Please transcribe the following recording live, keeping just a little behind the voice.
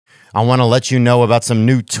I want to let you know about some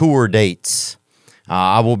new tour dates.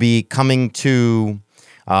 I will be coming to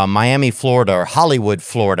Miami, Florida, or Hollywood,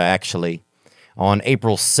 Florida, actually, on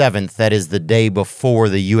April 7th. That is the day before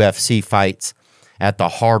the UFC fights at the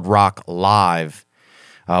Hard Rock Live.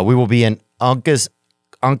 We will be in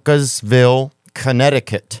Uncasville,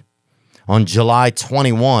 Connecticut on July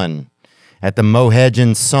 21 at the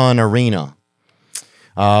Mohegan Sun Arena.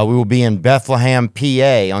 We will be in Bethlehem,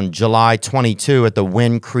 PA on July 22 at the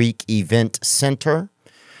Wind Creek Event Center.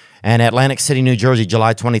 And Atlantic City, New Jersey,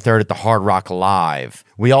 July 23rd at the Hard Rock Live.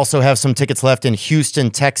 We also have some tickets left in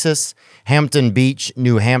Houston, Texas, Hampton Beach,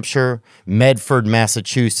 New Hampshire, Medford,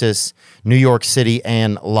 Massachusetts, New York City,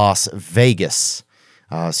 and Las Vegas.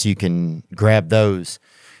 So you can grab those.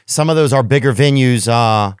 Some of those are bigger venues,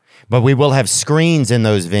 but we will have screens in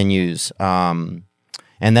those venues, and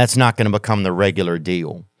that's not going to become the regular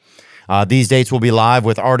deal. These dates will be live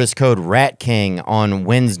with artist code Rat King on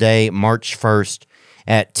Wednesday, March 1st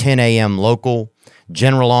at 10 a.m. local.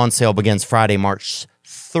 General on sale begins Friday, March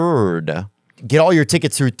 3rd. Get all your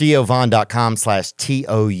tickets through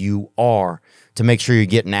theovon.com/TOUR to make sure you're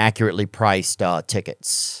getting accurately priced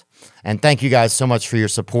tickets. And thank you guys so much for your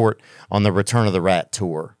support on the Return of the Rat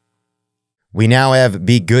tour. We now have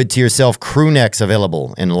Be Good to Yourself crew necks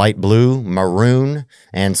available in light blue, maroon,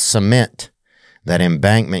 and cement. That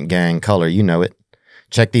Embankment Gang color, you know it.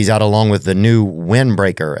 Check these out along with the new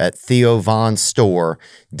Windbreaker at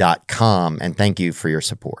theovonstore.com. And thank you for your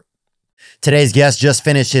support. Today's guest just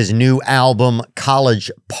finished his new album,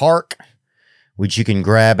 College Park, which you can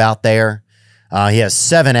grab out there. He has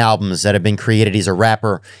 7 albums that have been created. He's a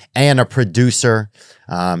rapper and a producer.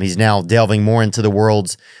 He's now delving more into the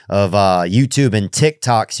worlds of YouTube and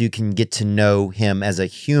TikTok, so you can get to know him as a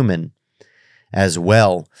human as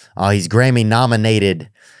well. He's Grammy nominated.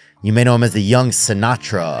 You may know him as the Young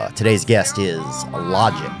Sinatra. Today's guest is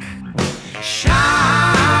Logic.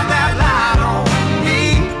 Shine that light on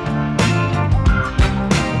me.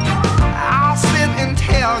 I'll sit and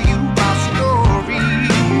tell you my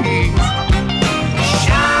stories.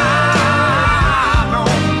 Shine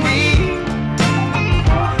on me,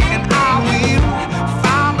 and I will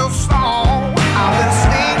find a song I will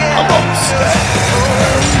sing it. I'm on stage.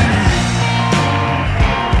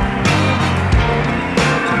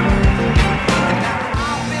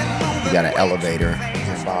 You got an elevator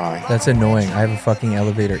nearby. That's annoying. I have a fucking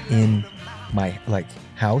elevator in my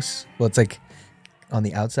house. Well, it's like on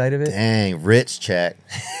the outside of it. Dang, rich check.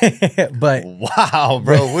 But Wow,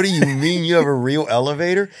 bro. What do you mean you have a real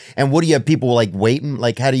elevator? And what do you have people like waiting?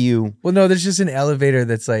 Like, how do you? well, no, there's just an elevator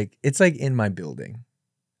that's like it's like in my building,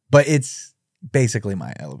 but it's basically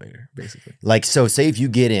my elevator. Basically, Like, so say if you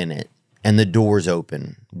get in it and the door's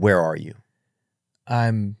open, where are you?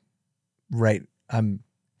 I'm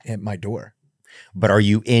at my door. But are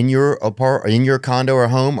you in your in your condo or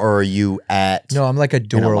home, or are you at? No, I'm like a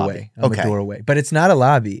door lobby. away. I'm Okay. a door away, but it's not a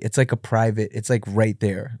lobby. It's like a private. It's like right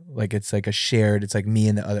there. Like it's like a shared. It's like me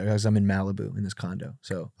and the other. Because I'm in Malibu in this condo,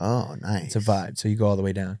 so Oh, nice. it's a vibe. So you go all the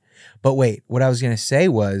way down. But wait, what I was gonna say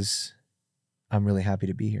was, I'm really happy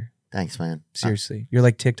to be here. Thanks, man. Seriously, you're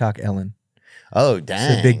like TikTok Ellen. Oh,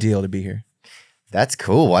 dang. It's a big deal to be here. That's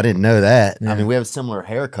cool. I didn't know that. I Yeah. mean, we have a similar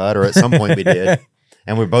haircut, or at some point we did.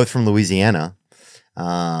 And we're both from Louisiana,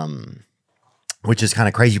 which is kind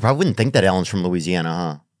of crazy. You probably wouldn't think that Ellen's from Louisiana,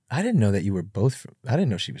 huh? I didn't know that you were both from. I didn't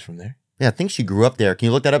know she was from there. Yeah, I think she grew up there. Can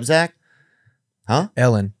you look that up, Zach? Huh?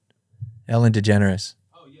 Ellen DeGeneres.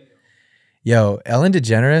 Oh yeah. Yo, Ellen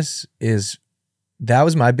DeGeneres that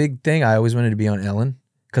was my big thing. I always wanted to be on Ellen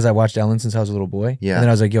because I watched Ellen since I was a little boy. Yeah. And then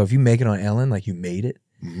I was like, yo, if you make it on Ellen, like you made it.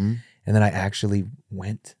 Mm-hmm. And then I actually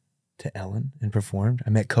went to Ellen and performed. I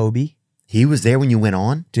met Kobe. He was there when you went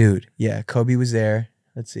on? Dude, yeah, Kobe was there.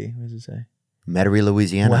 Let's see, what does it say? Metairie,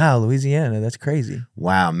 Louisiana. Wow, Louisiana, that's crazy.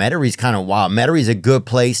 Wow, Metairie's kind of wild. Metairie's a good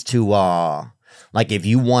place to like if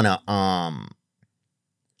you want to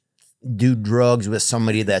do drugs with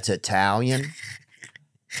somebody that's Italian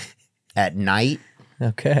at night.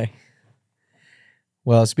 Okay.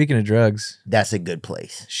 Well, speaking of drugs, That's a good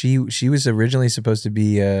place. she was originally supposed to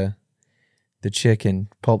be the chick in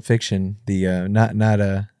Pulp Fiction, the not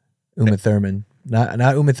Uma Thurman, not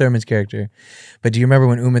Uma Thurman's character, but do you remember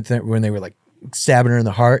when when they were like stabbing her in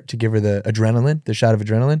the heart to give her the shot of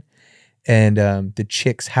adrenaline, and the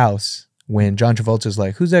chick's house when John Travolta's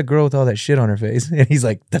like, "Who's that girl with all that shit on her face?" and he's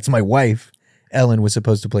like, "That's my wife." Ellen was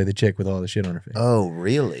supposed to play the chick with all the shit on her face. Oh,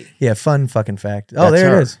 really? Yeah, fun fucking fact. Oh, That's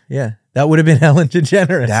there her. it is. Yeah, that would have been Ellen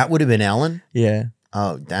DeGeneres. That would have been Ellen? Yeah,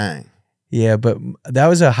 Oh, dang. yeah, but that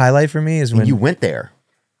was a highlight for me. Is when You went there.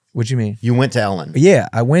 what you mean? You went to Ellen. Yeah,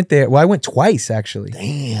 I went there. Well, I went twice actually.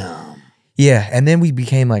 Damn. Yeah, and then we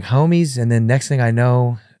became like homies, and then next thing I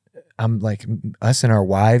know, I'm like, us and our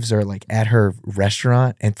wives are like at her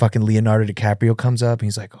restaurant, and fucking Leonardo DiCaprio comes up, and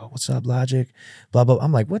he's like, "Oh, what's up, Logic?" Blah blah.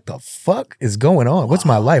 I'm like, "What the fuck is going on? What's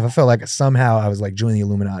my life?" I felt like somehow I was like joining the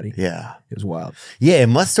Illuminati. Yeah. It was wild. Yeah, it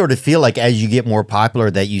must sort of feel like as you get more popular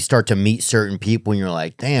that you start to meet certain people and you're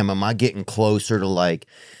like, damn, am I getting closer to like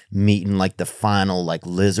meeting like the final like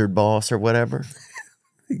lizard boss or whatever?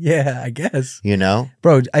 Yeah, I guess. You know?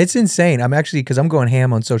 Bro, it's insane. I'm actually, because I'm going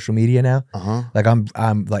ham on social media now. Uh-huh. Like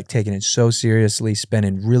I'm like taking it so seriously,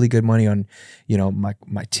 spending really good money on, you know, my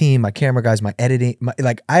team, my camera guys, my editing.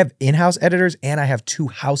 Like I have in-house editors and I have 2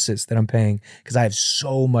 houses that I'm paying because I have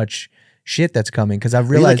so much shit that's coming. Because I've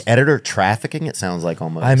Are you realized like editor trafficking, it sounds like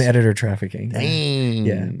almost. I'm editor trafficking. Dang.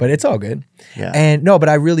 Yeah, but it's all good. Yeah. And no, but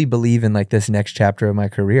I really believe in like this next chapter of my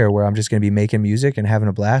career where I'm just going to be making music and having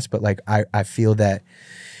a blast. But like I feel that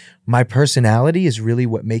my personality is really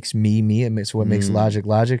what makes me me. It's what makes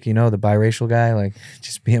Logic, you know, the biracial guy, like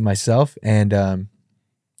just being myself. And I'm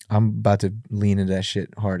about to lean into that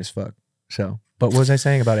shit hard as fuck. So, but what was I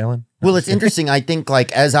saying about Ellen? Well, it's interesting. I think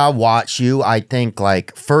like as I watch you, I think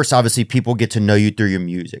like first, obviously people get to know you through your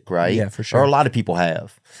music, right? Yeah, for sure. Or a lot of people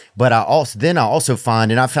have. But I also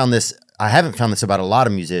find, and I haven't found this about a lot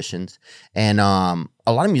of musicians, and a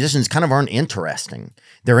lot of musicians kind of aren't interesting.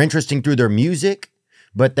 They're interesting through their music,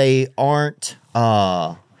 but they aren't.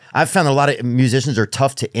 I've found a lot of musicians are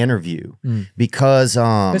tough to interview because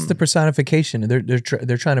That's the personification.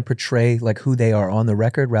 They're trying to portray like who they are on the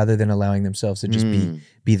record rather than allowing themselves to just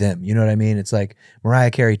be them. You know what I mean? It's like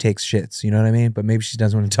Mariah Carey takes shits. You know what I mean? But maybe she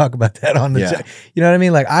doesn't want to talk about that on the. Yeah. You know what I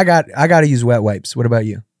mean? Like I got to use wet wipes. What about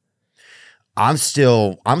you? I'm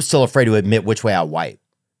still afraid to admit which way I wipe.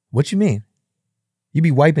 What you mean? You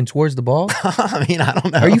be wiping towards the ball? I mean, I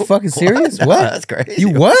don't know. Are you fucking serious? No, What? That's crazy. You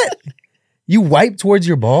what? You wipe towards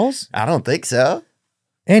your balls? I don't think so.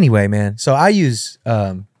 Anyway, man. So I use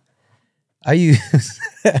I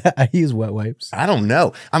use wet wipes. I don't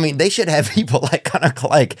know. I mean, they should have people like kind of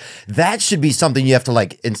like that should be something you have to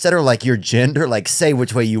like instead of like your gender, like say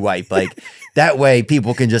which way you wipe. Like that way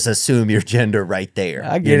people can just assume your gender right there.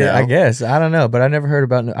 I get it, I guess. I don't know, but I've never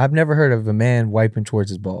heard of a man wiping towards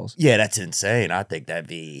his balls. Yeah, that's insane. I think that'd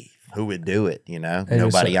be who would do it, you know? It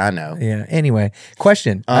was Nobody so- I know. Yeah. Anyway,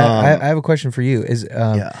 question. I have a question for you. Is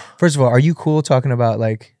first of all, are you cool talking about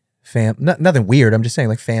like nothing weird? I'm just saying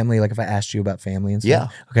like family. Like if I asked you about family and stuff. Yeah.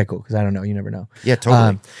 Okay, cool. Because I don't know. You never know. Yeah,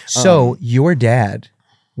 totally. So your dad,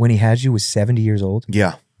 when he had you, was 70 years old,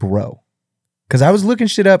 Yeah. bro. Because I was looking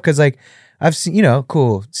shit up. Because like I've seen, you know,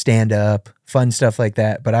 cool stand up, fun stuff like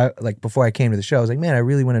that. But I like before I came to the show, I was like, man, I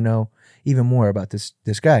really want to know even more about this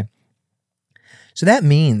guy. So that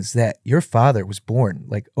means that your father was born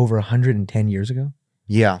like over 110 years ago.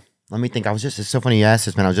 Yeah. Let me think. It's so funny you asked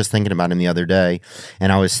this, man. I was just thinking about him the other day,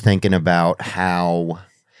 and I was thinking about how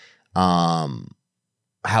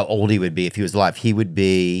old he would be if he was alive. He was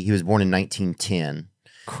born in 1910.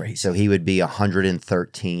 Crazy. So he would be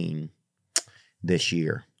 113 this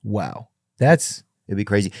year. Wow. That's, It'd be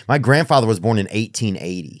crazy. My grandfather was born in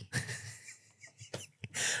 1880.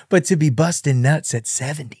 but to be busting nuts at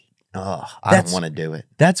 70, Oh, I don't want to do it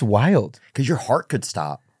that's wild. because your heart could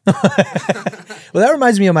stop. Well, that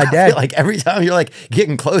reminds me of my I dad. feel like every time you're like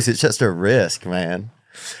getting close, it's just a risk, man.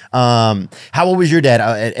 How old was your dad?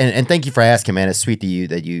 And thank you for asking, man. It's sweet to you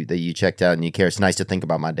that you checked out and you care. It's nice to think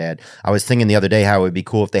about my dad. I was thinking the other day how it would be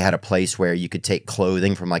cool if they had a place where you could take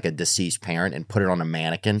clothing from like a deceased parent and put it on a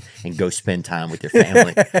mannequin and go spend time with your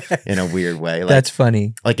family in a weird way. Like, That's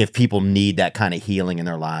funny. like if people need that kind of healing in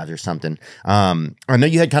their lives or something. I know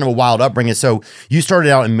you had kind of a wild upbringing. So you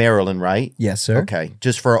started out in Maryland, right? Yes, sir. Okay,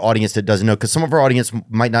 just for our audience that doesn't know, because some of our audience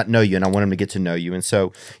might not know you, and I want them to get to know you. And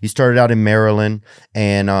so you started out in Maryland,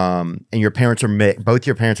 and your parents are both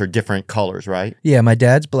your parents are different colors, right? Yeah, my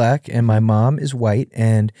dad's black and my mom is white.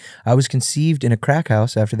 And I was conceived in a crack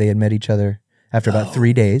house after they had met each other after about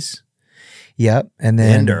 3 days. Yep. And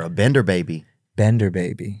then A Bender baby. Bender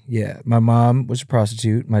baby. Yeah. My mom was a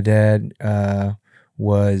prostitute. My dad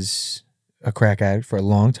was a crack addict for a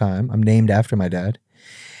long time. I'm named after my dad.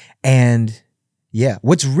 And yeah,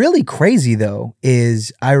 what's really crazy though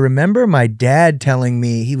is I remember my dad telling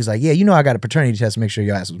me, he was like, yeah, you know, I got a paternity test to make sure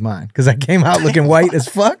your ass was mine. Because I came out looking white as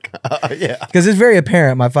fuck. Yeah. Because it's very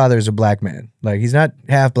apparent my father is a black man. Like he's not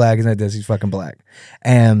half black, he's not this, he's fucking black.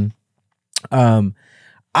 And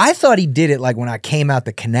I thought he did it like when I came out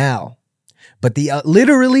the canal. But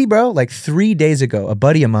literally, bro, like 3 days ago, a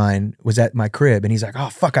buddy of mine was at my crib and he's like, oh,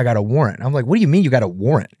 fuck, I got a warrant. I'm like, what do you mean you got a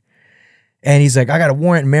warrant? And he's like, I got a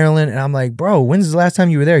warrant in Maryland. And I'm like, bro, when's the last time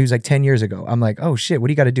you were there? He was like, 10 years ago. I'm like, oh shit, what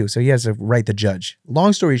do you got to do? So he has to write the judge.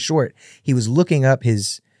 Long story short, he was looking up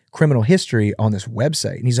his criminal history on this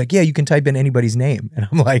website. And he's like, yeah, you can type in anybody's name. And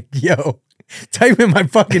I'm like, yo, type in my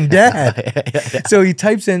fucking dad. So he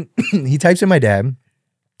types in my dad. And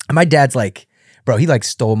my dad's like, bro, he like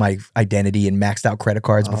stole my identity and maxed out credit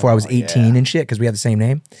cards before I was 18 and shit because we have the same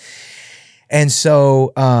name. And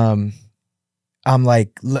so I'm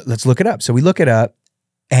like, let's look it up. So we look it up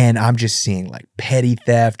and I'm just seeing like petty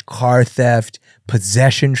theft, car theft,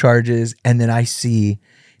 possession charges. And then I see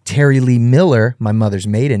Terry Lee Miller, my mother's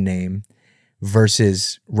maiden name,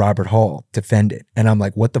 versus Robert Hall, defendant. And I'm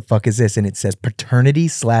like, what the fuck is this? And it says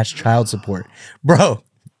paternity/child support. Bro,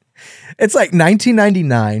 it's like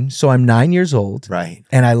 1999. So I'm 9 years old. Right.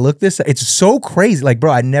 And I look this, it's so crazy. Like,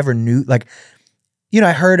 bro, I never knew, like, you know,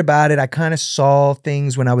 I heard about it. I kind of saw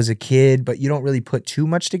things when I was a kid, but you don't really put too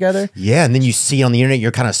much together. Yeah, and then you see on the internet,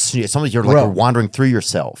 you're kind of, sometimes you're like Bro. you're wandering through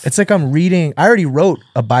yourself. It's like I'm reading, I already wrote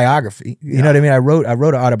a biography. You know what I mean? I wrote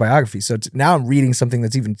an autobiography. So now I'm reading something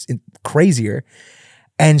that's even crazier.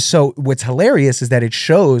 And so what's hilarious is that it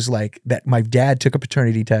shows like that my dad took a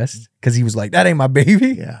paternity test because he was like, that ain't my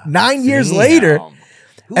baby. Yeah. 9 years Damn. later.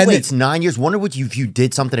 Who And waits 9 years? Wonder what if you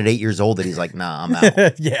did something at 8 years old that he's like, nah, I'm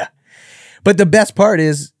out. Yeah. But the best part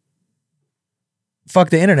is, fuck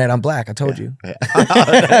the internet, I'm black. I told you.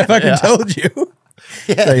 I fucking told you.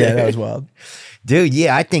 So yeah, that was wild. Dude,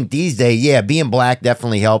 yeah, I think these days, yeah, being black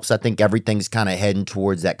definitely helps. I think everything's kind of heading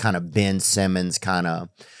towards that kind of Ben Simmons kind of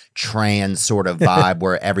trans sort of vibe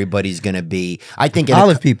where everybody's going to be. I think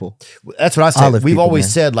Olive people. That's what I said. Olive We've people, always man.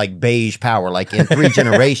 said like beige power, like in 3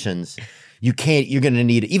 generations, you're going to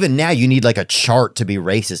need, even now you need like a chart to be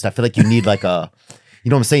racist. I feel like you need like a, you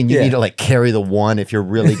know what I'm saying? You Yeah. need to like carry the one if you're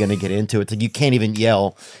really going to get into it. It's like you can't even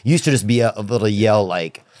yell. You used to just be able to yell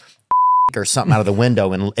like or something out of the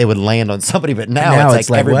window and it would land on somebody. But now it's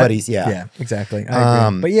like everybody's, what? yeah. Yeah, exactly. I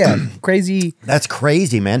agree. But yeah, crazy. That's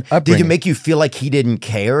crazy, man. Did Upbringing. it make you feel like he didn't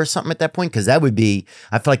care or something at that point? Because that would be,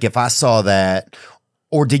 I feel like if I saw that,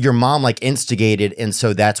 or did your mom like instigate it and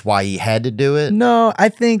so that's why he had to do it? No, I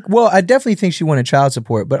definitely think she wanted child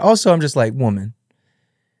support, but also I'm just like, woman,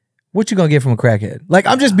 what you gonna get from a crackhead? Like,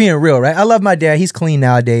 I'm just being real, right? I love my dad. He's clean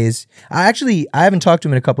nowadays. I haven't talked to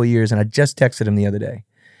him in a couple of years and I just texted him the other day.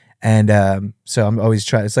 And so I'm always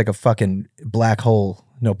trying, it's like a fucking black hole,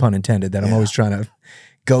 no pun intended, that I'm always trying to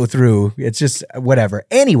go through. It's just whatever.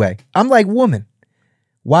 Anyway, I'm like, woman,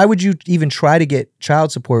 why would you even try to get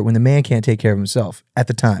child support when the man can't take care of himself at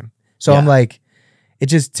the time? So I'm like, it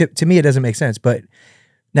just, to me, it doesn't make sense. But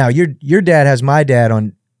now your dad has my dad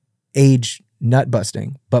on age nut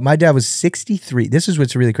busting, but my dad was 63. This is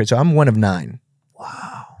what's really crazy. So I'm one of 9.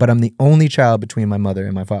 Wow. But I'm the only child between my mother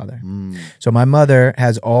and my father. So my mother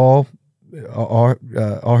has all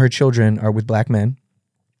her children are with black men,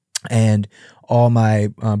 and all my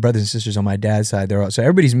brothers and sisters on my dad's side, they're all, so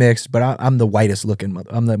everybody's mixed. But I'm the whitest looking mother.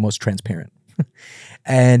 I'm the most transparent.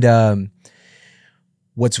 And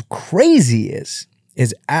what's crazy is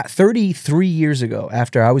at 33 years ago,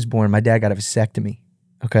 after I was born, my dad got a vasectomy.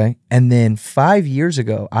 Okay, and then 5 years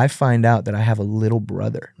ago, I find out that I have a little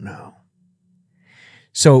brother. No.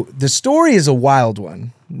 So the story is a wild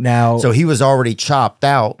one. Now, So he was already chopped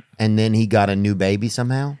out and then he got a new baby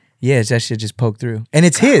somehow? yeah, that shit just poked through, and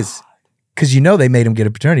it's his, because they made him get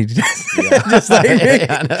a paternity test, just like me.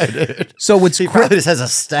 I know, dude. So what's He probably just has a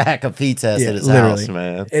stack of pee tests at his house,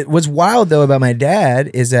 man. What's wild though about my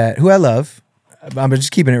dad is that, who I love, I'm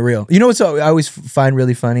just keeping it real. You know what's I always find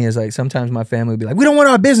really funny is like sometimes my family would be like, we don't want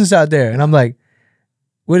our business out there, and I'm like,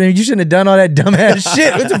 well, then you shouldn't have done all that dumbass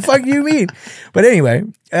shit. What the fuck do you mean? But anyway,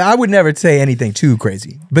 I would never say anything too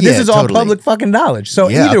crazy. But this Yeah, is all totally. public fucking knowledge. So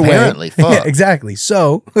Yeah, either apparently, way, fuck. yeah, exactly.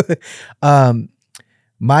 So,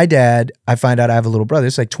 my dad, I find out I have a little brother.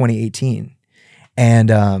 It's like 2018.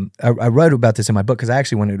 And I wrote about this in my book because I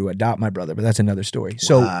actually wanted to adopt my brother, but that's another story.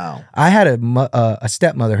 So Wow. I had a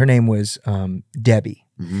stepmother. Her name was Debbie.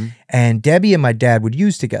 Mm-hmm. And Debbie and my dad would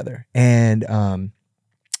use together. And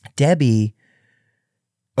Debbie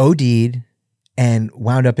OD'd and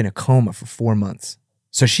wound up in a coma for 4 months.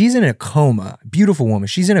 So she's in a coma. Beautiful woman.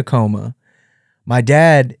 She's in a coma. My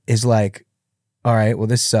dad is like, all right, well,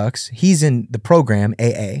 this sucks. He's in the program,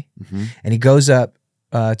 AA, and he goes up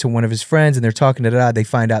to one of his friends, and they're talking to They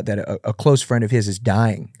find out that a close friend of his is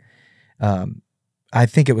dying. I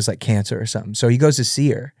think it was like cancer or something. So he goes to see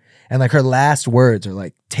her, and like her last words are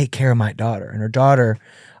like, take care of my daughter. And her daughter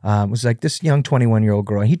was like this young 21-year-old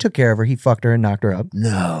girl. And he took care of her. He fucked her and knocked her up.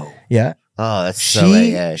 No. Yeah. Oh, that's so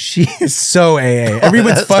AA. She is so AA.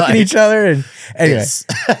 Everyone's That's fucking like- each other. And anyway,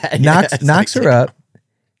 Yes. knocks her up.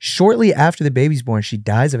 Shortly after the baby's born, she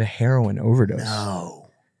dies of a heroin overdose. No.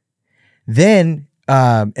 Then,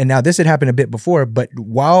 and now this had happened a bit before, but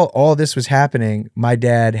while all this was happening, my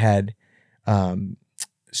dad had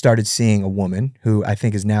started seeing a woman who I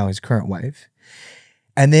think is now his current wife.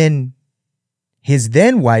 And then his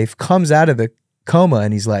then wife comes out of the coma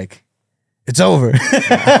and he's like, it's over.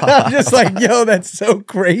 I'm just like, yo, that's so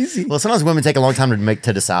crazy. Well, sometimes women take a long time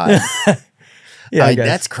to decide. Yeah, I guess.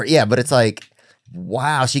 That's crazy. Yeah, but it's like,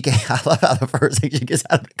 wow, I love how the first thing she gets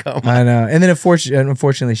out of the coma. I know. And then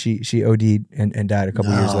unfortunately she OD'd and died a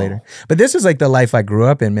couple years later. But this is like the life I grew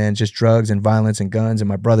up in, man. Just drugs and violence and guns and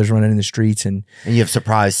my brothers running in the streets and you have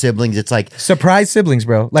surprise siblings. It's like surprise siblings,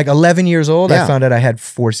 bro. Like 11 years old, Yeah. I found out I had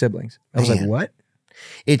 4 siblings. I was like, Man. what?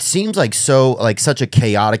 it seems like such a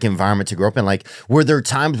chaotic environment to grow up in. Like, were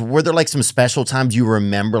there like some special times you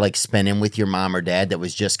remember like spending with your mom or dad that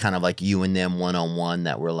was just kind of like you and them one-on-one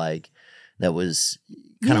that was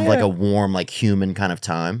kind of like a warm, like human kind of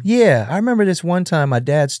time? Yeah. I remember this one time my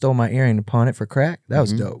dad stole my earring and pawned it for crack. That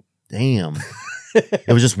was dope. Damn. It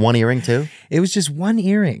was just one earring too? It was just one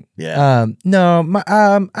earring. Yeah. No,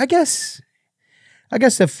 I guess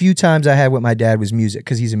a few times I had with my dad was music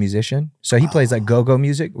because he's a musician. So he plays like go-go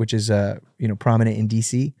music, which is prominent in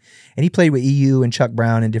DC. And he played with EU and Chuck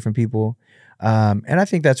Brown and different people. And I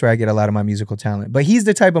think that's where I get a lot of my musical talent. But he's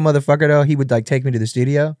the type of motherfucker though, he would like take me to the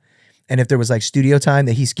studio. And if there was like studio time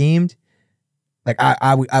that he schemed, like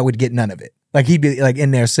I would get none of it. Like he'd be like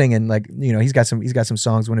in there singing, like, he's got some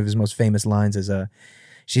songs. One of his most famous lines is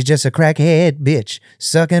she's just a crackhead bitch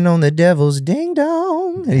sucking on the devil's ding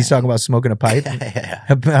dong. And he's talking about smoking a pipe.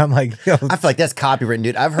 I'm like, yo. I feel like that's copywritten,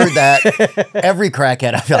 dude. I've heard that. Every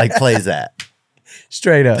crackhead, I feel like, plays that.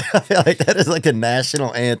 Straight up. I feel like that is like the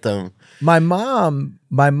national anthem. My mom,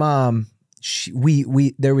 there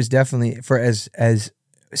was definitely, for as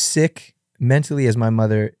sick mentally as my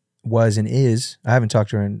mother was and is, I haven't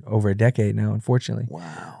talked to her in over a decade now, unfortunately.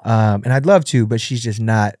 Wow. And I'd love to, but she's just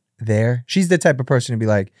not there. She's the type of person to be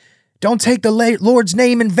like, don't take the Lord's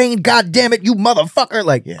name in vain, God damn it, you motherfucker.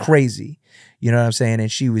 Like crazy. You know what I'm saying?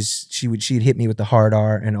 And she'd hit me with the hard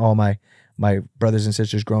R and all my brothers and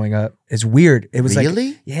sisters growing up. It's weird. It was really?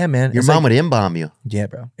 Like, yeah, man. Your mom would M-bomb you. Yeah,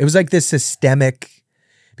 bro. It was like this systemic,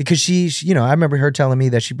 because she, I remember her telling me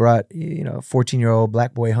that she brought, a 14-year-old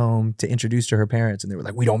black boy home to introduce to her parents. And they were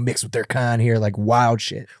like, we don't mix with their kind here, like wild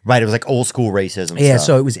shit. Right. It was like old school racism. Yeah. stuff.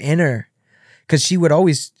 So it was in her. Because she would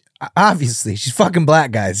always, obviously, she's fucking black,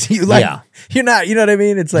 guys. You're not, you know what I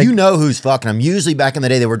mean? It's like, who's fucking them. Usually back in the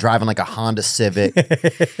day, they were driving like a Honda Civic.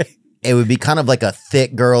 It would be kind of like a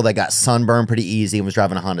thick girl that got sunburned pretty easy and was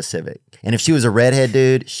driving a Honda Civic. And if she was a redhead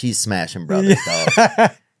dude, she's smashing brothers,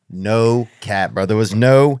 dog. No cap, bro. There was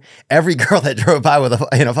every girl that drove by with a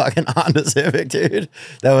fucking Honda Civic, dude,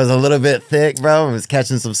 that was a little bit thick, bro, and was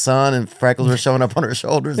catching some sun and freckles were showing up on her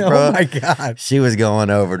shoulders, bro. Oh my God. She was going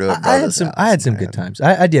over to a brother's house. I had some good times.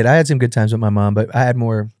 I did. I had some good times with my mom, but I had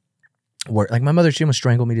more work. Like my mother, she almost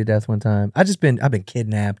strangled me to death one time. I've been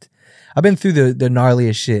kidnapped. I've been through the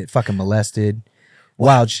gnarliest shit, fucking molested.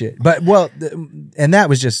 Wild shit. But and that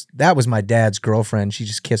was my dad's girlfriend. She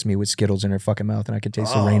just kissed me with Skittles in her fucking mouth and I could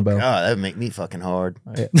taste the rainbow. God, that would make me fucking hard.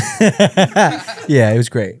 Yeah, it was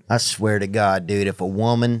great. I swear to God, dude,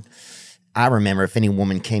 I remember if any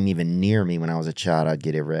woman came even near me when I was a child, I'd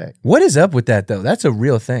get erect. What is up with that though? That's a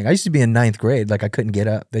real thing. I used to be in 9th grade, like I couldn't get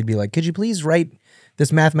up. They'd be like, could you please write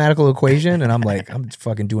this mathematical equation? And I'm like, I'm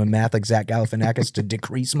fucking doing math like Zach Galifianakis to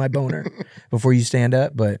decrease my boner before you stand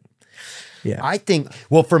up. But yeah, I think,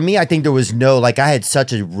 for me, I think there was I had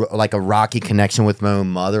such a rocky connection with my own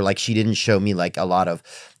mother. Like she didn't show me like a lot of,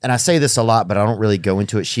 and I say this a lot, but I don't really go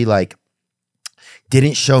into it. She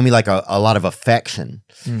didn't show me like a lot of affection.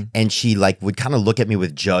 And she would kind of look at me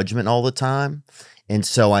with judgment all the time. And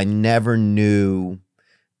so I never knew,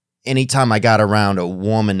 anytime I got around a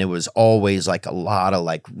woman, it was always like a lot of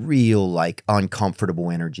real uncomfortable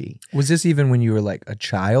energy. Was this even when you were like a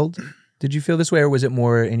child? Did you feel this way, or was it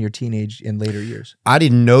more in your teenage and later years? I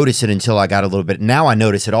didn't notice it until I got a little bit. Now I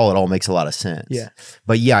notice it all. It all makes a lot of sense. Yeah.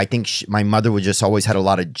 But yeah, I think my mother would just always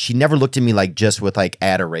had she never looked at me just with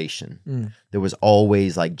adoration. There was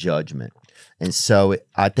always judgment. And so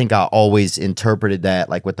I think I always interpreted that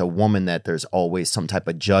with a woman, that there's always some type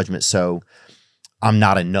of judgment. So I'm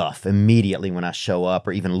not enough immediately when I show up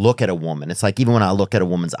or even look at a woman. It's like, even when I look at a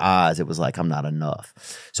woman's eyes, it was like, I'm not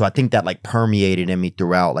enough. So I think that permeated in me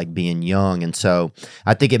throughout being young. And so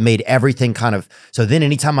I think it made everything so then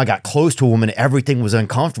anytime I got close to a woman, everything was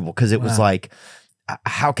uncomfortable because it was like,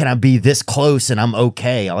 how can I be this close and I'm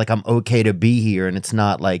okay? I'm okay to be here. And it's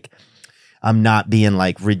not I'm not being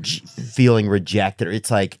like feeling rejected. It's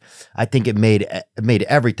like I think it made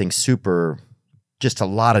everything super, just a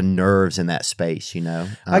lot of nerves in that space, you know.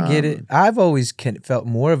 I get it. I've always felt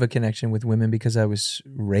more of a connection with women because I was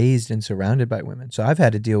raised and surrounded by women. So I've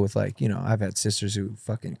had to deal with like, you know, I've had sisters who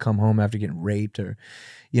fucking come home after getting raped or,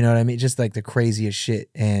 you know what I mean? Just like the craziest shit.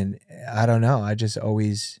 And I don't know. I just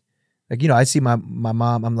always like, you know, I see my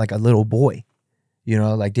mom, I'm like a little boy. You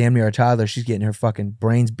know, like damn near a toddler, she's getting her fucking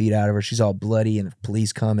brains beat out of her. She's all bloody and the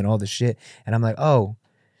police come and all this shit. And I'm like, oh,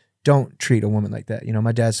 don't treat a woman like that. You know,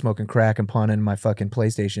 my dad's smoking crack and pawning my fucking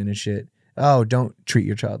PlayStation and shit. Oh, don't treat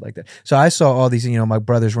your child like that. So I saw all these, you know, my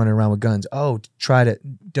brothers running around with guns. Oh,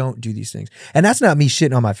 don't do these things. And that's not me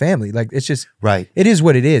shitting on my family. Like, it's just, right. It is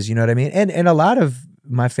what it is. You know what I mean? And a lot of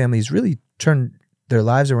my family's really turned their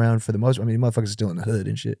lives around for the most. I mean, motherfuckers are still in the hood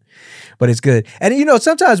and shit, but it's good. And you know,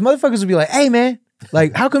 sometimes motherfuckers will be like, hey man,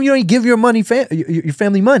 like, how come you don't give your money, your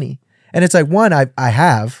family money? And it's like, one, I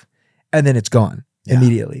have, and then it's gone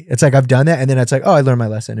immediately. It's like, I've done that. And then it's like, oh, I learned my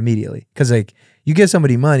lesson immediately. Cause like you give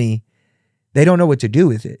somebody money, they don't know what to do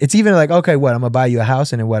with it. It's even like, okay, what, I'm gonna buy you a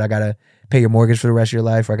house and then what, I gotta pay your mortgage for the rest of your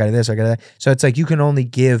life, or I gotta this, or I gotta that. So it's like, you can only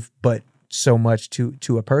give, but so much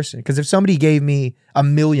to a person. Cause if somebody gave me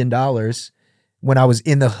 $1 million when I was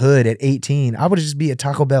in the hood at 18, I would just be at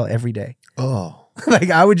Taco Bell every day. Oh,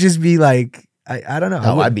 like I would just be like, I don't know.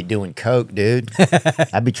 Oh, I'd be doing coke, dude.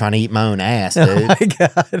 I'd be trying to eat my own ass, dude. Oh my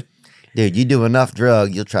God. Dude, you do enough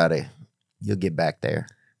drug, you'll get back there.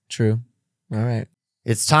 True. All right.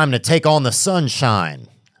 It's time to take on the sunshine,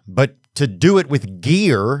 but to do it with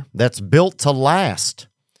gear that's built to last.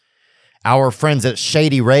 Our friends at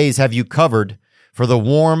Shady Rays have you covered for the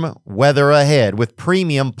warm weather ahead with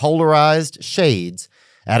premium polarized shades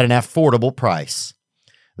at an affordable price.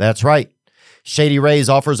 That's right. Shady Rays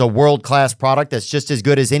offers a world-class product that's just as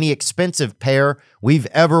good as any expensive pair we've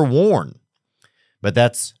ever worn. But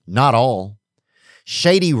that's not all.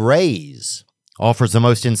 Shady Rays offers the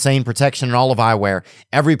most insane protection in all of eyewear.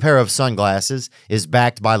 Every pair of sunglasses is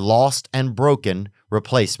backed by lost and broken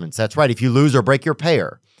replacements. That's right. If you lose or break your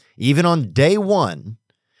pair, even on day one,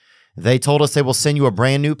 they told us they will send you a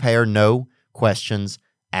brand new pair, no questions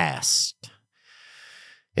asked.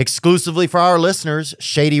 Exclusively for our listeners,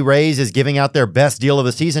 Shady Rays is giving out their best deal of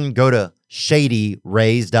the season. Go to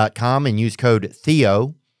shadyrays.com and use code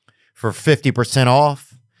Theo for 50%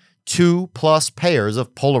 off 2+ pairs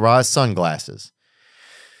of polarized sunglasses.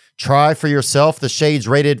 Try for yourself the shades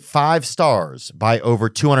rated 5 stars by over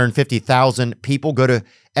 250,000 people. Go to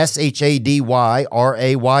SHADYRAYS,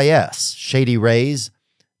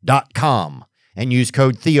 shadyrays.com. And use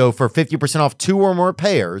code Theo for 50% off 2 or more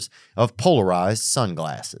pairs of polarized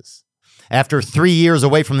sunglasses. After 3 years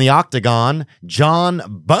away from the octagon, John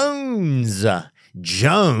Bones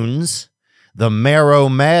Jones, the Marrow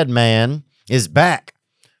Madman, is back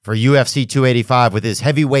for UFC 285 with his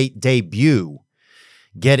heavyweight debut.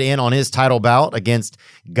 Get in on his title bout against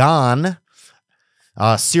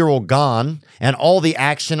Cyril Gane, and all the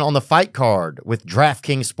action on the fight card with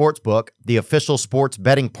DraftKings Sportsbook, the official sports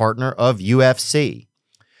betting partner of UFC.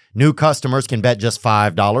 New customers can bet just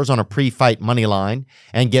 $5 on a pre-fight money line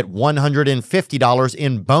and get $150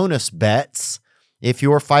 in bonus bets if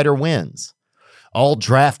your fighter wins. All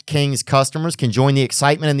DraftKings customers can join the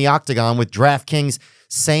excitement in the octagon with DraftKings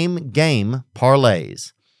same-game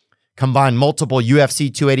parlays. Combine multiple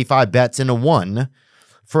UFC 285 bets into one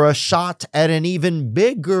for a shot at an even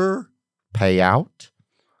bigger payout.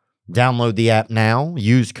 Download the app now.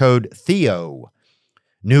 Use code Theo.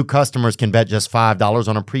 New customers can bet just $5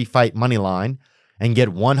 on a pre-fight money line and get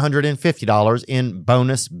 $150 in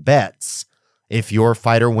bonus bets if your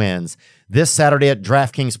fighter wins. This Saturday at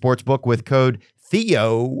DraftKings Sportsbook with code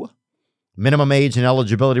Theo. Minimum age and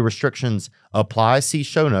eligibility restrictions apply. See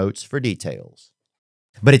show notes for details.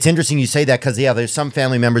 But it's interesting you say that because, yeah, there's some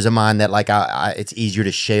family members of mine that, like, it's easier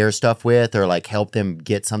to share stuff with or, like, help them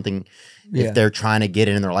get something if they're trying to get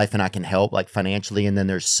it in their life and I can help, like, financially. And then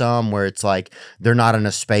there's some where it's, like, they're not in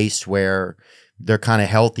a space where they're kind of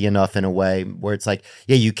healthy enough in a way where it's like,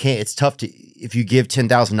 yeah, you can't – it's tough to – if you give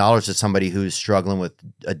 $10,000 to somebody who's struggling with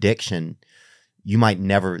addiction – you might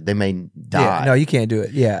never, they may die. Yeah, no, you can't do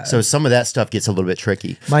it. Yeah. So some of that stuff gets a little bit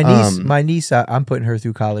tricky. My niece, I'm putting her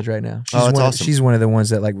through college right now. That's awesome. She's one of the ones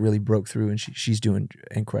that like really broke through and she's doing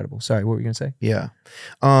incredible. Sorry, what were you going to say? Yeah.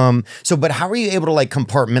 But how are you able to like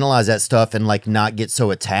compartmentalize that stuff and like not get so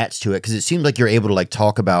attached to it? Because it seems like you're able to like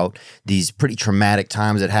talk about these pretty traumatic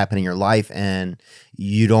times that happen in your life and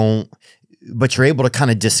you don't, but you're able to kind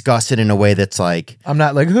of discuss it in a way that's like I'm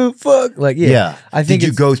not like, oh fuck, like yeah. I think did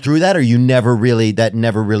you go through that, or you never really that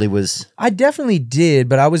never really was? I definitely did,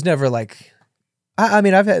 but I was never like I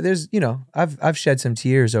mean, I've shed some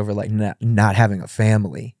tears over like not having a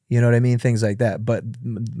family. You know what I mean? Things like that. But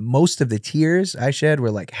most of the tears I shed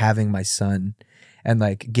were like having my son and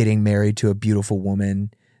like getting married to a beautiful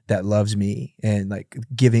woman that loves me and like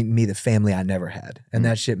giving me the family I never had. And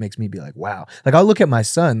that shit makes me be like, wow. Like I'll look at my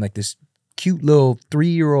son, like this cute little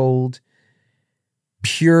 3-year-old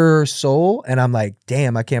pure soul. And I'm like,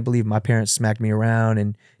 damn, I can't believe my parents smacked me around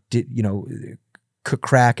and did, cook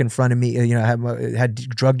crack in front of me. Had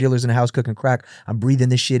drug dealers in the house cooking crack. I'm breathing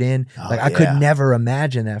this shit in. I could never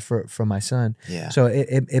imagine that for my son. Yeah. So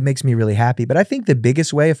it makes me really happy. But I think the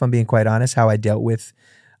biggest way, if I'm being quite honest, how I dealt with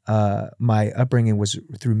my upbringing was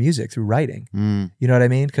through music, through writing. You know what I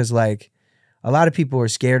mean? Because like a lot of people are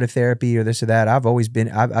scared of therapy or this or that. I've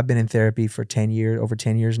been in therapy for over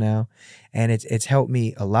 10 years now, and it's helped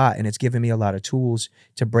me a lot, and it's given me a lot of tools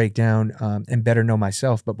to break down and better know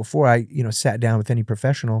myself. But before I sat down with any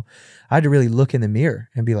professional, I had to really look in the mirror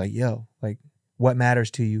and be like, yo, like what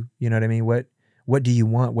matters to you? You know what I mean? What do you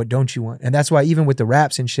want? What don't you want? And that's why even with the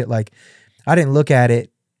raps and shit, like I didn't look at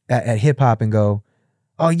it at hip hop and go,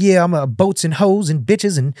 oh yeah, I'm a boats and hoes and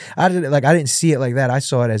bitches, and I didn't see it like that. I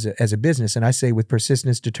saw it as a business, and I say with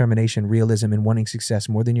persistence, determination, realism, and wanting success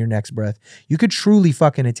more than your next breath, you could truly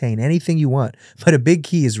fucking attain anything you want. But a big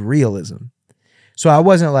key is realism. So I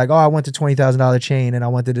wasn't like, oh, I want the $20,000 chain, and I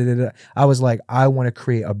want the. I was like, I want to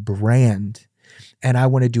create a brand, and I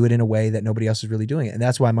want to do it in a way that nobody else is really doing it, and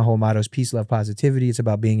that's why my whole motto is peace, love, positivity. It's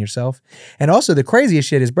about being yourself, and also the craziest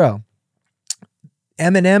shit is, bro.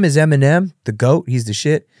 Eminem is Eminem, the GOAT. He's the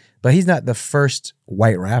shit. But he's not the first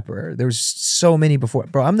white rapper. There was so many before.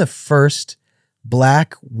 Bro, I'm the first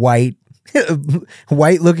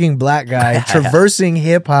white-looking black guy traversing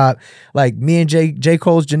hip-hop. Like me and J.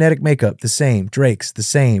 Cole's genetic makeup, the same. Drake's, the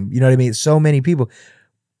same. You know what I mean? So many people.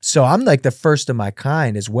 So I'm like the first of my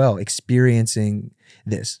kind as well, experiencing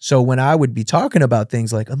this. So when I would be talking about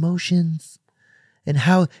things like emotions, and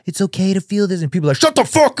how it's okay to feel this, and people are like, shut the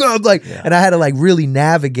fuck up, like, and I had to like really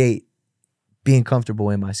navigate being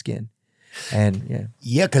comfortable in my skin, and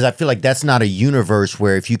because I feel like that's not a universe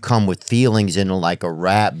where if you come with feelings in like a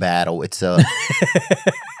rap battle, it's a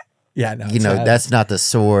that's not the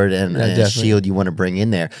sword and shield you want to bring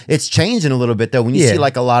in there. It's changing a little bit though when you see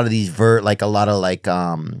like a lot of these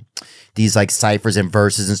these like ciphers and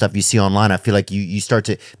verses and stuff you see online. I feel like you start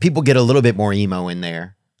to people get a little bit more emo in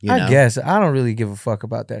there. I guess I don't really give a fuck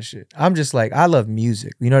about that shit. I'm just like, I love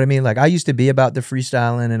music. You know what I mean? Like I used to be about the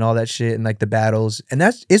freestyling and all that shit and like the battles, and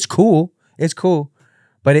it's cool. It's cool.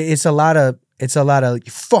 But it's a lot of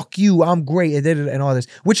fuck you, I'm great, and all this,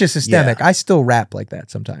 which is systemic. I still rap like that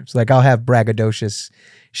sometimes. Like I'll have braggadocious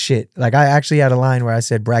shit. Like I actually had a line where I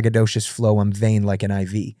said braggadocious flow, I'm vain like an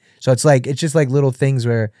IV. So it's just like little things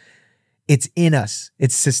where it's in us.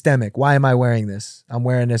 It's systemic. Why am I wearing this? I'm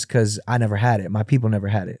wearing this because I never had it. My people never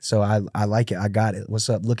had it. So I like it. I got it. What's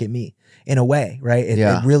up? Look at me. In a way, right?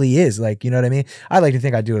 It really is. Like, you know what I mean? I like to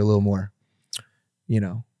think I do it a little more,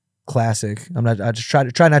 classic. I just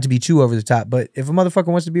try not to be too over the top. But if a motherfucker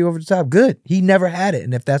wants to be over the top, good. He never had it.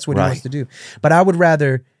 And if that's what he wants to do. But I would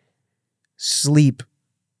rather sleep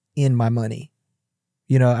in my money.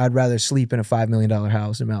 I'd rather sleep in a $5 million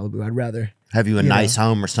house in Malibu. I'd rather have you a nice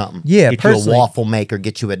home or something. Yeah, get you a waffle maker,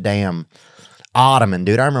 get you a damn ottoman,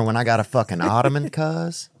 dude. I remember when I got a fucking ottoman,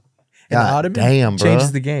 cuz. An ottoman? Damn, bro.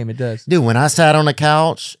 Changes the game, it does. Dude, when I sat on the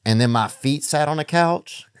couch and then my feet sat on the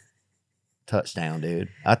couch, touchdown, dude.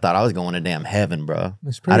 I thought I was going to damn heaven, bro.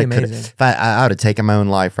 It's pretty amazing. I would have taken my own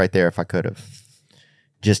life right there if I could have.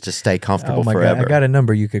 Just to stay comfortable forever. God, I got a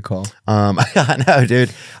number you could call. I know,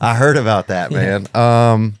 dude. I heard about that, man.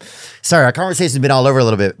 Sorry, our conversation's been all over a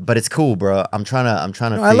little bit, but it's cool, bro. I'm trying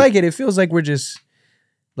to. I like it. It feels like we're just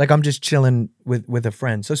like I'm just chilling with a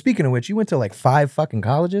friend. So speaking of which, you went to like 5 fucking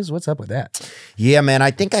colleges. What's up with that? Yeah, man.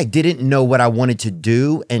 I think I didn't know what I wanted to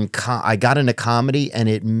do, and I got into comedy,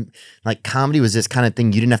 and comedy was this kind of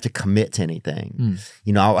thing you didn't have to commit to anything.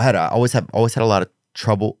 I always had a lot of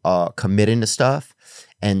trouble committing to stuff.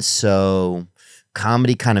 And so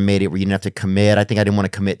comedy kind of made it where you didn't have to commit. I think I didn't want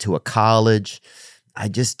to commit to a college. I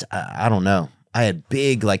don't know. I had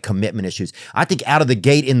big like commitment issues. I think out of the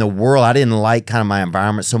gate in the world, I didn't like kind of my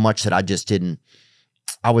environment so much that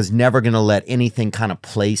I was never going to let anything kind of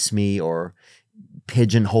place me or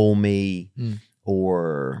pigeonhole me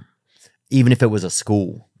or even if it was a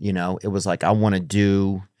school, it was like, I want to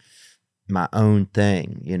do my own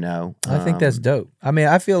thing, I think that's dope. I mean,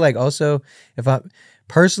 I feel like also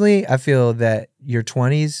personally, I feel that your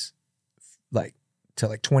 20s, like to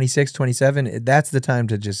like 26, 27, that's the time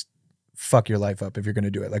to just fuck your life up if you're going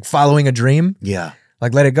to do it. Like following a dream. Yeah.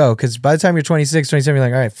 Like, let it go. Because by the time you're 26, 27, you're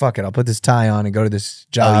like, all right, fuck it. I'll put this tie on and go to this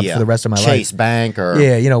job for the rest of my Chase life. Bank or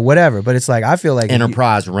Yeah, whatever. But it's like, I feel like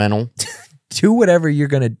Enterprise Rental. do whatever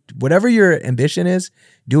whatever your ambition is,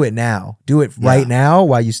 do it now. Do it right now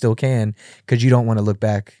while you still can, because you don't want to look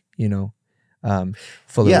back, full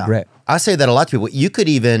of regret. I say that a lot to people. You could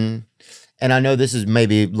even, and I know this is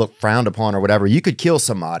maybe looked frowned upon or whatever, you could kill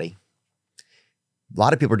somebody. A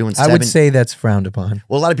lot of people are doing 7. I would say that's frowned upon.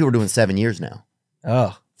 Well, a lot of people are doing 7 years now.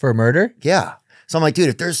 Oh, for a murder? Yeah. So I'm like, dude,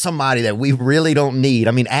 if there's somebody that we really don't need,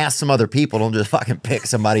 I mean, ask some other people. Don't just fucking pick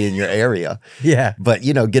somebody in your area. Yeah. But,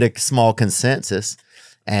 get a small consensus.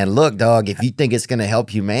 And look, dog, if you think it's going to help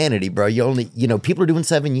humanity, bro, you only, people are doing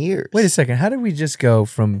 7 years. Wait a second. How did we just go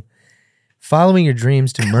from following your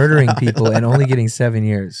dreams to murdering people and only getting 7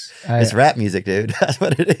 years? It's rap music, dude. That's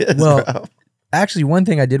what it is, bro. Actually, one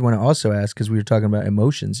ththing I did want to also ask, because we were talking about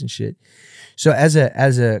emotions and shit. So as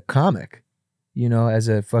a comic, as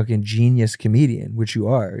a fucking genius comedian, which you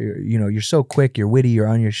are, you're so quick, you're witty, you're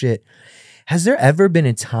on your shit. Has there ever been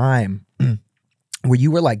a time where you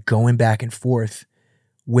were like going back and forth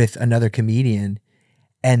with another comedian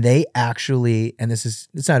and they actually, and it's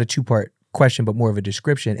not a 2-part question, but more of a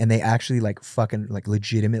description, and they actually like fucking like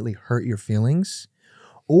legitimately hurt your feelings?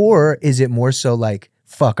 Or is it more so like,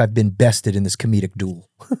 fuck, I've been bested in this comedic duel?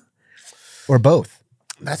 Or both?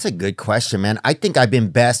 That's a good question, man. I think I've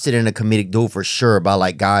been bested in a comedic duel for sure by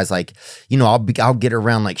like guys like, I'll get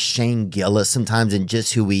around like Shane Gillis sometimes, and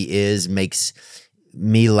just who he is makes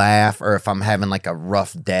me laugh. Or if I'm having like a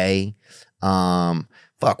rough day,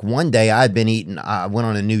 one day I went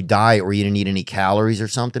on a new diet where you didn't eat any calories or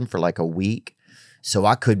something for like a week. So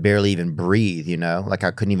I could barely even breathe, like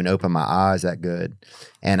I couldn't even open my eyes that good.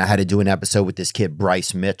 And I had to do an episode with this kid,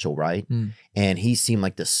 Bryce Mitchell, right? And he seemed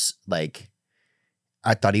like this, like,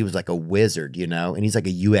 I thought he was like a wizard, and he's like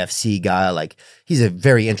a UFC guy. Like, he's a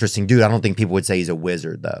very interesting dude. I don't think people would say he's a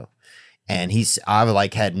wizard though. And I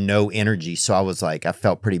like had no energy. So I was like, I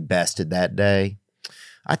felt pretty bested that day.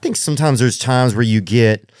 I think sometimes there's times where you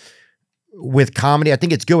get with comedy. I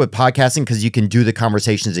think it's good with podcasting because you can do the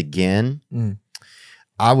conversations again.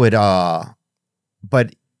 I would,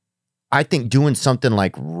 but I think doing something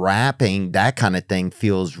like rapping, that kind of thing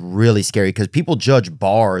feels really scary because people judge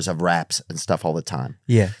bars of raps and stuff all the time.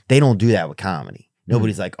 Yeah. They don't do that with comedy.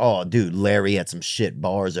 Nobody's like, oh, dude, Larry had some shit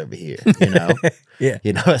bars over here, Yeah.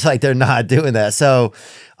 It's like they're not doing that. So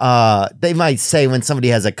they might say when somebody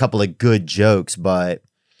has a couple of good jokes, but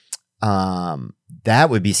that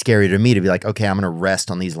would be scary to me to be like, okay, I'm going to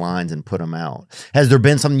rest on these lines and put them out. Has there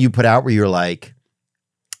been something you put out where you're like,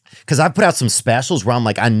 because I put out some specials where I'm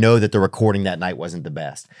like, I know that the recording that night wasn't the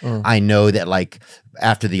best. I know that like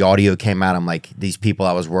after the audio came out, I'm like, these people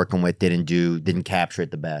I was working with didn't capture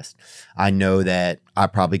it the best. I know that I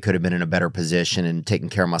probably could have been in a better position and taken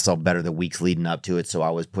care of myself better the weeks leading up to it. So I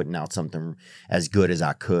was putting out something as good as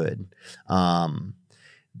I could.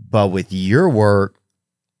 But with your work,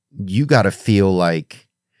 you got to feel like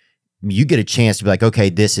you get a chance to be like, okay,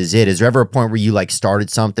 this is it. Is there ever a point where you like started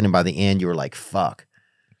something and by the end you were like, fuck,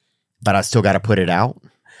 but I still got to put it out?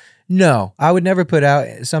 No, I would never put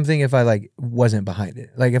out something if I like wasn't behind it.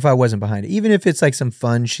 Like if I wasn't behind it, even if it's like some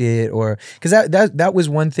fun shit or because that was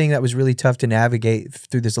one thing that was really tough to navigate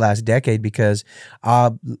through this last decade because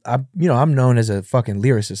I'm known as a fucking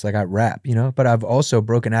lyricist. Like I rap, but I've also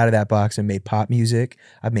broken out of that box and made pop music.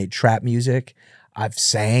 I've made trap music. I've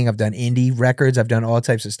sang, I've done indie records, I've done all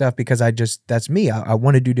types of stuff because that's me. I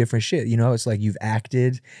want to do different shit. It's like you've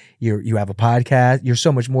acted, you have a podcast, you're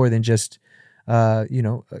so much more than just,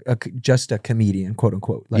 just a comedian, quote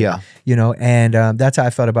unquote. Like, yeah. And that's how I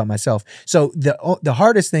felt about myself. So the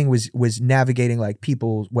hardest thing was navigating like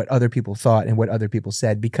what other people thought and what other people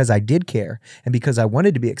said because I did care and because I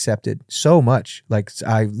wanted to be accepted so much. Like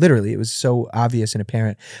it was so obvious and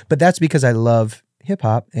apparent, but that's because I love hip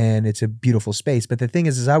hop and it's a beautiful space. But the thing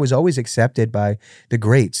is I was always accepted by the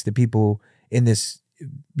greats, the people in this,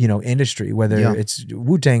 industry, whether it's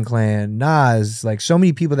Wu-Tang Clan, Nas, like so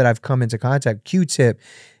many people that I've come into contact, Q-Tip,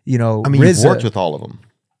 I mean, RZA. You've worked with all of them.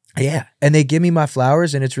 Yeah. And they give me my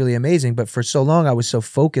flowers and it's really amazing. But for so long I was so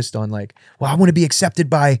focused on like, well, I want to be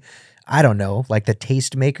accepted by, I don't know, like the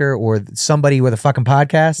Tastemaker or somebody with a fucking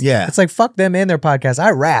podcast. Yeah. It's like, fuck them and their podcast.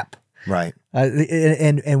 I rap. Right.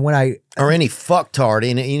 And when or any fucktard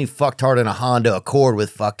in a Honda Accord with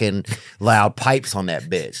fucking loud pipes on that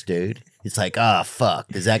bitch, dude. It's like, fuck,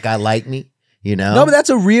 does that guy like me? You know? No, but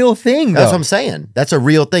that's a real thing, though. That's what I'm saying. That's a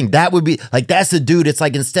real thing. That would be like, that's the dude. It's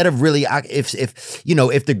like, instead of really, if you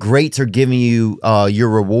know, if the greats are giving you your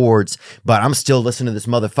rewards, but I'm still listening to this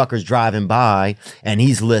motherfucker's driving by and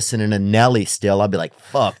he's listening to Nelly still, I'll be like,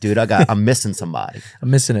 fuck, dude, I'm missing somebody.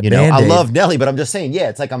 I'm missing a You know, I Band-Aid. love Nelly, but I'm just saying, yeah,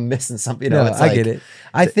 it's like I'm missing something. You know, No, it's I like, get it.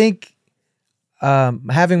 I think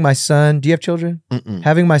having my son, do you have children?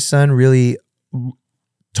 Having my son really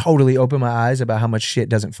totally opened my eyes about how much shit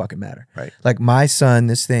doesn't fucking matter. Right. Like my son,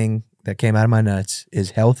 this thing that came out of my nuts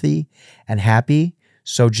is healthy and happy.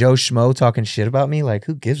 So Joe Schmo talking shit about me, like,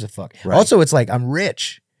 who gives a fuck? Right. Also, it's like, I'm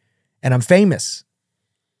rich and I'm famous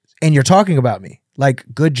and you're talking about me. Like,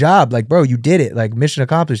 good job. Like, bro, you did it. Like, mission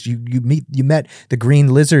accomplished. You met the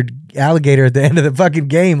green lizard alligator at the end of the fucking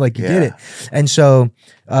game. Like, you did it. And so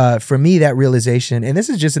for me, that realization, and this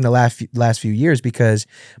is just in the last few years, because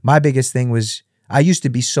my biggest thing was, I used to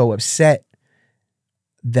be so upset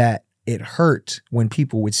that it hurt when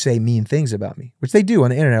people would say mean things about me, which they do on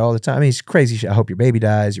the internet all the time. I mean, it's crazy shit. I hope your baby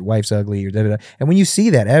dies, your wife's ugly, or da-da-da. And when you see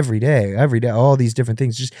that every day, all these different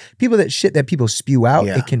things, just shit that people spew out,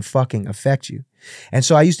 it can fucking affect you. And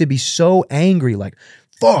so I used to be so angry, like,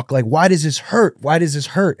 fuck, like, why does this hurt? Why does this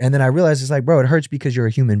hurt? And then I realized it's like, bro, it hurts because you're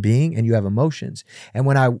a human being and you have emotions. And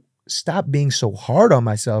when I stopped being so hard on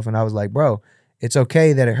myself and I was like, bro, it's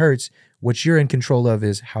okay that it hurts. What you're in control of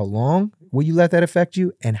is how long will you let that affect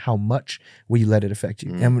you and how much will you let it affect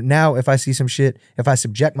you. And now if I see some shit, if I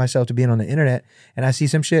subject myself to being on the internet and I see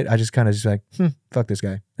some shit, I just kind of just like, fuck this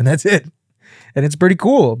guy. And that's it. And it's pretty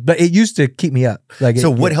cool, but it used to keep me up. Like,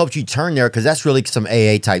 so what helped you turn there? Because that's really some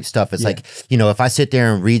AA type stuff. It's like, you know, if I sit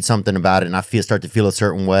there and read something about it and I start to feel a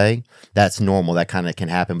certain way, that's normal. That kind of can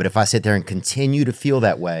happen. But if I sit there and continue to feel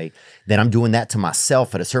that way, then I'm doing that to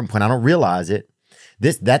myself at a certain point. I don't realize it.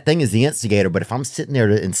 That thing is the instigator, but if I'm sitting there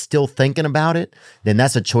and still thinking about it, then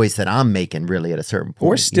that's a choice that I'm making really at a certain point.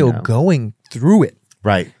 Or still you know? Going through it.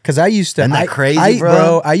 Right. Because I used to. Isn't that crazy,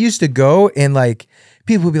 bro? I used to go and like,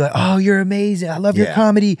 people would be like, "Oh, you're amazing. I love your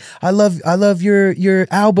comedy. I love your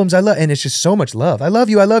albums. and it's just so much love. I love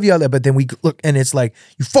you. But then we look and it's like,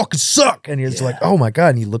 you fucking suck. And you're just like, oh my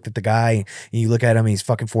God. And you looked at the guy and you look at him, he's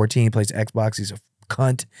fucking 14, he plays Xbox, he's a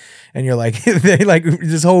cunt. And you're like, they like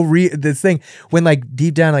this whole this thing when like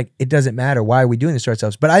deep down, like, it doesn't matter. Why are we doing this to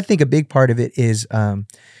ourselves? But I think a big part of it is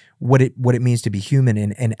what it means to be human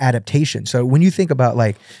and adaptation. So when you think about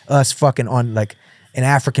like us fucking on like an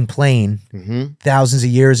African plain thousands of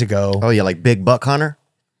years ago. Oh yeah, like Big Buck Hunter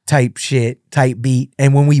type shit, type beat.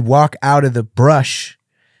 And when we walk out of the brush,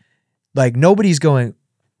 like nobody's going,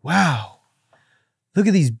 wow, look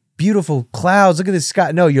at these beautiful clouds. Look at this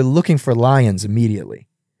sky. No, you're looking for lions immediately.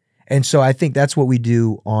 And so I think that's what we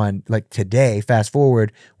do on like today, fast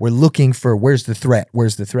forward, we're looking for where's the threat?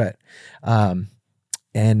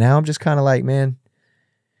 And now I'm just kind of like, man,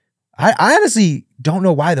 I honestly don't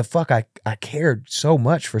know why the fuck I cared so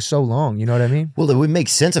much for so long. You know what I mean? Well, it would make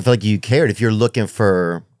sense. I feel like you cared if you're looking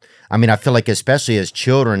for, I mean, I feel like especially as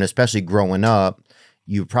children, especially growing up,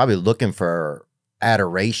 you're probably looking for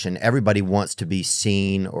adoration. Everybody wants to be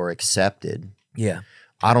seen or accepted. Yeah.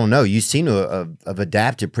 I don't know. You seem to have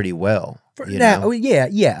adapted pretty well. Yeah.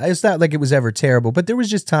 It's not like it was ever terrible, but there was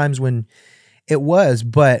just times when it was.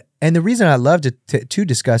 And the reason I love to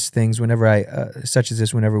discuss things whenever such as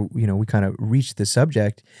this, whenever, you know, we kind of reach the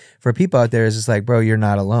subject for people out there is just like, bro, you're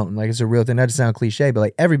not alone. Like, it's a real thing. Not to sound cliche, but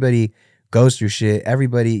like everybody goes through shit.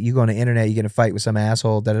 Everybody, you go on the internet, you get in a fight with some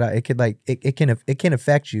asshole, it could like, it can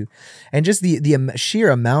affect you. And just the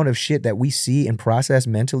sheer amount of shit that we see and process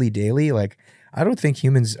mentally daily, like, I don't think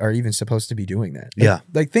humans are even supposed to be doing that.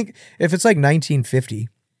 Like think if it's like 1950,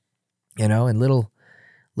 you know, and little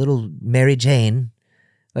Mary Jane,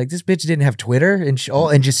 like this bitch didn't have Twitter and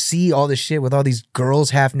just see all this shit with all these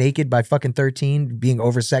girls half naked by fucking 13 being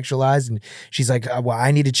over sexualized, and she's like, well,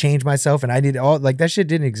 I need to change myself, and I need all like that shit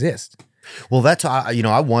didn't exist. Well, that's you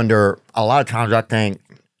know, I wonder a lot of times. I think,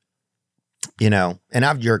 you know, and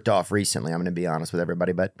I've jerked off recently. I'm going to be honest with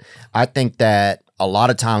everybody, but I think that a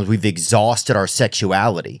lot of times we've exhausted our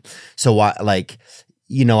sexuality. So I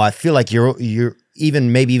feel like you're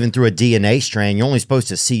maybe even through a DNA strand, you're only supposed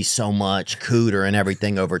to see so much cooter and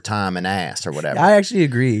everything over time and ass or whatever. I actually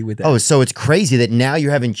agree with that. Oh, so it's crazy that now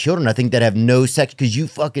you're having children, I think, that have no sex because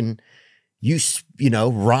you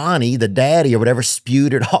know, Ronnie, the daddy or whatever,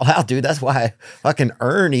 spewed it all out, dude. That's why fucking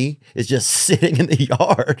Ernie is just sitting in the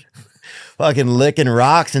yard fucking licking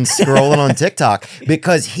rocks and scrolling on TikTok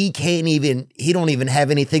because he don't even have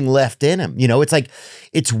anything left in him. You know, it's like,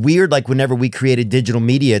 it's weird. Like whenever we created digital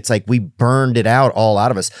media, it's like we burned it all out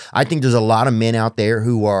of us. I think there's a lot of men out there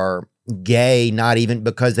who are gay, not even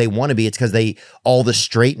because they want to be. It's because all the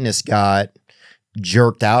straightness got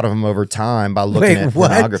jerked out of them over time by looking at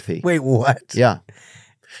pornography. Wait, what? Yeah.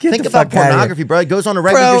 Get Think the about fuck outta here. pornography, bro. It goes on a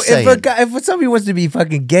regular. Bro, You're saying. if somebody wants to be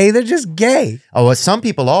fucking gay, they're just gay. Oh, well, some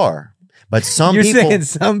people are, but some You're people. saying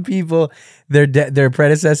some people, their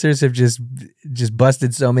predecessors have just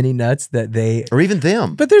busted so many nuts that they. Or even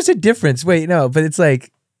them. But there's a difference. Wait, no, but it's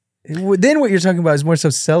like, then what you're talking about is more so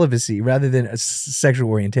celibacy rather than a sexual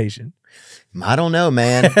orientation. I don't know,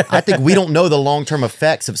 man. I think we don't know the long-term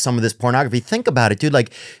effects of some of this pornography. Think about it, dude.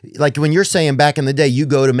 Like when you're saying back in the day, you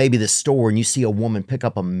go to maybe the store and you see a woman pick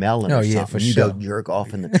up a melon or something. for you sure. go jerk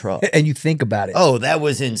off in the truck. And you think about it. Oh, that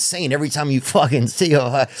was insane. Every time you fucking see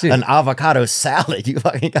an avocado salad, you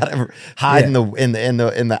fucking gotta hide in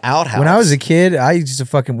the outhouse. When I was a kid, I used to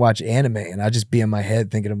fucking watch anime, and I'd just be in my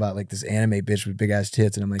head thinking about like this anime bitch with big ass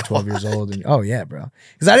tits, and I'm like 12 years old, and oh yeah, bro,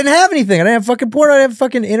 because I didn't have anything. I didn't have fucking porn. I didn't have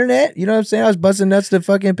fucking internet. You know what I'm saying? I was busting nuts to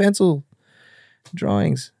fucking pencil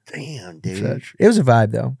drawings. Damn, dude. It was a vibe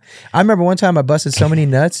though. I remember one time I busted so many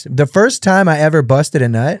nuts. The first time I ever busted a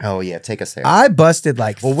nut, Oh yeah, take us there. I busted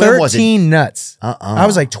like Well, when was it? 13 nuts. Uh-uh. I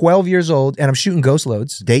was like 12 years old, and I'm shooting ghost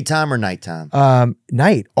loads. Daytime or nighttime?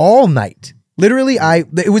 Night, all night. Literally,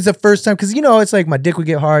 it was the first time, because you know it's like my dick would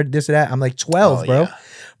get hard, this or that. I'm like 12, Oh, bro. yeah.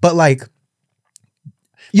 But like,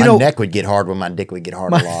 My neck would get hard when my dick would get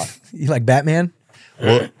hard a lot. you like Batman?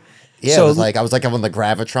 Well, yeah, So- I was like on the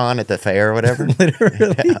Gravitron at the fair or whatever.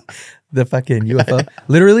 Literally, the fucking UFO.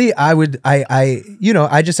 Literally,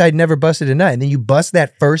 I'd never busted a nut, and then you bust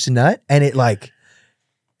that first nut, and it like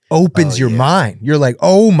opens your mind. You're like,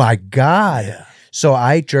 oh my god. Yeah. So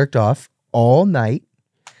I jerked off all night,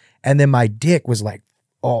 and then my dick was like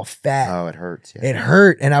all fat. Oh, it hurts. Yeah. It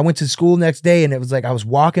hurt, and I went to school next day, and it was like I was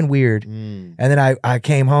walking weird. Mm. And then I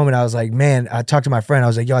came home, and I was like, man, I talked to my friend. I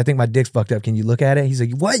was like, yo, I think my dick's fucked up. Can you look at it? He's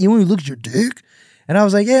like, what? You want me to look at your dick? And I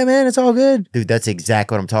was like, yeah, man, it's all good. Dude, that's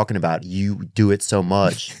exactly what I'm talking about. You do it so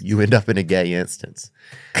much, you end up in a gay instance.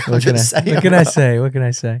 What can I say? What can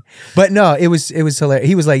I say? But no, it was hilarious.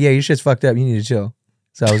 He was like, yeah, your shit's fucked up. You need to chill.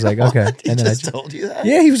 So I was like, okay. He And then just told you that?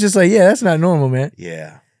 yeah, he was just like, yeah, that's not normal, man.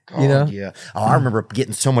 Yeah. You know? Yeah. Oh, I remember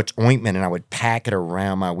getting so much ointment and I would pack it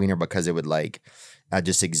around my wiener because it would I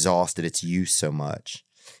just exhausted its use so much.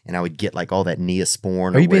 And I would get like all that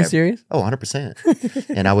Neosporin. Are you being serious? Oh, 100%.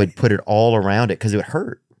 And I would put it all around it because it would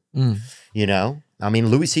hurt. Mm. You know? I mean,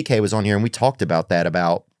 Louis C.K. was on here and we talked about that,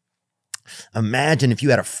 imagine if you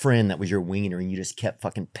had a friend that was your wiener and you just kept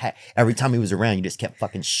fucking every time he was around, you just kept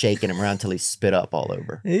fucking shaking him around until he spit up all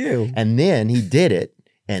over. Ew. And then he did it.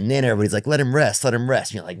 And then everybody's like, let him rest.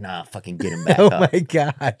 And you're like, nah, fucking get him back Oh up. my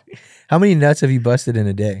God. How many nuts have you busted in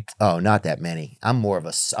a day? Oh, not that many. I'm more of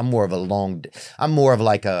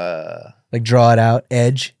like a, Like draw it out,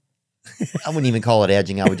 edge? I wouldn't even call it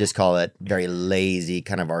edging. I would just call it very lazy,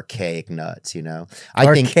 kind of archaic nuts, you know?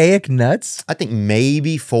 Archaic nuts? I think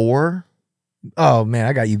maybe 4. Oh man,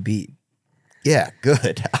 I got you beat. Yeah,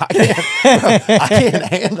 good. I can't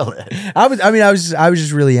handle it. I was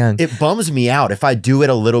just really young. It bums me out. If I do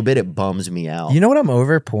it a little bit, it bums me out. You know what I'm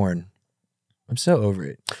over? Porn. I'm so over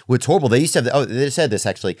it. What's horrible, they used to have, they said this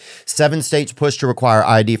actually. 7 states push to require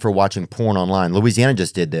ID for watching porn online. Louisiana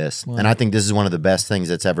just did this. Wow. And I think this is one of the best things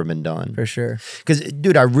that's ever been done. For sure. Because,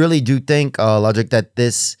 dude, I really do think, Logic, that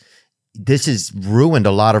this has ruined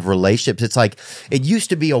a lot of relationships. It's like, it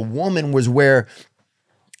used to be a woman was where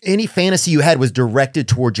any fantasy you had was directed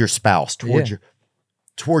towards your spouse, towards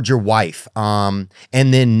your wife. And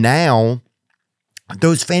then now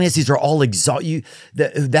those fantasies are all exhausted.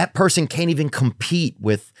 That person can't even compete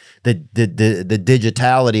with the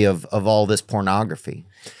digitality of all this pornography.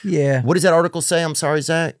 Yeah. What does that article say? I'm sorry,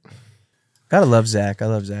 Zach. Gotta love Zach. I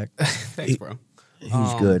love Zach. Thanks, bro.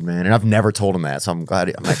 He's good, man. And I've never told him that, so I'm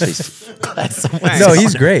glad. I'm actually glad someone. No,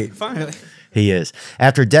 he's great. Finally. He is.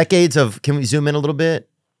 After decades of, can we zoom in a little bit?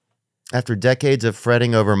 After decades of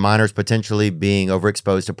fretting over minors potentially being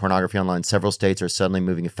overexposed to pornography online, several states are suddenly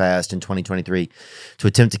moving fast in 2023 to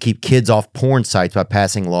attempt to keep kids off porn sites by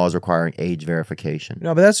passing laws requiring age verification.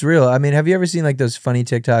 No, but that's real. I mean, have you ever seen like those funny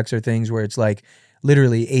TikToks or things where it's like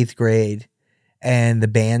literally 8th grade and the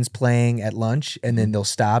band's playing at lunch and then they'll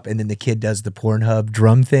stop and then the kid does the Pornhub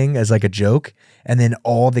drum thing as like a joke and then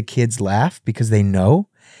all the kids laugh because they know?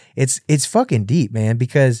 It's fucking deep, man,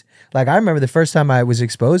 because like I remember the first time I was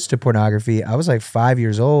exposed to pornography, I was like 5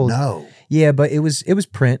 years old. No. Yeah, but it was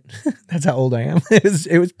print. That's how old I am.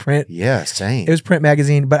 It was print. Yeah, same. It was print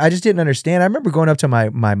magazine, but I just didn't understand. I remember going up to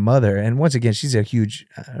my mother, and once again, she's a huge,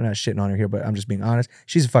 I'm not shitting on her here, but I'm just being honest.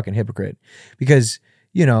 She's a fucking hypocrite because,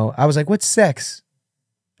 you know, I was like, what's sex?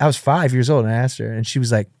 I was 5 years old and I asked her, and she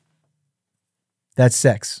was like, That's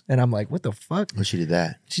sex. And I'm like, what the fuck? Oh, she did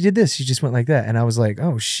that. She did this. She just went like that. And I was like,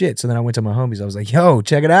 oh shit. So then I went to my homies. I was like, yo,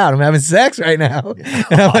 check it out. I'm having sex right now.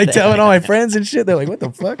 And I'm like telling all my friends and shit. They're like, what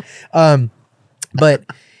the fuck? But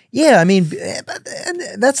yeah, I mean,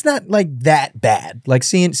 that's not like that bad. Like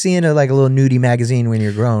seeing a little nudie magazine when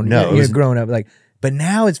you're grown. No, you're grown up. Like, but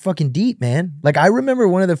now it's fucking deep, man. Like I remember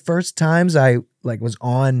one of the first times I like was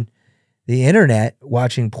on the internet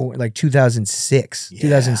watching porn, like 2006,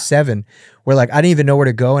 2007, where like I didn't even know where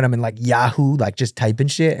to go, and I'm in like Yahoo, like just typing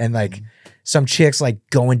shit, and like some chick's like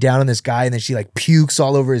going down on this guy, and then she like pukes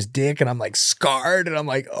all over his dick, and I'm like scarred, and I'm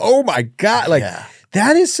like, oh my god, like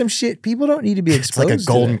that is some shit people don't need to be exposed. It's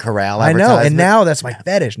like a Golden Corral I know, advertisement. and now that's my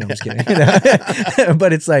fetish. No, I'm just kidding. You know?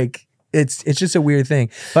 But it's like it's just a weird thing.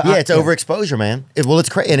 But Yeah, it's overexposure, man. It's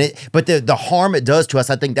crazy, but the harm it does to us,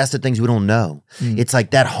 I think that's the things we don't know. It's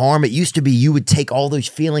like that harm. It used to be you would take all those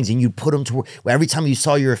feelings and you'd put them to every time you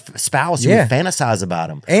saw your spouse, you would fantasize about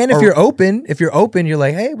them. And if you're open, you're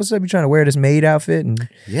like, hey, what's up? You trying to wear this maid outfit and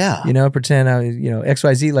you know, pretend I, you know,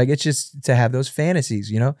 XYZ. Like it's just to have those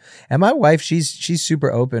fantasies, you know. And my wife, she's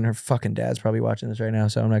super open. Her fucking dad's probably watching this right now,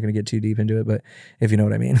 so I'm not gonna get too deep into it. But if you know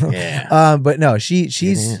what I mean, but no,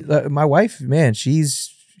 she's my wife, man, she's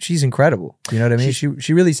incredible. You know what I mean?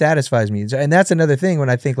 She really satisfies me. And that's another thing when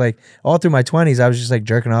I think like all through my 20s, I was just like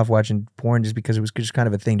jerking off watching porn just because it was just kind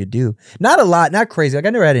of a thing to do. Not a lot, not crazy. Like I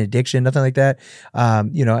never had an addiction, nothing like that.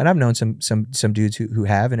 You know, and I've known some dudes who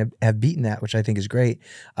have and have beaten that, which I think is great.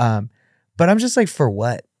 But I'm just like, for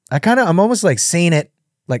what? I'm almost like seen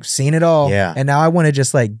it all. Yeah. And now I want to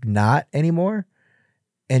just like not anymore.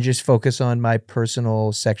 And just focus on my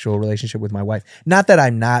personal sexual relationship with my wife. Not that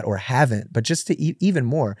I'm not or haven't, but just to even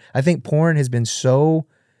more. I think porn has been so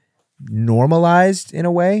normalized in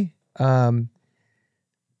a way,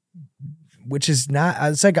 which is not,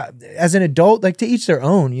 it's like as an adult, like to each their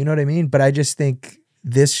own, you know what I mean? But I just think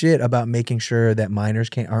this shit about making sure that minors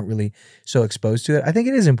aren't really so exposed to it, I think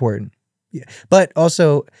it is important. Yeah. But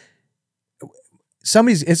also,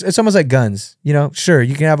 it's almost like guns, you know. Sure,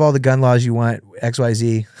 you can have all the gun laws you want,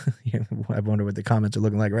 XYZ. I wonder what the comments are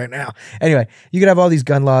looking like right now. Anyway, you could have all these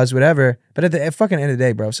gun laws, whatever. But at the fucking end of the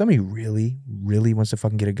day, bro, if somebody really, really wants to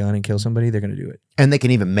fucking get a gun and kill somebody, they're gonna do it. And they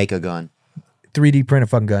can even make a gun. 3D print a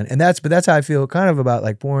fucking gun, and that's how I feel kind of about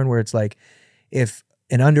like porn, where it's like if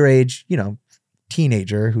an underage, you know,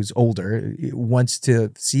 teenager who's older wants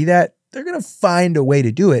to see that, they're going to find a way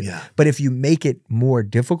to do it. Yeah. But if you make it more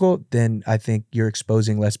difficult, then I think you're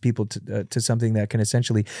exposing less people to something that can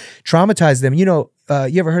essentially traumatize them. You know,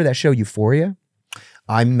 you ever heard of that show Euphoria?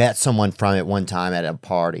 I met someone from it one time at a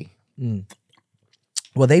party.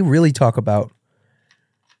 Well, they really talk about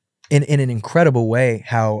in an incredible way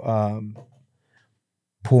how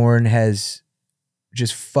porn has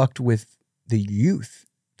just fucked with the youth.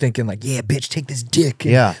 Thinking like, yeah, bitch, take this dick.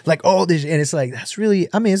 And like all this. And it's like, that's really,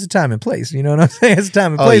 I mean, it's a time and place. You know what I'm saying? It's a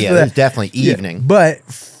time and place for that. There's definitely evening. Yeah.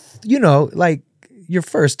 But, you know, like your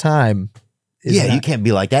first time. You can't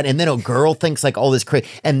be like that. And then a girl thinks like all this crazy.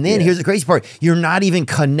 And then here's the crazy part. You're not even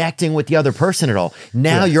connecting with the other person at all.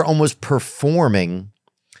 Now you're almost performing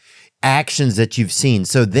actions that you've seen.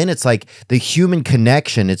 So then it's like the human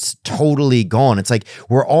connection, it's totally gone. It's like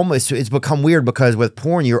it's become weird because with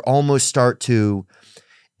porn, you almost start to,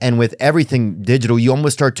 and with everything digital, you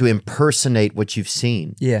almost start to impersonate what you've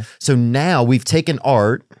seen. Yeah. So now we've taken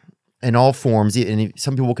art in all forms, and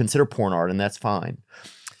some people consider porn art, and that's fine.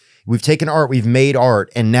 We've taken art, we've made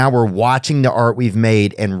art, and now we're watching the art we've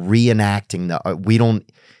made and reenacting the art.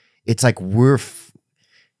 It's like we're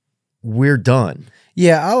done.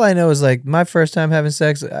 Yeah, all I know is like my first time having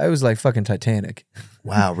sex, I was like fucking Titanic.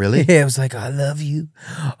 Wow, really? Yeah, it was like, I love you.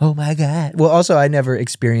 Oh my God. Well, also I never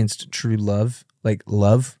experienced true love. Like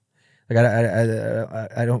love, like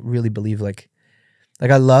I don't really believe like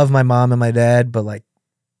I love my mom and my dad, but like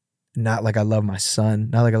not like I love my son,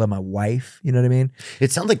 not like I love my wife. You know what I mean?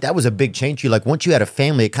 It sounds like that was a big change to you. Like once you had a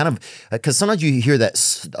family, it kind of, because sometimes you hear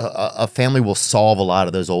that a family will solve a lot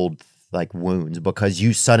of those old like wounds because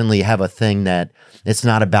you suddenly have a thing that it's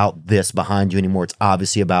not about this behind you anymore. It's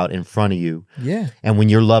obviously about in front of you. Yeah. And when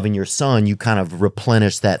you're loving your son, you kind of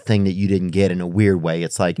replenish that thing that you didn't get in a weird way.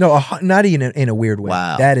 It's like, no, not even in a weird way.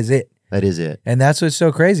 Wow. That is it. That is it. And that's what's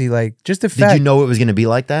so crazy. Like just the fact. Did you know it was going to be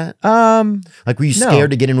like that? Like were you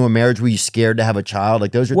scared to get into a marriage? Were you scared to have a child?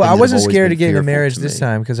 Like those are. Well, things I wasn't that have always scared been to get in a fearful marriage to this me.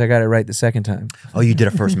 time because I got it right the second time. Oh, you did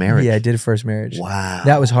a first marriage? Yeah, I did a first marriage. Wow.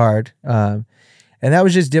 That was hard. And that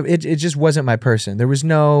was just it just wasn't my person. There was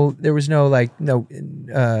no like no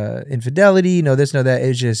infidelity, no this, no that.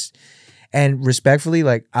 It's just, and respectfully,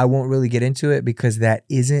 like I won't really get into it because that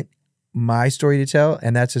isn't my story to tell,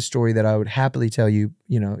 and that's a story that I would happily tell you,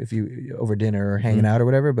 you know, if you over dinner or hanging out or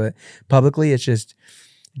whatever. But publicly, it just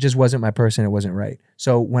wasn't my person. It wasn't right.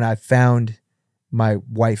 So when I found my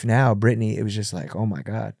wife now, Brittany, it was just like, oh my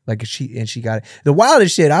God. Like she got it. The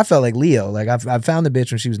wildest shit, I felt like Leo. Like I found the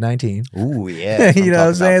bitch when she was 19. Ooh, yeah. You know what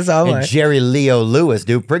I'm saying? So I'm and like, Jerry Leo Lewis,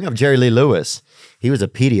 dude. Bring up Jerry Lee Lewis. He was a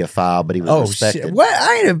pedophile, but he was oh respected. shit. What?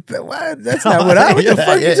 I ain't what? That's not what what the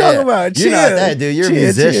fuck you talking about? You're not that, dude. You're a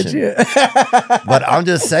musician. Chill. But I'm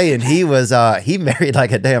just saying, he married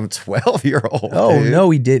like a damn 12-year-old. Oh dude. no,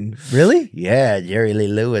 he didn't. Really? Yeah, Jerry Lee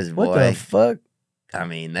Lewis, boy. What the fuck? I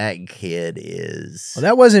mean, that kid is. Well,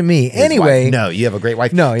 that wasn't me. his Anyway. wife. No, you have a great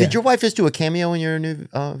wife. No, yeah. Did your wife just do a cameo in your new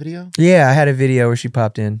video? Yeah, I had a video where she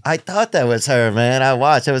popped in. I thought that was her, man. I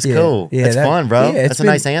watched. It was Yeah, cool. yeah, It's that- fun, bro. yeah, it's That's a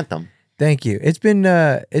been- nice anthem. Thank you. It's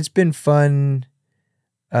been fun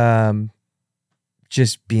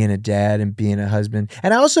just being a dad and being a husband.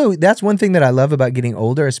 And also, that's one thing that I love about getting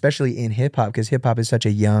older, especially in hip hop, because hip hop is such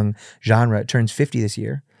a young genre. It turns 50 this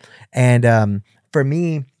year. And for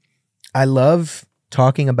me, I love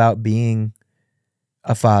talking about being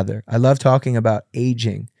a father. I love talking about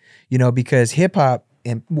aging, you know, because hip hop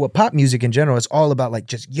and pop music in general, it's all about like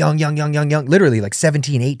just young, literally like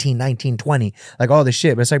 17, 18, 19, 20, like all this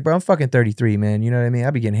shit. But it's like, bro, I'm fucking 33, man. You know what I mean? I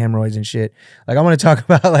be getting hemorrhoids and shit. Like I want to talk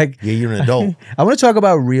about like, Yeah, you're an adult. I want to talk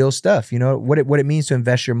about real stuff, you know, what it means to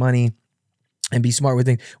invest your money and be smart with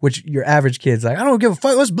things, which your average kid's like, I don't give a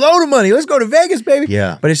fuck. Let's blow the money. Let's go to Vegas, baby.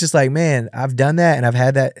 Yeah. But it's just like, man, I've done that and I've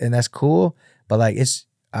had that and that's cool. But like,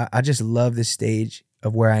 I just love this stage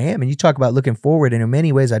of where I am. And you talk about looking forward, and in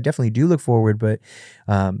many ways, I definitely do look forward. But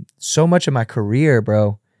so much of my career,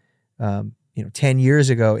 bro, 10 years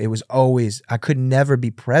ago, it was always, I could never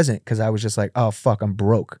be present because I was just like, oh, fuck, I'm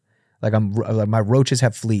broke. Like my roaches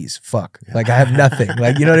have fleas. Fuck. Like I have nothing.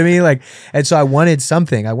 Like, you know what I mean? Like, and so I wanted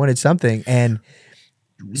something. And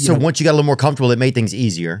So once you got a little more comfortable, it made things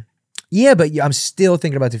easier. yeah, but I'm still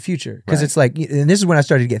thinking about the future because Right. it's like, and this is when I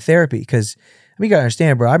started to get therapy because you gotta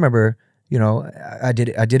understand, bro. I remember, I did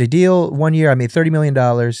a deal one year. I made $30 million.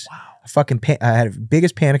 Wow. I had a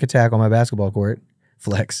biggest panic attack on my basketball court.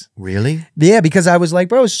 Flex. Really? Yeah, because I was like,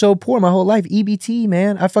 bro, I was so poor my whole life. EBT,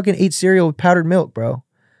 man. I fucking ate cereal with powdered milk, bro.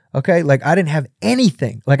 Okay, like I didn't have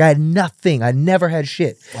anything. Like I had nothing. I never had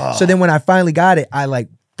shit. So then when I finally got it, I like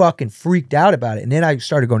fucking freaked out about it. And then I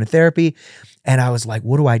started going to therapy and I was like,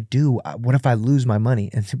 what do I do? What if I lose my money?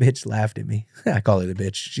 And the bitch laughed at me. I call her the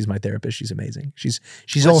bitch. She's my therapist. She's amazing. She's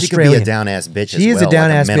Well, she could be Australian. a down ass bitch. She as is well, a down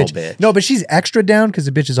like ass mental bitch. No, but she's extra down because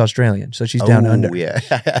the bitch is Australian. So she's down under. Yeah.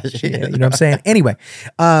 Yeah, you know what I'm saying? Anyway,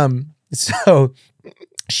 so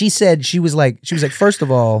she was like, first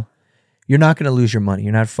of all, you're not going to lose your money.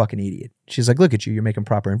 You're not a fucking idiot. She's like, look at you. You're making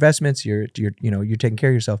proper investments. You're taking care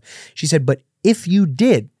of yourself. She said, but if you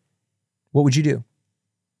did, what would you do?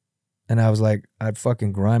 And I was like, I'd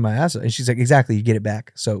fucking grind my ass off. And she's like, exactly. You get it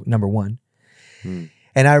back. So number one. And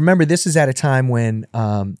I remember this is at a time when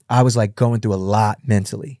I was like going through a lot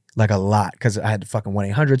mentally. Like a lot, because I had the fucking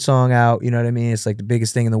 1-800 song out, you know what I mean? It's like the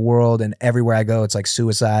biggest thing in the world, and everywhere I go, it's like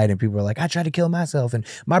suicide, and people are like, I tried to kill myself, and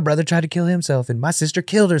my brother tried to kill himself, and my sister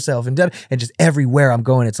killed herself, and just everywhere I'm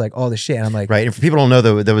going, it's like all this shit, and I'm like, Right. And for people who don't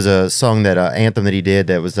know, there was a song that anthem that he did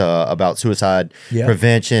that was about suicide Yeah.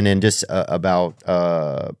 prevention and just about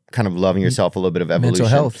kind of loving yourself, a little bit of evolution. Mental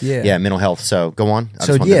health, yeah. Yeah, mental health. So go on. I so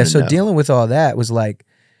just want yeah, them to so know. dealing with all that was like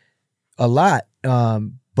a lot,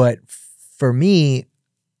 but for me,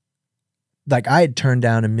 like I had turned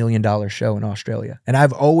down $1 million show in Australia, and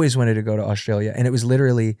I've always wanted to go to Australia, and it was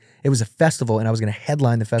a festival, and I was going to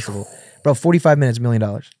headline the festival, bro. 45 minutes, $1 million.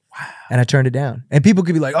 Wow. And I turned it down, and people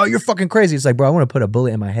could be like, "Oh, you're fucking crazy." It's like, bro, I want to put a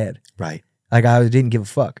bullet in my head. Right. Like I didn't give a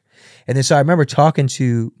fuck. And then so I remember talking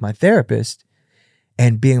to my therapist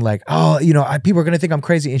and being like, "Oh, people are going to think I'm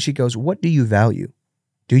crazy." And she goes, "What do you value?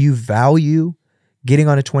 Do you value getting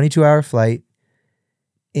on a 22-hour flight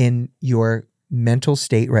in your mental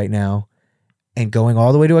state right now and going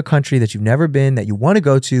all the way to a country that you've never been, that you want to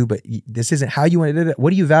go to, but this isn't how you want to do it?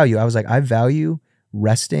 What do you value?" I was like, I value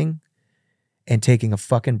resting and taking a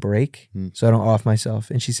fucking break so I don't off myself.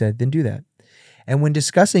 And she said, then do that. And when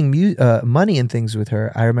discussing money and things with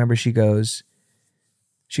her, I remember she goes,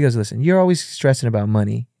 listen, you're always stressing about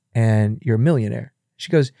money and you're a millionaire.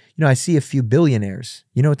 She goes, I see a few billionaires.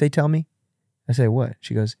 You know what they tell me? I say, what?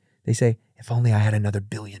 She goes, they say, if only I had another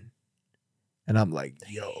billion. And I'm like,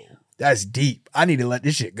 yo, that's deep. I need to let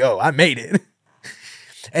this shit go. I made it.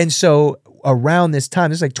 And so around this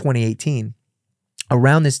time, this is like 2018,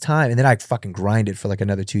 around this time, and then I fucking grinded for like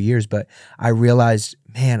another 2 years, but I realized,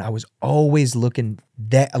 man, I was always looking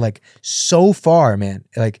that like so far, man.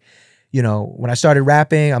 Like, you know, when I started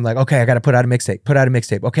rapping, I'm like, okay, I got to put out a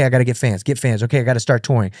mixtape. Okay, I got to get fans. Okay, I got to start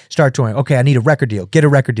touring. Okay, I need a record deal. Get a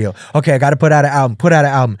record deal. Okay, I got to put out an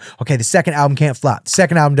album. Okay, the second album can't flop. The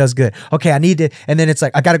second album does good. Okay, I need to, and then it's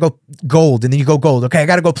like, I got to go gold, and then you go gold. Okay, I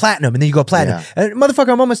got to go platinum, and then you go platinum. Yeah. And motherfucker,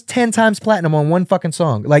 I'm almost 10 times platinum on one fucking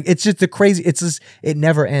song. Like, it's just it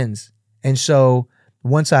never ends. And so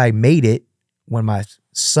once I made it, when my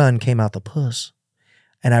son came out the puss,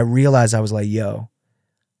 and I realized, I was like, yo,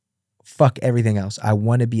 fuck everything else. I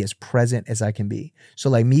want to be as present as I can be. So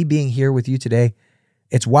like me being here with you today,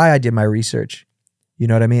 it's why I did my research. You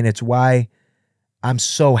know what I mean? It's why I'm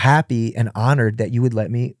so happy and honored that you would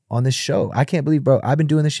let me on this show. I can't believe, bro, I've been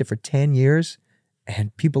doing this shit for 10 years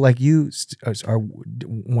and people like you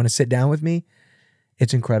want to sit down with me.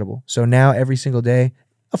 It's incredible. So now every single day,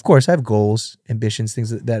 of course, I have goals, ambitions,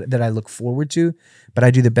 things that I look forward to, but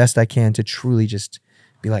I do the best I can to truly just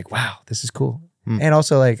be like, wow, this is cool. And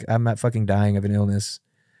also, like, I'm not fucking dying of an illness.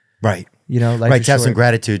 Right. You know, life Right. is To have some short.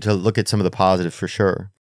 gratitude, to look at some of the positives for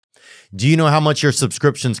sure. Do you know how much your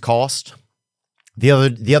subscriptions cost? The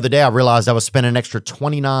other day, I realized I was spending an extra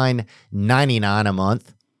 $29.99 a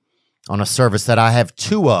month on a service that I have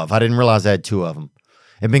 2 of. I didn't realize I had 2 of them.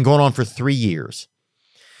 It's been going on for 3 years.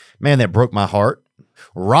 Man, that broke my heart.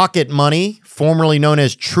 Rocket Money, formerly known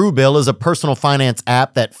as Truebill, is a personal finance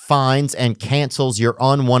app that finds and cancels your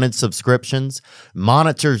unwanted subscriptions,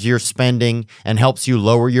 monitors your spending, and helps you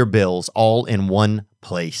lower your bills all in one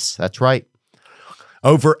place. That's right.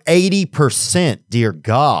 Over 80%, dear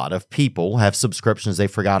God, of people have subscriptions they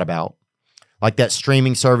forgot about. Like that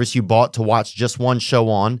streaming service you bought to watch just one show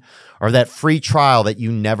on, or that free trial that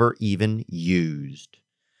you never even used.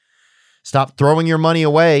 Stop throwing your money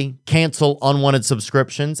away, cancel unwanted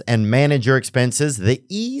subscriptions, and manage your expenses the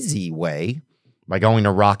easy way by going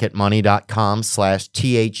to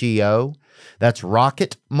rocketmoney.com/THEO. That's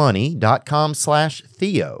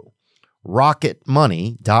rocketmoney.com/Theo.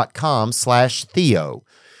 rocketmoney.com/Theo.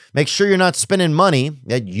 Make sure you're not spending money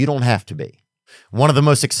that you don't have to be. One of the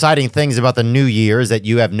most exciting things about the new year is that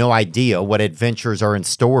you have no idea what adventures are in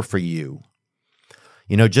store for you.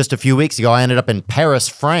 You know, just a few weeks ago, I ended up in Paris,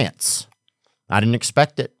 France. I didn't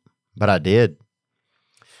expect it, but I did.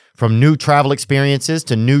 From new travel experiences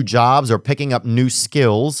to new jobs or picking up new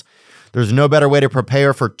skills, there's no better way to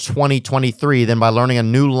prepare for 2023 than by learning a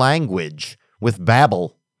new language with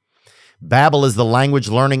Babbel. Babbel is the language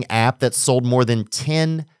learning app that sold more than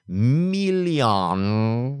 10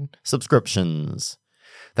 million subscriptions.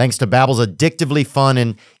 Thanks to Babbel's addictively fun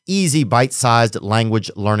and easy bite-sized language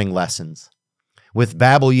learning lessons. With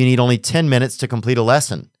Babbel, you need only 10 minutes to complete a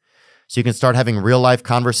lesson. So you can start having real-life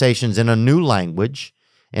conversations in a new language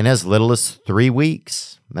in as little as 3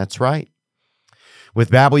 weeks. That's right.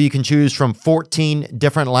 With Babbel, you can choose from 14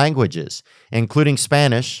 different languages, including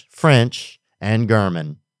Spanish, French, and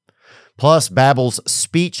German. Plus, Babbel's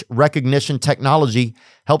speech recognition technology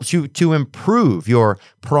helps you to improve your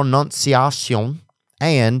pronunciation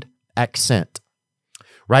and accent.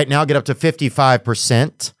 Right now, get up to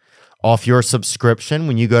 55% off your subscription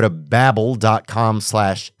when you go to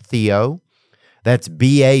babbel.com/Theo. That's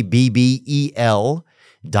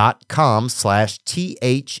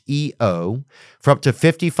BABBEL.com/THEO for up to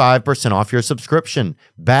 55% off your subscription.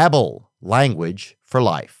 Babbel, language for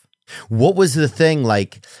life. What was the thing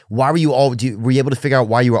like? Why were you were you able to figure out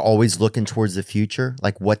why you were always looking towards the future?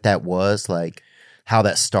 Like what that was, like how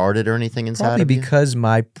that started or anything inside Probably of you? because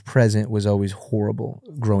my present was always horrible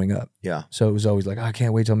growing up. Yeah. So it was always like, I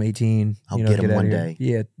can't wait till I'm 18. I'll get 'em out of one here. day.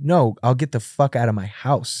 Yeah. No, I'll get the fuck out of my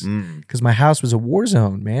house. Mm. Because my house was a war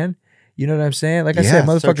zone, man. You know what I'm saying? Like I said,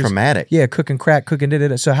 so motherfuckers. traumatic. Yeah, cooking crack, cooking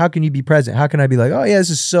da-da-da. So how can you be present? How can I be like, oh yeah,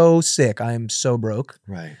 this is so sick. I am so broke.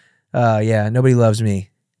 Right. Yeah, nobody loves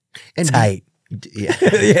me. And Tight. Yeah.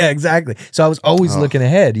 Yeah, exactly. So I was always Oh. looking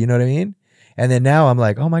ahead, you know what I mean? And then now I'm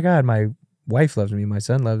like, oh my God, my wife loves me, my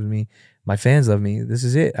son loves me, my fans love me. This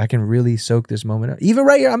is it. I can really soak this moment up. Even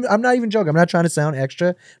right here, I'm not even joking. I'm not trying to sound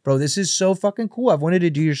extra. Bro, this is so fucking cool. I've wanted to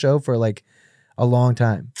do your show for like a long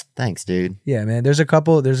time. Thanks, dude. Yeah, man. There's a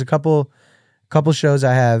couple shows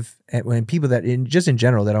I have when people that just in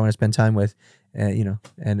general that I want to spend time with. And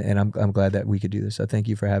I'm glad that we could do this. So thank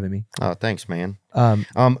you for having me. Oh, thanks, man.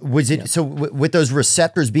 Was it so with those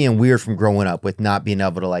receptors being weird from growing up, with not being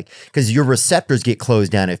able to because your receptors get closed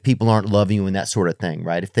down if people aren't loving you and that sort of thing,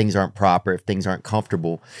 right? If things aren't proper, if things aren't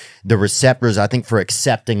comfortable, the receptors, I think, for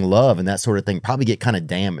accepting love and that sort of thing probably get kind of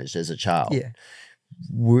damaged as a child. Yeah.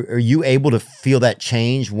 Are you able to feel that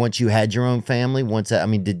change once you had your own family?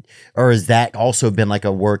 Or has that also been like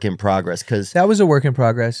a work in progress? Because that was a work in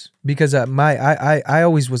progress because I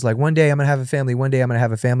always was like, one day I'm gonna have a family,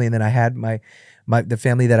 and then I had my the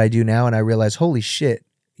family that I do now, and I realized, holy shit,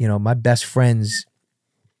 you know, my best friends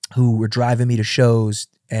who were driving me to shows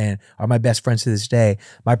and are my best friends to this day,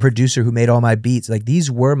 my producer who made all my beats, like these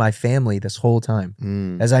were my family this whole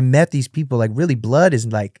time. As I met these people, like really blood is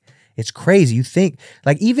like, it's crazy. You think,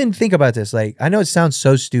 like even think about this. Like I know it sounds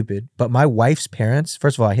so stupid, but my wife's parents,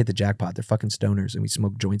 first of all, I hit the jackpot. They're fucking stoners and we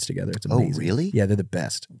smoke joints together. It's amazing. Oh, really? Yeah, they're the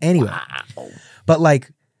best. Anyway, but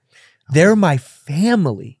like they're my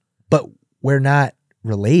family, but we're not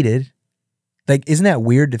related. Like, isn't that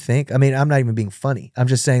weird to think? I mean, I'm not even being funny. I'm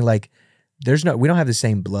just saying like, we don't have the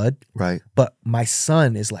same blood. Right. But my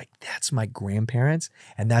son is like, that's my grandparents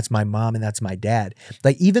and that's my mom and that's my dad.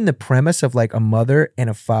 Like even the premise of like a mother and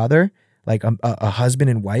a father, like a husband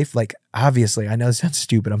and wife, like obviously I know this sounds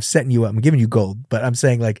stupid. I'm setting you up. I'm giving you gold, but I'm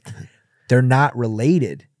saying like, they're not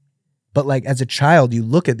related. But like as a child, you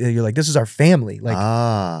look at it, you're like, this is our family.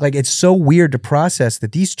 Like it's so weird to process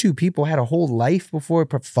that these two people had a whole life before,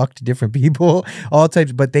 fucked different people, all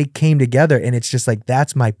types, but they came together and it's just like,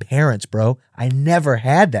 that's my parents, bro. I never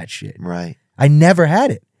had that shit. Right. I never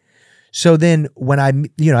had it. So then when I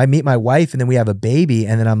meet my wife and then we have a baby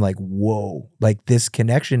and then I'm like, whoa, like this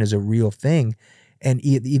connection is a real thing. And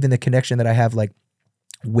even the connection that I have like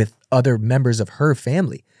with other members of her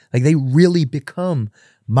family, like they really become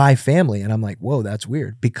my family. And I'm like, whoa, that's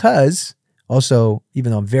weird. Because also,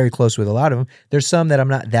 even though I'm very close with a lot of them, there's some that I'm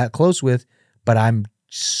not that close with, but I'm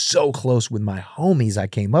so close with my homies I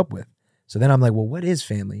came up with. So then I'm like, well, what is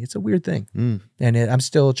family? It's a weird thing. And I'm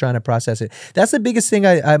still trying to process it. That's the biggest thing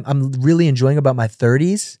I'm really enjoying about my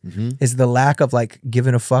 30s is the lack of like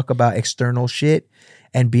giving a fuck about external shit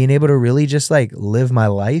and being able to really just like live my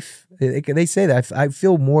life. They say that I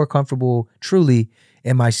feel more comfortable truly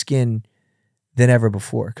in my skin than ever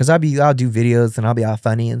before. Because I'll do videos and I'll be all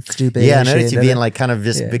funny and stupid. Yeah, and I noticed shit. you being like kind of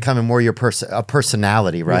just becoming more your a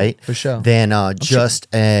personality, right? Yeah, for sure. Than just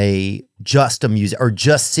a music or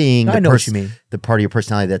just seeing I know what you mean. the part of your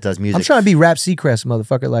personality that does music. I'm trying to be Rap Seacrest,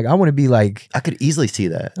 motherfucker. Like I want to be like, I could easily see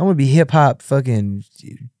that. I want to be hip hop fucking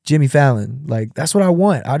Jimmy Fallon. Like that's what I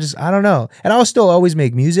want. I don't know. And I'll still always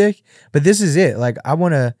make music, but this is it. Like I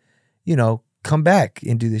want to, come back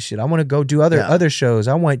and do this shit. I want to go do other shows.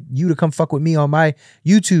 I want you to come fuck with me on my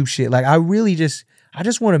YouTube shit. Like I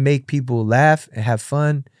just want to make people laugh and have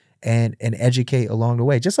fun and educate along the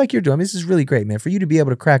way. Just like you're doing. This is really great, man. For you to be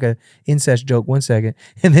able to crack a incest joke 1 second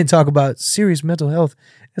and then talk about serious mental health.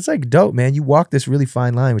 It's like dope, man. You walk this really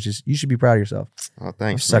fine line, which is, you should be proud of yourself. Oh, I'm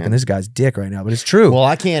thanks, sucking man. this guy's dick right now, but it's true. Well,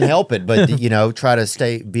 I can't help it, but try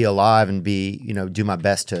to be alive and do my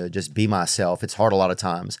best to just be myself. It's hard a lot of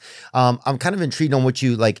times. I'm kind of intrigued on what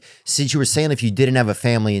you like, since you were saying if you didn't have a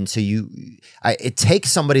family, and so it takes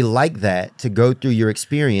somebody like that to go through your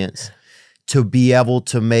experience to be able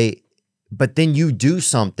to make. But then you do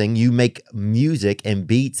something, you make music and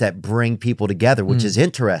beats that bring people together, which is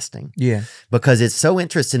interesting. Yeah. Because it's so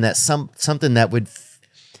interesting that something that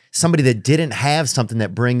somebody that didn't have something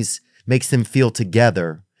that makes them feel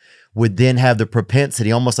together would then have the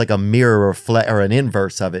propensity, almost like a mirror or an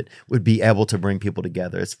inverse of it, would be able to bring people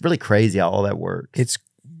together. It's really crazy how all that works. It's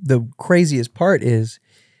the craziest part is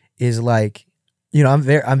like, I'm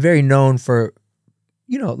very known for,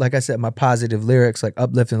 like I said, my positive lyrics, like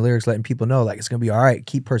uplifting lyrics, letting people know like it's going to be all right.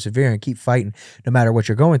 Keep persevering, keep fighting no matter what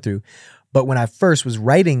you're going through. But when I first was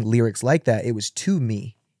writing lyrics like that, it was to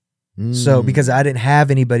me. So because I didn't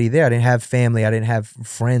have anybody there, I didn't have family, I didn't have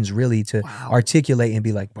friends really to articulate and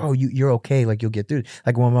be like, bro, you're okay. Like you'll get through.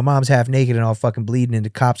 Like when my mom's half naked and all fucking bleeding and the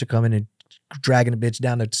cops are coming and dragging a bitch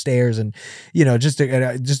down the stairs and just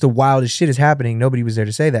the wildest shit is happening. Nobody was there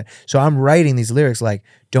to say that. So I'm writing these lyrics like,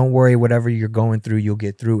 don't worry, whatever you're going through, you'll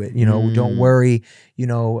get through it. Don't worry,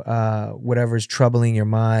 whatever's troubling your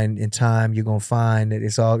mind in time, you're gonna find that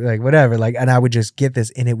it's all like whatever. Like, and I would just get this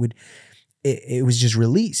and it was just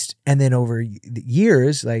released. And then over the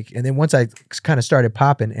years, like, and then once I kind of started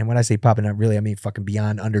popping, and when I say popping, not really, I mean fucking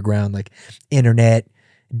beyond underground, like internet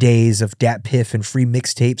days of Dat Piff and free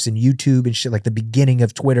mixtapes and YouTube and shit, like the beginning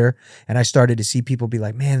of Twitter. And I started to see people be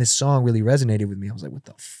like, man, this song really resonated with me. I was like, what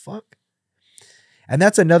the fuck? And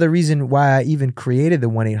that's another reason why I even created the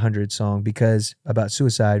 1-800 song about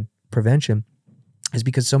suicide prevention, is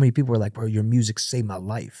because so many people were like, bro, your music saved my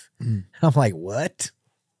life. And I'm like, what?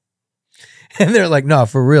 And they're like, no,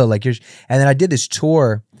 for real. Like and then I did this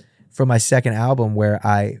tour for my second album where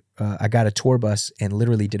I got a tour bus and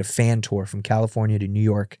literally did a fan tour from California to New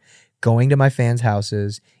York, going to my fans'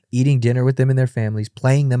 houses, eating dinner with them and their families,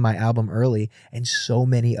 playing them my album early. And so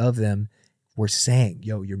many of them were saying,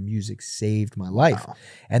 yo, your music saved my life. Wow.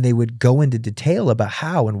 And they would go into detail about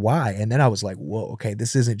how and why. And then I was like, whoa, okay,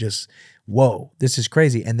 this isn't just whoa, this is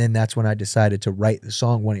crazy. And then that's when I decided to write the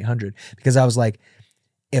song 1-800, because I was like,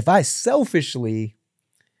 if I selfishly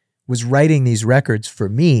was writing these records for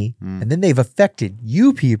me, and then they've affected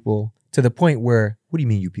you people to the point where, what do you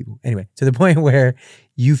mean you people? Anyway, to the point where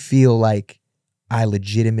you feel like I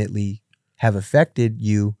legitimately have affected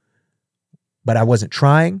you, but I wasn't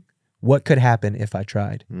trying. What could happen if I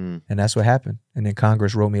tried? And that's what happened. And then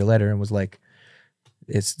Congress wrote me a letter and was like,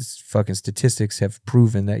 it's fucking statistics have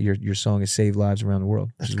proven that your song has saved lives around the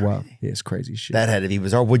world, which is wild. Yeah, it's crazy shit. That had to be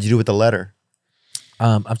bizarre. What'd you do with the letter?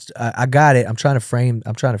 I got it. I'm trying to frame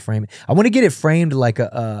it. I want to get it framed like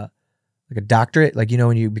a doctorate, like, you know,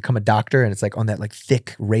 when you become a doctor and it's like on that like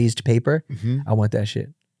thick raised paper. I want that shit.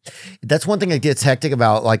 That's one thing that gets hectic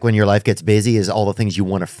about like when your life gets busy is all the things you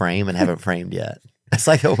want to frame and haven't framed yet. It's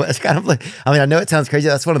like, it's kind of like, I mean, I know it sounds crazy.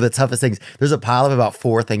 That's one of the toughest things. There's a pile of about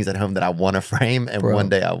 4 things at home that I want to frame, and one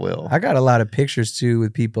day I will. I got a lot of pictures too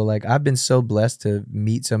with people. Like, I've been so blessed to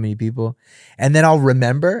meet so many people. And then I'll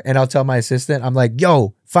remember and I'll tell my assistant, I'm like,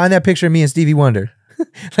 yo, find that picture of me and Stevie Wonder.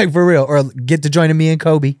 Like, for real. Or get to join me and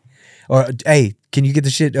Kobe. Or, hey, can you get the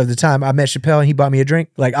shit of the time I met Chappelle and he bought me a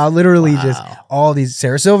drink? Like, I'll literally just, all these,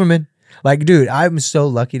 Sarah Silverman. Like, dude, I'm so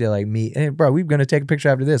lucky to like meet. Hey, bro, we're gonna take a picture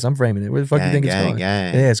after this. I'm framing it. Where the fuck do you think it's going?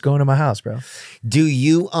 Yeah, it's going to my house, bro. Do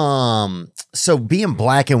you so being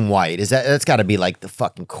black and white, that's got to be like the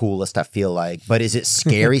fucking coolest, I feel like. But is it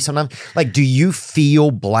scary sometimes? Like, do you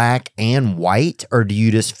feel black and white, or do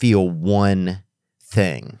you just feel one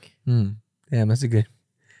thing? Damn, that's a good.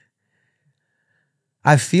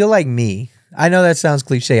 I feel like me. I know that sounds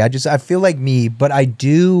cliche. I feel like me, but I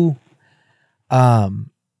do.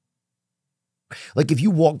 Like if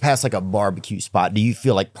you walk past like a barbecue spot, do you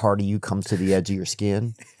feel like part of you comes to the edge of your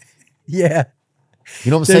skin? Yeah.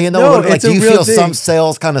 You know what I'm saying? No, like, do you real feel thing. some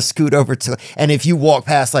cells kind of scoot over to? And if you walk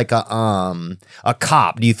past like a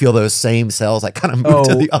cop, do you feel those same cells like kind of move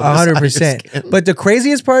to the other 100%. Side of your skin? But the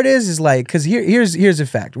craziest part is like, because here's a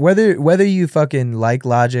fact. Whether you fucking like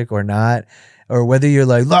Logic or not, or whether you're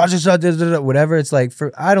like Logic, whatever, it's like,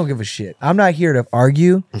 I don't give a shit. I'm not here to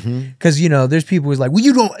argue, because you know there's people who's like, well,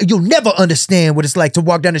 you'll never understand what it's like to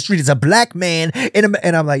walk down the street as a black man,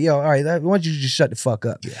 and I'm like, yo, all right, why don't you just shut the fuck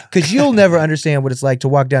up? Because you'll never understand what it's like to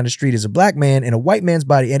walk down the street as a black man in a white man's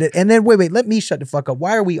body, and then wait, let me shut the fuck up.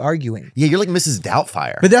 Why are we arguing? Yeah, you're like Mrs.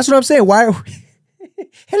 Doubtfire. But that's what I'm saying. Why are we?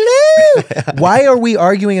 Hello. Why are we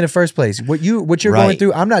arguing in the first place? What you're going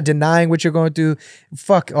through, I'm not denying what you're going through.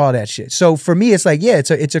 Fuck all that shit. So for me, it's like, yeah,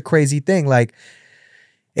 it's a crazy thing. Like,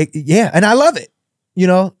 and I love it. You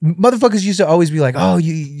know, motherfuckers used to always be like, oh,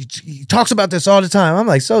 he talks about this all the time. I'm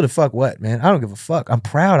like, so the fuck what, man? I don't give a fuck. I'm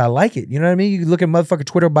proud. I like it. You know what I mean? You look at motherfucker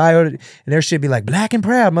Twitter bio and their shit be like, black and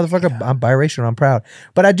proud, motherfucker. Yeah. I'm biracial. I'm proud.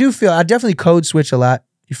 But I definitely code switch a lot.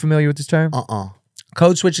 You familiar with this term?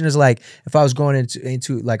 Code switching is like if I was going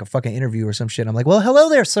into like a fucking interview or some shit. I'm like, well, hello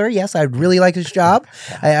there, sir. Yes, I'd really like this job.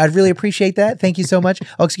 I'd really appreciate that. Thank you so much.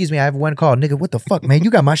 Oh, excuse me. I have one call. Nigga, what the fuck, man? You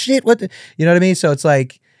got my shit? What the? You know what I mean? So it's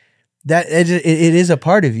like that. It is a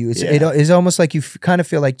part of you. It is almost like you kind of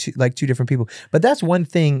feel like two different people. But that's one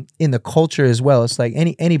thing in the culture as well. It's like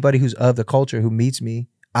anybody who's of the culture who meets me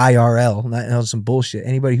IRL, not some bullshit.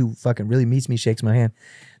 Anybody who fucking really meets me, shakes my hand.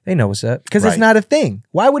 They know what's up. Because it's not a thing.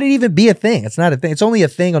 Why would it even be a thing? It's not a thing. It's only a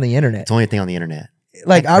thing on the internet. It's only a thing on the internet.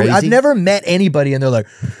 Like, I've never met anybody and they're like,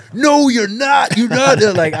 no, you're not. You're not.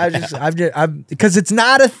 They're like, because it's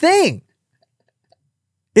not a thing.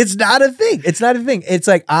 It's not a thing. It's not a thing. It's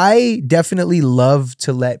like, I definitely love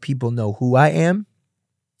to let people know who I am.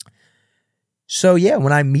 So yeah,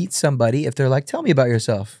 when I meet somebody, if they're like, tell me about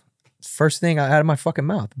yourself. First thing out of my fucking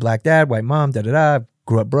mouth, black dad, white mom, da-da-da.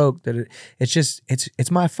 Grew up broke. It's just, it's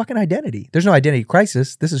my fucking identity. There's no identity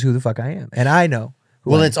crisis. This is who the fuck I am. And I know.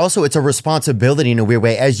 Well, it's a responsibility in a weird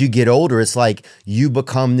way. As you get older, it's like you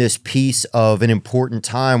become this piece of an important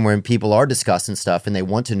time when people are discussing stuff and they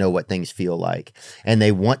want to know what things feel like. And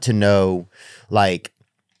they want to know, like,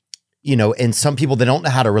 you know, and some people, they don't know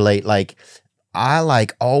how to relate. Like, I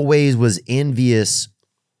always was envious.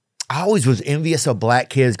 I always was envious of black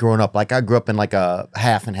kids growing up. Like, I grew up in like a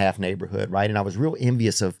half and half neighborhood, right? And I was real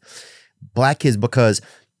envious of black kids because,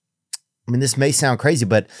 I mean, this may sound crazy,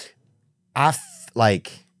 but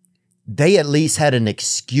they at least had an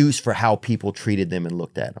excuse for how people treated them and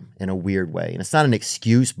looked at them in a weird way. And it's not an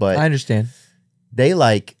excuse, but I understand. They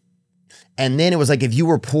and then it was like, if you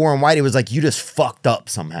were poor and white, it was like, you just fucked up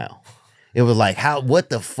somehow. It was like, what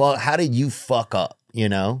the fuck? How did you fuck up? You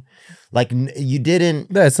know? Like, you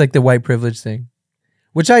didn't. That's like the white privilege thing,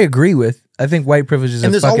 which I agree with. I think white privilege is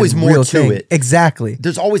and there's always more to it. Exactly.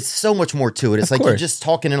 There's always so much more to it. It's like you're just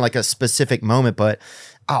talking in like a specific moment, but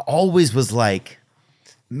I always was like,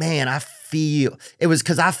 man, I it was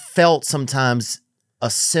because I felt sometimes a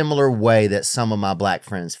similar way that some of my black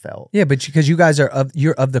friends felt. Yeah, but because you guys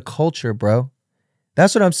you're of the culture, bro.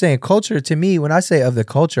 That's what I'm saying. Culture to me, when I say of the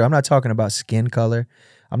culture, I'm not talking about skin color.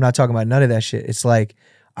 I'm not talking about none of that shit. It's like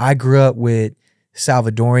I grew up with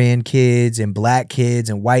Salvadorian kids and black kids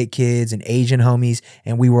and white kids and Asian homies,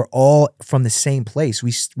 and we were all from the same place.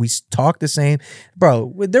 We talked the same,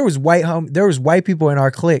 bro. There was white people in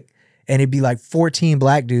our clique, and it'd be like 14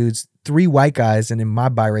 black dudes, 3 white guys, and then my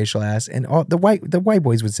biracial ass, and all the white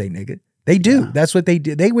boys would say nigga. They do. Yeah. That's what they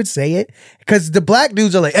do. They would say it because the black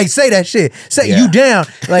dudes are like, "Hey, say that shit. Say you down."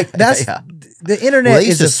 Like that's the internet. Well, they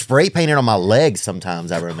used to spray paint it on my legs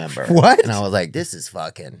sometimes. I remember what, and I was like, "This is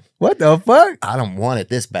fucking what the fuck? I don't want it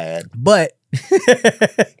this bad." But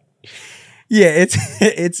yeah,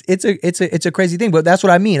 it's a crazy thing. But that's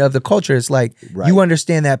what I mean of the culture. It's like you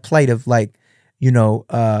understand that plight of like, well,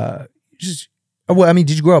 I mean,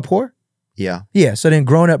 did you grow up poor? Yeah. Yeah. So then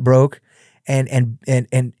growing up broke. And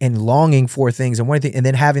longing for things and one thing, and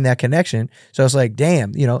then having that connection. So it's like,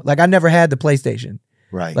 damn, like I never had the PlayStation.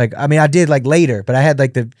 Right. Like, I mean, I did like later, but I had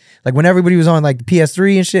like when everybody was on like the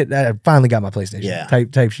PS3 and shit, I finally got my PlayStation. Yeah.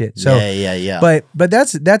 Type shit. So yeah. But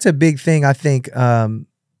that's a big thing. I think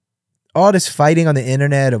all this fighting on the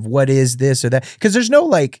internet of what is this or that, because there's no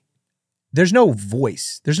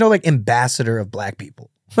voice. There's no like ambassador of black people.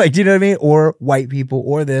 Like, do you know what I mean? Or white people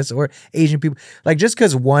or this or Asian people. Like just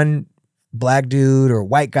because one black dude or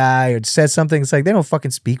white guy or says something, it's like they don't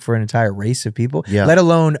fucking speak for an entire race of people, let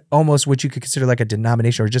alone almost what you could consider like a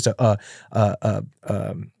denomination or just a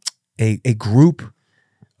group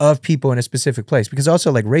of people in a specific place. Because also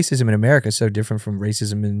like racism in America is so different from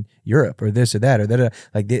racism in Europe or this or that or that.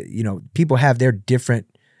 Like people have their different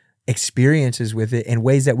experiences with it in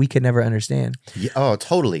ways that we could never understand. Yeah, oh,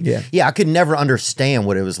 totally. Yeah, I could never understand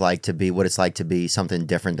what it's like to be something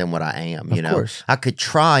different than what I am. Of course. I could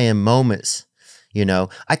try in moments.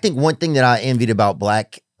 I think one thing that I envied about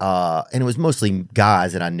black, and it was mostly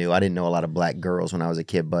guys that I knew. I didn't know a lot of black girls when I was a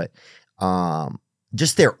kid, but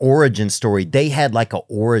just their origin story. They had like an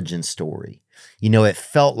origin story. It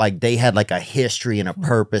felt like they had like a history and a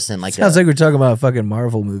purpose and like sounds like we're talking about a fucking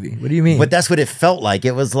Marvel movie. What do you mean? But that's what it felt like.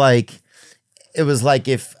 It was like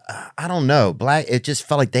if I don't know, black. It just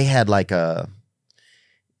felt like they had like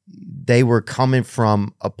they were coming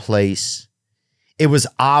from a place. It was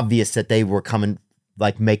obvious that they were coming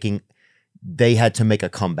like they had to make a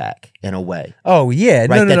comeback in a way. Oh yeah,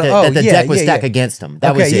 right? No. That the deck was stacked against them.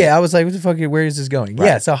 That was it. Yeah, I was like, what the fuck? Where is this going? Right.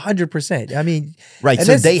 Yeah, it's 100%. I mean, right.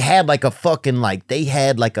 So they had like a fucking they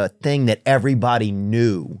had like a thing that everybody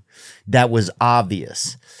knew that was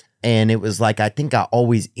obvious, and it was like I think I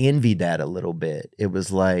always envied that a little bit. It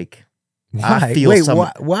was like why?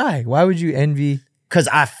 Why? Why would you envy? Because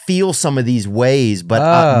I feel some of these ways,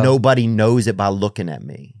 but nobody knows it by looking at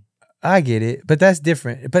me. I get it, but that's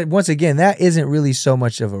different. But once again, that isn't really so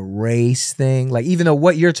much of a race thing. Like, even though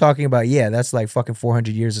what you're talking about, that's like fucking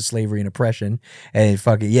 400 years of slavery and oppression and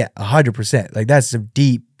fucking, 100%. Like, that's some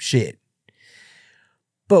deep shit.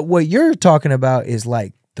 But what you're talking about is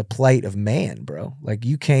like the plight of man, bro. Like,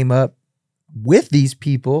 you came up with these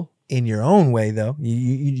people in your own way, though.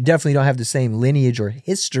 You definitely don't have the same lineage or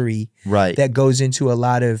history that goes into a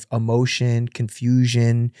lot of emotion,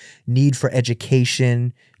 confusion, need for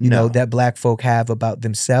education, that black folk have about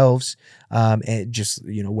themselves. And just,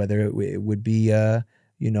 whether it would be,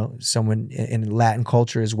 someone in Latin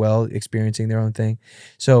culture as well, experiencing their own thing.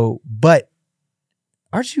 So, but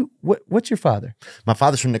aren't you, what's your father? My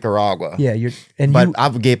father's from Nicaragua. Yeah, I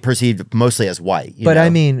would get perceived mostly as white. But I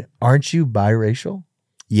mean, aren't you biracial?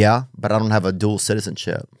 Yeah, but I don't have a dual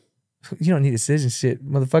citizenship. You don't need a citizenship,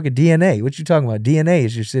 motherfucker. DNA. What you talking about? DNA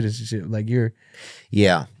is your citizenship. Like you're.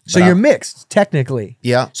 Yeah. So you're mixed, technically.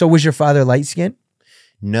 Yeah. So was your father light skinned?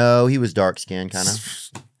 No, he was dark skinned, kind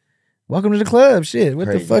of. Welcome to the club. Shit. What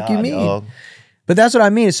the fuck you mean? Dog. But that's what I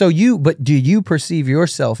mean. So do you perceive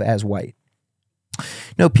yourself as white?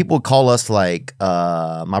 No, people would call us like,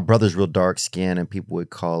 my brother's real dark skinned, and people would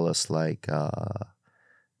call us like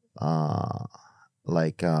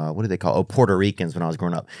what do they call? Oh, Puerto Ricans when I was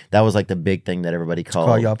growing up. That was like the big thing that everybody called.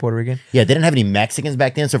 Call y'all Puerto Rican? Yeah, they didn't have any Mexicans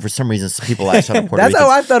back then, so for some reason people latched on to Puerto Ricans. That's how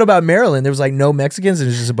I thought about Maryland. There was like no Mexicans, and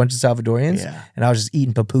it was just a bunch of Salvadorians. Yeah. And I was just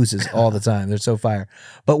eating pupusas all the time. They're so fire.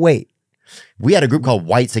 But wait. We had a group called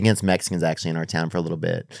Whites Against Mexicans actually in our town for a little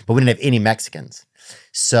bit, but we didn't have any Mexicans.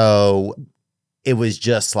 So it was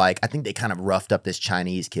just like, I think they kind of roughed up this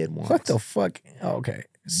Chinese kid once. What the fuck? Oh, okay.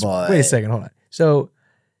 Wait a second. Hold on. So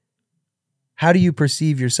how do you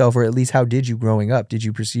perceive yourself, or at least how did you growing up? Did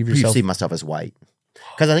you perceive yourself? I perceive myself as white.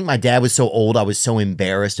 Because I think my dad was so old, I was so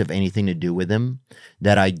embarrassed of anything to do with him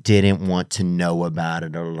that I didn't want to know about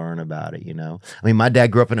it or learn about it, you know? I mean, my dad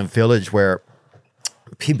grew up in a village where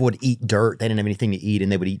people would eat dirt. They didn't have anything to eat,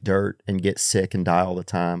 and they would eat dirt and get sick and die all the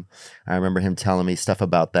time. I remember him telling me stuff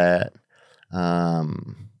about that.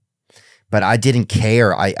 But I didn't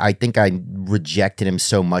care. I think I rejected him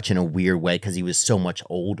so much in a weird way because he was so much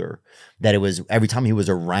older that it was every time he was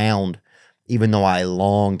around, even though I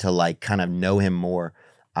longed to like kind of know him more,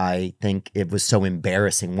 I think it was so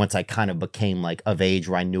embarrassing once I kind of became like of age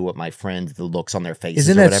where I knew what my friends, the looks on their faces.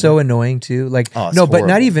 Isn't or that whatever. so annoying too? Like, Oh, it's no, but not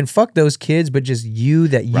horrible. even fuck those kids, but just you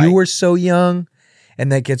that you Right. were so young. And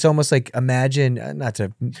like, it's almost like imagine, not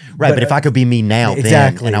to. Right, but if I could be me now,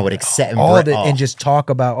 Exactly. then, and I would accept all the, and just talk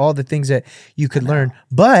about all the things that you could learn,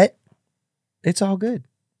 but it's all good.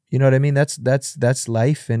 You know what I mean? That's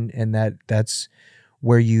life, and that's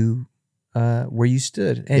where you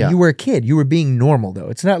stood, and Yeah. you were a kid. You were being normal though.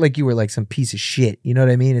 It's not like you were like some piece of shit. You know what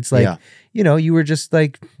I mean? It's like, Yeah. you know, you were just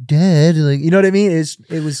like, Dad, like, you know what I mean?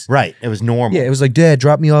 It was right. It was normal. yeah, it was like, Dad,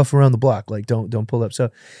 drop me off around the block. Like, don't pull up. So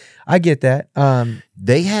I get that.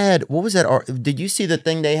 They had, what was that? Did you see the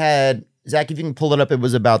thing they had? Zach, if you can pull it up, it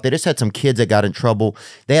was about, they just had some kids that got in trouble.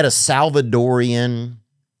 They had a Salvadorian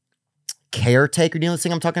caretaker. Do you know this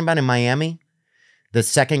thing I'm talking about in Miami? The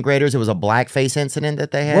second graders, it was a blackface incident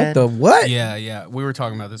that they had. What the what? Yeah. We were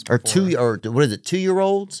talking about this before. Or what is it,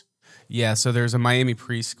 2-year-olds? Yeah, so there's a Miami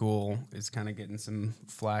preschool is kind of getting some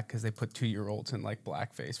flack because they put 2-year-olds in like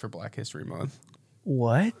blackface for Black History Month.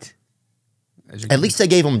 What? As you At can- least they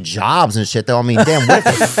gave them jobs and shit, though. I mean, damn, what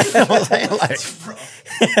if, you know what I'm saying?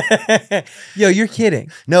 Like, Yo, you're kidding.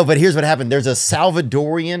 no, but here's what happened. There's a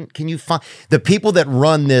Salvadorian. Can you find the people that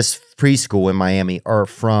run this preschool in Miami are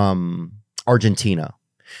from Argentina.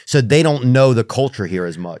 So they don't know the culture here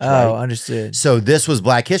as much. Oh, right? understood. So this was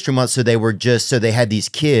Black History Month. So they had these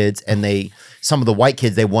kids, and some of the white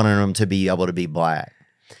kids, they wanted them to be able to be black.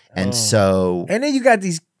 And so, And then you got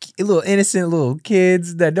these little innocent little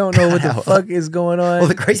kids that don't know what the fuck is going on. well,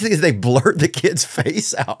 the crazy thing is they blurred the kid's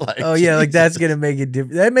face out. Like, oh yeah, like Jesus. that's gonna make it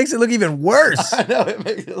different. That makes it look even worse. I know, it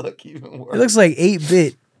makes it look even worse. It looks like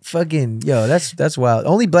 8-bit fucking that's wild.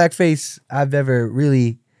 Only blackface I've ever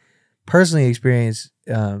really personally experienced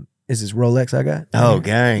is this Rolex I got. Oh,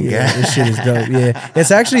 gang. This shit is dope. Yeah,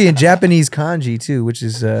 it's actually in Japanese kanji too, which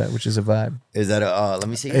is a vibe. Is that let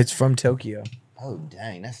me see. It's from Tokyo. Oh,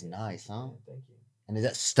 dang, that's nice, huh? Thank you. And is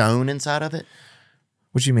that stone inside of it?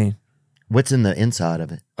 What you mean? What's in the inside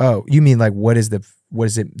of it? Oh, you mean like what is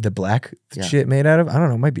it the black Yeah. shit made out of? I don't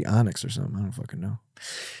know. It might be onyx or something. I don't fucking know.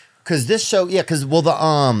 Because this show,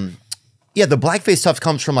 the blackface stuff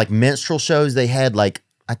comes from like minstrel shows. They had like,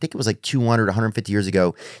 I think it was like 200, 150 years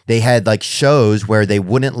ago. They had like shows where they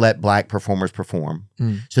wouldn't let black performers perform.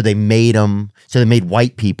 So they made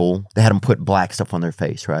white people, they had them put black stuff on their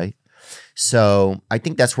face, right? So I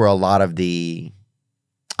think that's where a lot of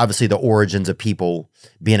obviously the origins of people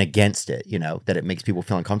being against it, that it makes people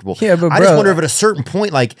feel uncomfortable. Yeah, but I just bro- wonder if at a certain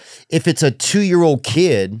point, like if it's a 2-year-old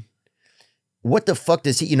kid, what the fuck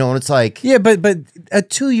does he, and it's like, Yeah, but a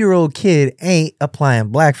 2-year-old kid ain't applying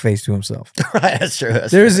blackface to himself. right, that's true.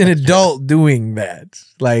 There's an adult doing that.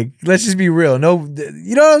 Like, let's just be real. No,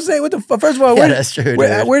 you know what I'm saying? What the fuck? First of all, Yeah, that's true,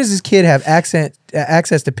 Where dude. does this kid have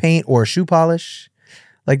access to paint or shoe polish?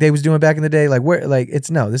 Like they was doing back in the day, like where, like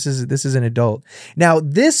this is an adult. Now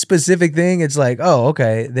this specific thing, it's like, oh,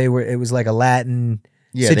 okay, it was like a Latin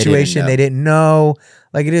Yeah, they didn't situation. know. They didn't know.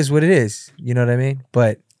 Like it is what it is. You know what I mean?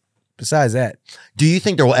 But besides that, Do you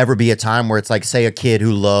think there will ever be a time where it's like, say, a kid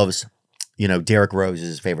who loves, Derrick Rose is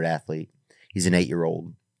his favorite athlete. He's an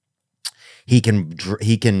 8-year-old. He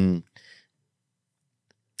can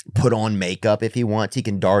put on makeup if he wants. He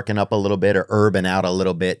can darken up a little bit or urban out a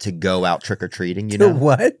little bit to go out trick or treating. to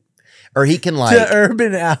what? Or he can To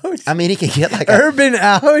urban out? I mean, he can get like Urban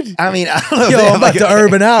out? I mean, I don't know. if Yo, they I'm have, about like, to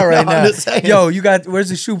urban out right No, now. I'm just saying. Yo, where's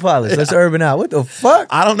the shoe polish? Let's urban out. What the fuck?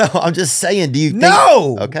 I don't know. I'm just saying. Do you think?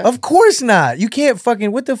 No, Okay. of course not. You can't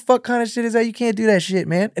fucking. What the fuck kind of shit is that? You can't do that shit,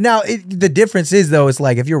 man. Now the difference is though, it's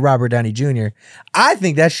like if you're Robert Downey Jr., I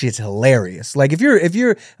think that shit's hilarious. Like if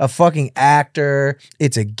you're a fucking actor,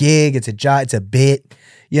 it's a gig, it's a job, it's a bit.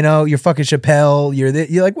 You're fucking Chappelle.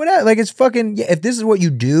 You're like what? Like it's fucking. If this is what you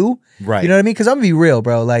do, Right. You know what I mean? Because I'm gonna be real,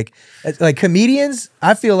 bro. Like comedians,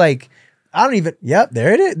 I feel like. I don't even. Yep,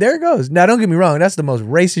 there it is. There it goes. Now, don't get me wrong. That's the most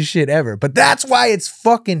racist shit ever. But that's why it's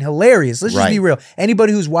fucking hilarious. Let's just be Right. real.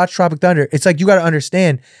 Anybody who's watched Tropic Thunder, it's like you got to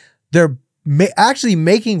understand they're actually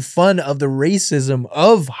making fun of the racism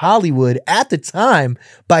of Hollywood at the time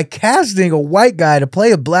by casting a white guy to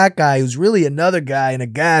play a black guy who's really another guy and a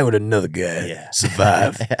guy with another guy. Yeah.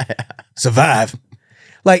 Survive. Survive.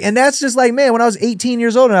 Like, and that's just like, man, when I was 18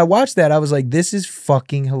 years old and I watched that, I was like, this is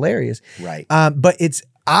fucking hilarious. Right. But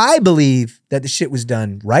I believe that the shit was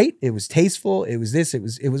done right. It was tasteful. It was this. It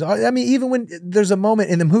was. I mean, even when there's a moment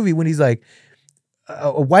in the movie when he's like,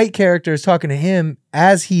 a white character is talking to him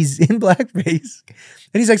as he's in blackface,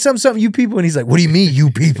 and he's like, something, you people, and he's like, what do you mean,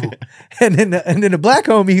 you people? and then the black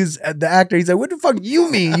homie who's the actor, he's like, what the fuck you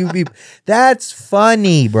mean, you people? That's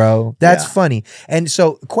funny, bro. That's funny. And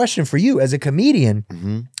so, question for you as a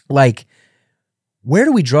comedian, like, where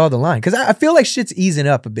do we draw the line? Because I feel like shit's easing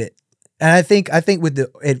up a bit. And I think with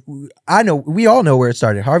I know we all know where it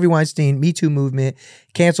started. Harvey Weinstein, Me Too movement,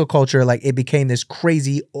 cancel culture, like it became this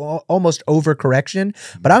crazy, almost overcorrection.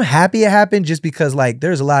 But I'm happy it happened just because like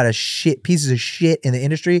there's a lot of pieces of shit in the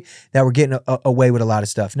industry that were getting away with a lot of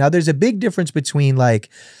stuff. Now there's a big difference between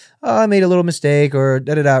like, oh, I made a little mistake or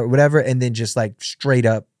or whatever, and then just like straight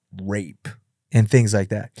up rape and things like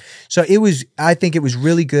that. So I think it was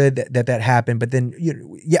really good that happened. But then,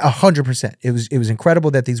 100%. It was incredible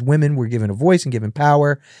that these women were given a voice and given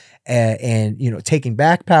power, and taking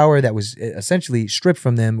back power that was essentially stripped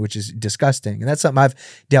from them, which is disgusting. And that's something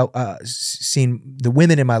I've seen the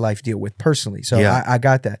women in my life deal with personally. So I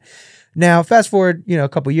got that. Now, fast forward, a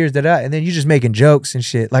couple years, and then you're just making jokes and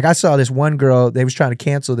shit. Like I saw this one girl, they was trying to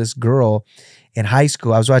cancel this girl in high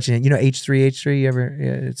school. I was watching it, H3, you ever,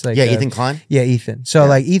 it's like. Yeah, Ethan Klein? Yeah, Ethan. So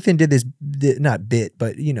like Ethan did this, not bit,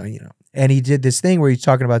 but and he did this thing where he's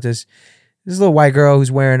talking about this little white girl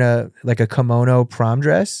who's wearing a kimono prom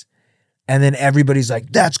dress. And then everybody's like,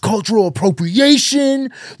 that's cultural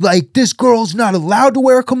appropriation. Like, this girl's not allowed to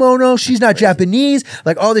wear a kimono. She's not Japanese.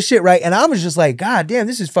 Like, all this shit, right? And I was just like, God damn,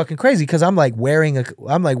 this is fucking crazy. Because I'm wearing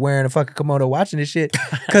a fucking kimono watching this shit.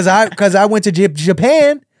 Because I went to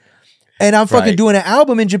Japan. And I'm fucking doing an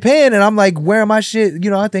album in Japan. And I'm like wearing my shit.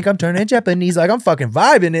 I think I'm turning Japanese. Like, I'm fucking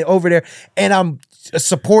vibing it over there. And I'm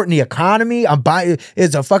supporting the economy. I'm buying.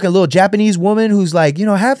 It's a fucking little Japanese woman who's like,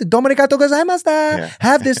 have the Dominikato gozaimashita.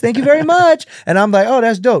 Have this. Thank you very much. And I'm like, oh,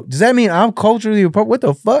 that's dope. Does that mean I'm culturally appropriate? What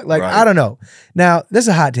the fuck? Like, I don't know. Now, this is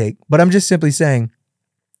a hot take, but I'm just simply saying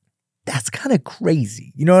that's kind of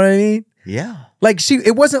crazy. You know what I mean? Yeah. Like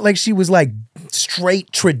it wasn't like she was like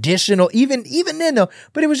straight traditional, even then though.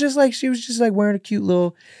 But it was just like she was just like wearing a cute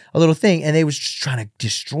little thing, and they was just trying to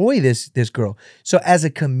destroy this girl. So as a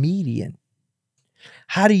comedian,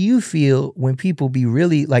 how do you feel when people be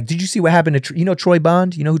really like? Did you see what happened to Troy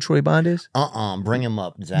Bond? You know who Troy Bond is? Bring him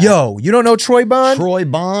up, Zach. Yo, you don't know Troy Bond? Troy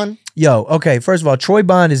Bond? Yo, okay. First of all, Troy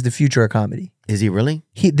Bond is the future of comedy. Is he really?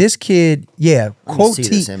 This kid, quote tweet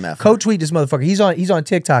this motherfucker. He's on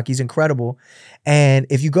TikTok. He's incredible. And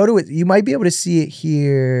if you go to it, you might be able to see it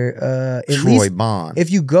here. Troy Bond. If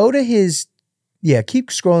you go to his,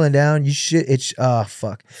 keep scrolling down. You should. It's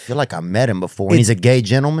fuck. I feel like I met him before. And he's a gay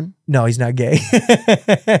gentleman. No, he's not gay.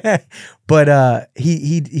 But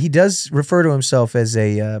he does refer to himself as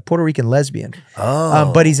a Puerto Rican lesbian.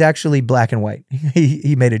 Oh, but he's actually black and white.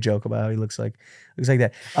 He made a joke about how he looks like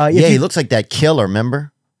that. He looks like that killer.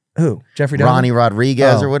 Remember who? Jeffrey Dahmer? Ronnie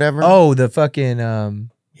Rodriguez or whatever. Oh, the fucking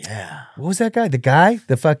yeah. What was that guy? The guy?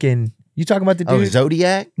 The fucking. You talking about the dude? Oh,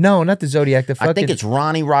 Zodiac? No, not the Zodiac. The fucking. I think it's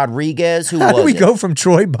Ronnie Rodriguez. Who How was do we it? go from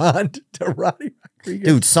Troy Bond to Ronnie Rodriguez?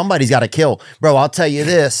 Dude, somebody's got to kill. Bro, I'll tell you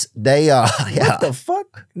this. They, What the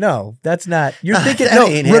fuck? No, that's not. You're thinking, That no,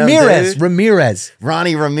 ain't him, Ramirez. dude. Ramirez.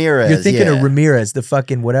 Ronnie Ramirez. You're thinking of Ramirez, the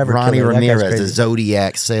fucking whatever. Ronnie killer. That guy's Ramirez, the crazy.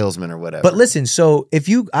 Zodiac salesman or whatever. But listen, so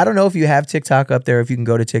I don't know if you have TikTok up there, if you can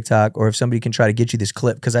go to TikTok, or if somebody can try to get you this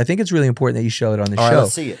clip, because I think it's really important that you show it on the All show. right,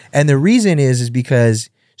 let's see it. And the reason is because,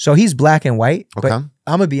 so he's black and white, but Okay.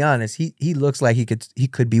 I'm gonna be honest, he looks like he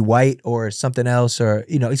could be white or something else, or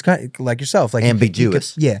he's kind of like yourself, like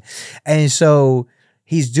Ambiguous. yeah. And so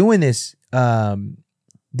he's doing this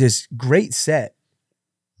this great set.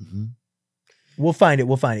 Mm-hmm. We'll find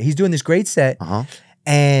it. He's doing this great set, Uh-huh.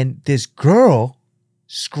 and this girl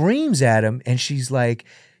screams at him, and she's like,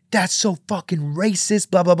 "That's so fucking racist,"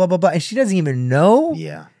 blah blah blah blah blah, and she doesn't even know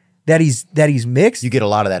Yeah. that he's mixed. You get a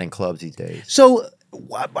lot of that in clubs these days. So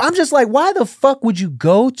I'm just like, why the fuck would you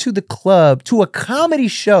go to the club, to a comedy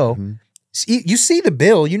show? Mm-hmm. You see the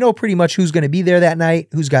bill, you know pretty much who's going to be there that night,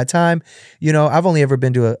 who's got time. I've only ever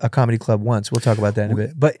been to a comedy club once. We'll talk about that in a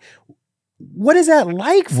bit. But what is that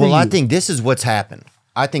like for you? I think this is what's happened.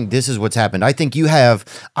 I don't think you have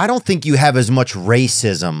as much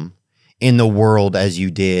racism in the world as you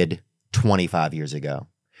did 25 years ago.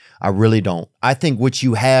 I really don't. I think what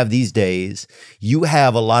you have these days, you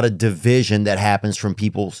have a lot of division that happens from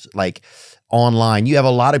people like online. You have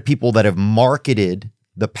a lot of people that have marketed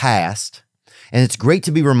the past, and it's great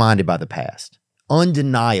to be reminded by the past,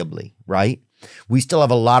 undeniably, right? We still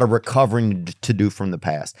have a lot of recovering to do from the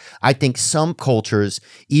past. I think some cultures,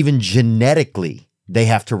 even genetically, they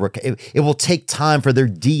have to, it will take time for their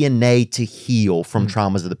DNA to heal from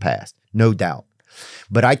traumas of the past, no doubt.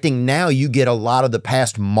 But I think now you get a lot of the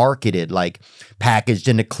past marketed, like packaged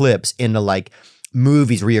into clips, into like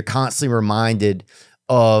movies where you're constantly reminded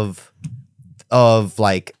of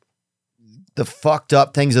like the fucked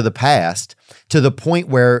up things of the past, to the point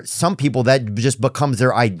where some people that just becomes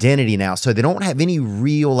their identity now. So they don't have any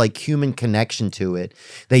real like human connection to it.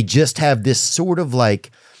 They just have this sort of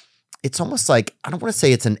like, it's almost like, I don't want to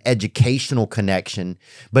say it's an educational connection,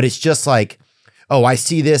 but it's just like, oh, I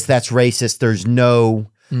see this, that's racist. There's no,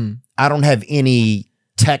 I don't have any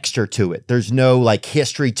texture to it. There's no like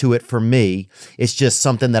history to it for me. It's just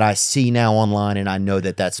something that I see now online, and I know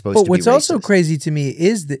that that's supposed to be what's racist. also crazy to me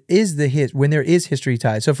is the hit when there is history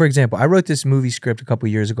tied. So, for example, I wrote this movie script a couple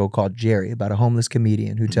years ago called Jerry, about a homeless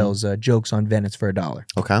comedian who tells jokes on Venice for $1.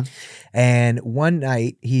 Okay. And one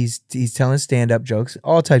night he's telling stand-up jokes,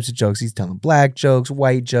 all types of jokes. He's telling black jokes,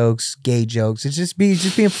 white jokes, gay jokes. It's just being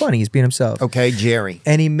funny. He's being himself. Okay, Jerry.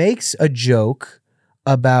 And he makes a joke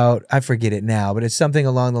about, I forget it now, but it's something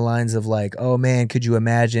along the lines of like, oh man, could you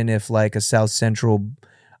imagine if like a South Central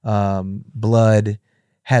blood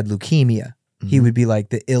had leukemia? He would be like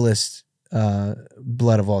the illest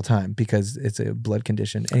blood of all time because it's a blood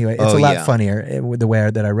condition. Anyway, it's a lot funnier with the way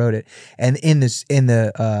that I wrote it. And in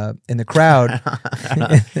the crowd,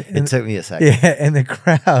 It took me a second. yeah, in the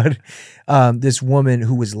crowd, this woman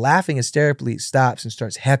who was laughing hysterically stops and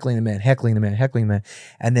starts heckling the man.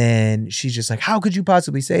 And then she's just like, how could you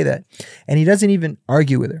possibly say that? And he doesn't even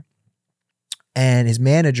argue with her. And his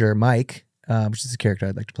manager, Mike, which is the character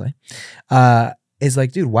I'd like to play, is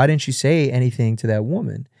like, dude, why didn't you say anything to that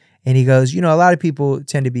woman? And he goes, you know, a lot of people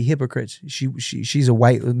tend to be hypocrites. She's a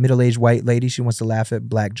white, middle-aged white lady. She wants to laugh at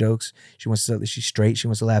black jokes. She's straight. She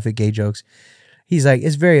wants to laugh at gay jokes. He's like,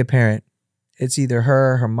 it's very apparent. It's either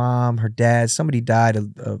her mom, her dad. Somebody died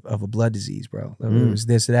of a blood disease, bro. It was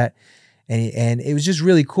this or that. And it was just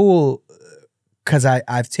really cool because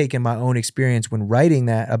I've taken my own experience when writing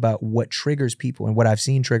that about what triggers people and what I've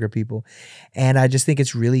seen trigger people. And I just think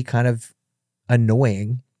it's really kind of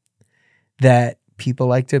annoying that people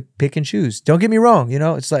like to pick and choose. Don't get me wrong, you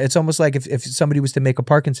know, it's almost like if somebody was to make a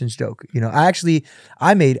Parkinson's joke, you know.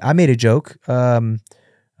 I made a joke. I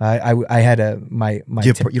had my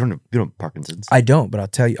You don't have Parkinson's. I don't, but I'll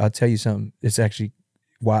tell you something. It's actually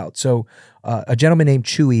wild. So a gentleman named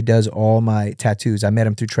Chewy does all my tattoos. I met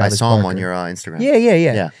him through I Travis saw him Barker. on your Instagram.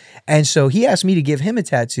 Yeah. And so he asked me to give him a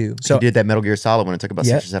tattoo. So he did that Metal Gear Solid one. It took about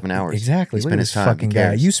 6 or 7 hours. Exactly. He Look spent at his this time. fucking Who guy.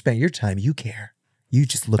 cares? You spent your time. You care. You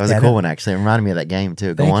just looked That was at a cool it. one, actually. It reminded me of that game,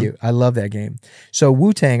 too. Go Thank on. you. I love that game. So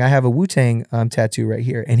Wu-Tang, I have a Wu-Tang tattoo right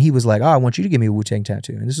here. And he was like, oh, I want you to give me a Wu-Tang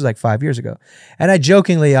tattoo. And this was like 5 years ago. And I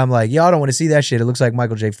jokingly, I'm like, y'all don't want to see that shit. It looks like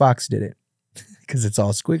Michael J. Fox did it. Because it's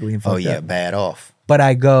all squiggly and fucked Oh, yeah. up. Bad off. But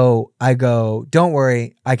I go, don't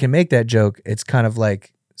worry, I can make that joke. It's kind of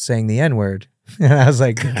like saying the N-word. And I was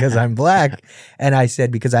like, because I'm black. And I said,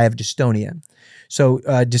 because I have dystonia. So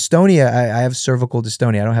dystonia, I have cervical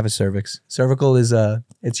dystonia. I don't have a cervix. Cervical is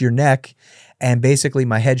it's your neck. And basically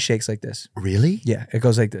my head shakes like this. Really? Yeah, it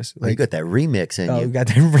goes like this. Oh, you got that remix in Oh, you. we got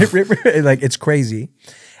that like it's crazy.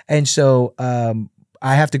 And so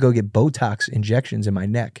I have to go get Botox injections in my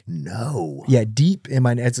neck. No. Yeah, deep in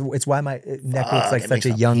my neck. It's why my neck looks like it such makes a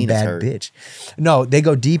my young penis bad hurt. bitch. No, they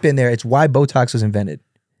go deep in there. It's why Botox was invented.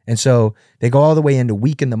 And so they go all the way in to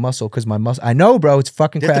weaken the muscle because my muscle. I know, bro. It's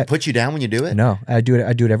fucking Did they have crap. to put you down when you do it? No, I do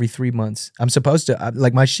it every 3 months. I'm supposed to.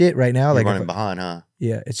 Like my shit right now. You're Like running if- behind, huh?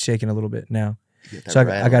 yeah, it's shaking a little bit now. You get that So I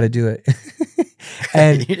rattle. got to do it. You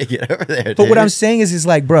And need to get over there, but what dude. I'm saying is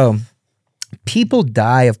like, bro, people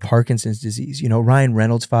die of Parkinson's disease. You know, Ryan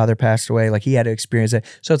Reynolds' father passed away. Like he had to experience that.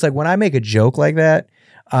 So it's like when I make a joke like that,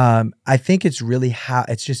 I think it's really how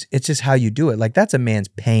it's just how you do it. Like that's a man's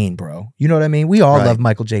pain, bro. You know what I mean? We all Right. love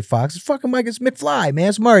Michael J. Fox. It's fucking It's McFly, man.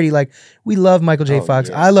 It's Marty. Like we love Michael J. Oh, Fox.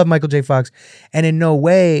 yeah. I love Michael J. Fox. And in no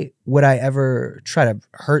way would I ever try to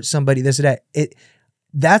hurt somebody, this or that.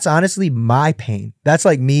 That's honestly my pain. That's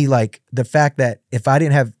like me, like the fact that if I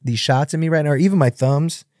didn't have these shots in me right now, or even my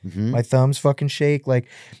thumbs, my thumbs fucking shake. Like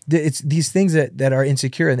it's these things that are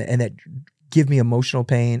insecure and that give me emotional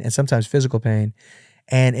pain and sometimes physical pain.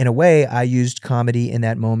 And in a way, I used comedy in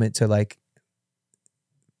that moment to like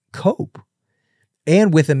cope.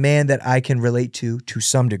 And with a man that I can relate to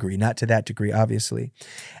some degree, not to that degree, obviously.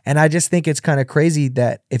 And I just think it's kind of crazy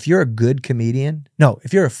that if you're a good comedian,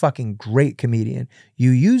 if you're a fucking great comedian,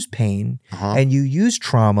 you use pain and you use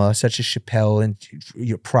trauma, such as Chappelle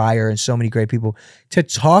and Pryor and so many great people, to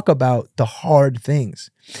talk about the hard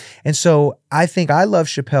things. And so I think I love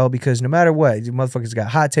Chappelle because no matter what, the motherfuckers got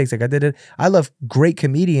hot takes like I did it. I love great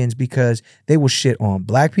comedians because they will shit on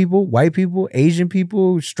black people, white people, Asian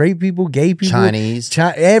people, straight people, gay people, Chinese.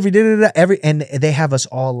 every, and they have us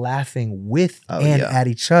all laughing with and yeah. at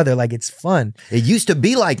each other. Like it's fun. It used to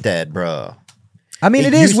be like that, bro. I mean,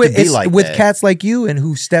 It it is used to with be it's like with that. cats like you and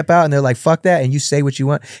who step out and they're like, fuck that, and you say what you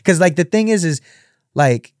want. Because like the thing is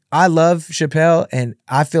like I love Chappelle and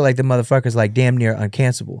I feel like the motherfucker's like damn near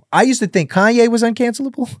uncancelable. I used to think Kanye was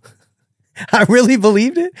uncancelable. I really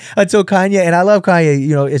believed it until Kanye, and I love Kanye,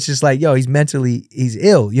 you know, it's just like, yo, he's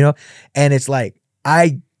ill, you know? And it's like,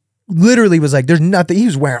 I literally was like, there's nothing, he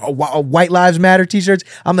was wearing a White Lives Matter t-shirts.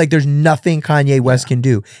 I'm like, there's nothing Kanye West can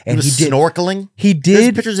do. And He was did, snorkeling. he There's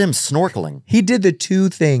did, pictures of him snorkeling. he did the two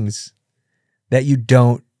things that you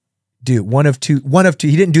don't do. One of two.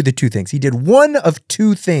 He didn't do the two things. He did one of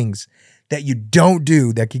two things that you don't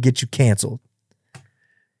do that could get you canceled.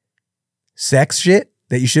 Sex shit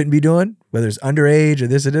that you shouldn't be doing, whether it's underage or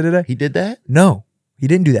this or da. He did that? No, he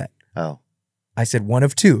didn't do that. Oh, I said one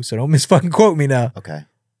of two, so don't misfucking quote me now. okay.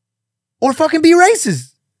 Or fucking be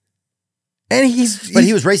racist. And But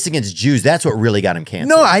he was racist against Jews. That's what really got him canceled.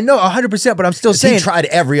 No, I know 100%, but I'm still He saying tried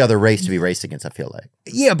every other race to be racist against, I feel like.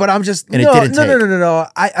 yeah, but I'm just And it no, didn't no, no, take. no, no, no.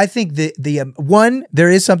 I think the one there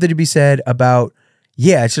is something to be said about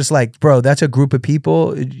it's just like bro, that's a group of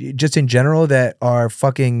people just in general that are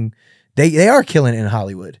fucking they are killing it in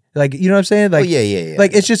Hollywood. Like you know what I'm saying? Like yeah.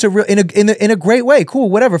 Like it's just a real in a great way. Cool,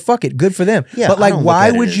 whatever. Fuck it, good for them. Yeah, but I like, don't look why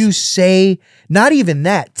at it would as- you say not even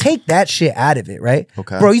that? Take that shit out of it, right?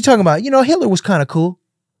 Okay. bro. You talking about Hitler was kind of cool.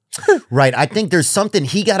 Right. I think there's something,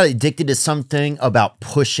 he got addicted to something about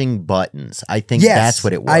pushing buttons. I think Yes, that's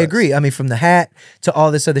what it was. I agree. I mean, from the hat to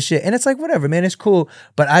all this other shit. And it's like, whatever, man, it's cool.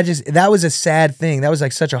 But that was a sad thing. That was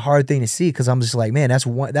like such a hard thing to see because I'm just like, man, that's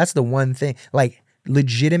the one thing, like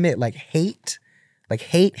legitimate, like hate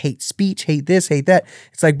speech, hate this, hate that.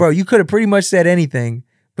 It's like, bro, you could have pretty much said anything,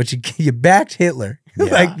 but you backed Hitler. Yeah.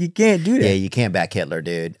 Like, you can't do that. Yeah, you can't back Hitler,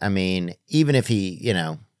 dude. I mean, even if he, you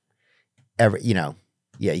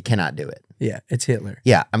cannot do it. Yeah, it's Hitler.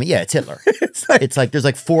 Yeah, I mean, yeah, it's Hitler. It's like, There's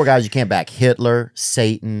like four guys you can't back: Hitler,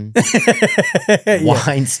 Satan, yeah.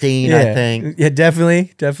 Weinstein. I think, Yeah,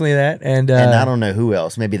 definitely that. And I don't know who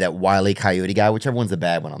else. Maybe that Wile E. Coyote guy. Whichever one's the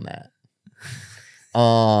bad one on that.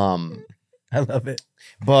 I love it.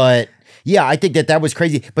 But yeah, I think that was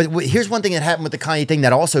crazy. But here's one thing that happened with the Kanye thing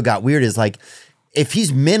that also got weird is like, if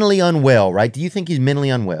he's mentally unwell, right? Do you think he's mentally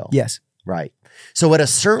unwell? Yes. Right. So at a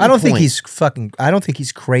certain I don't think point- I don't think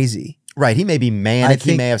he's crazy. right. He may be manic. He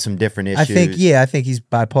think- may have some different issues. I think he's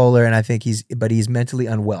bipolar and I think but he's mentally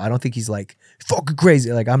unwell. I don't think he's like fucking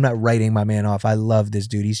crazy. Like I'm not writing my man off. I love this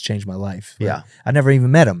dude. He's changed my life. Like, Yeah. I never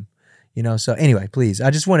even met him. So anyway, please.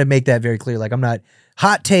 I just want to make that very clear. Like I'm not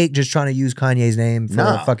hot take just trying to use Kanye's name for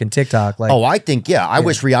No. fucking TikTok. Like Oh, I think, yeah. I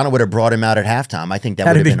wish Rihanna would have brought him out at halftime. I think that would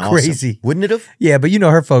That'd have have been been awesome. crazy. Wouldn't it have? yeah, but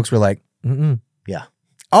her folks were like, mm-mm. Yeah.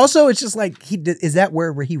 Also, it's just like is that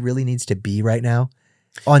where he really needs to be right now?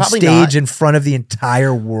 On Probably stage not. in front of the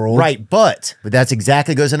entire world. Right. But that's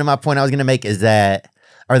exactly goes into my point I was going to make that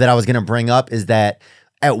I was going to bring up is that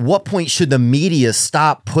at what point should the media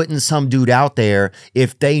stop putting some dude out there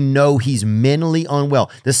if they know he's mentally unwell?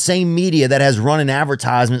 The same media that has running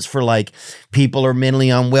advertisements for like people are mentally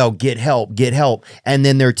unwell, get help. And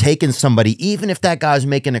then they're taking somebody, even if that guy's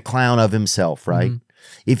making a clown of himself, right?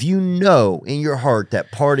 If you know in your heart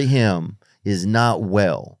that part of him is not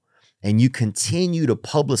well and you continue to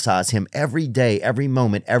publicize him every day, every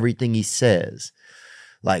moment, everything he says,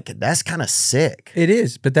 like that's kind of sick. It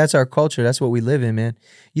is, but that's our culture. That's what we live in, man.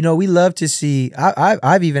 We love to see.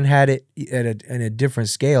 I've even had it at a different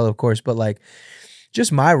scale, of course, but like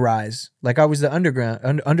just my rise. Like I was the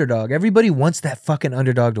underdog. Everybody wants that fucking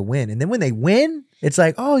underdog to win, and then when they win, it's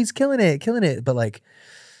like, oh, he's killing it. But like,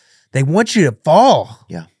 they want you to fall.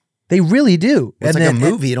 Yeah. They really do. It's And like then-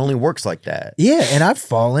 a movie. It only works like that. Yeah, and I've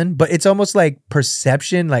fallen, but it's almost like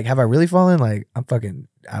perception. Like, have I really fallen? Like,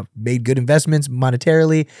 I've made good investments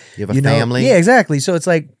monetarily. You have a family. Yeah, exactly. So it's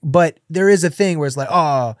like, but there is a thing where it's like,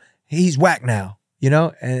 oh, he's whack now,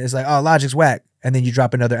 and it's like, oh, Logic's whack, and then you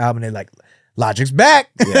drop another album, and they're like, Logic's back,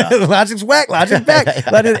 Yeah. Logic's whack, Logic's back,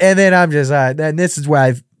 and then I'm just, and this is where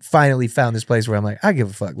I've finally found this place where I'm like, I give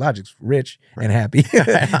a fuck. Logic's rich and happy,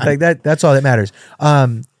 like that. That's all that matters.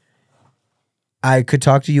 I could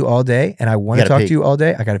talk to you all day, and I want to gotta talk pee. to you all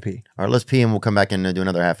day. I gotta pee. All right, let's pee and we'll come back and do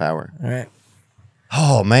another half hour. All right.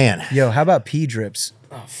 Oh man. Yo, how about pee drips?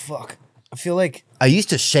 Oh fuck. I feel like I used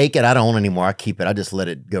to shake it. I don't anymore. I keep it. I just let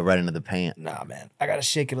it go right into the pan. nah, man. I gotta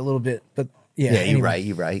shake it a little bit, but yeah. Yeah, anyway.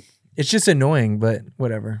 you're right. It's just annoying, but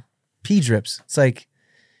whatever. Pee drips. It's like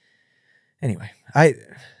Anyway,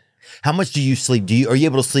 How much do you sleep? Are you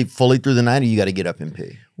able to sleep fully through the night, or you got to get up and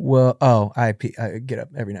pee? I get up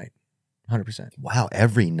every night, 100%. Wow,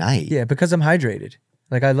 every night. Yeah, because I'm hydrated.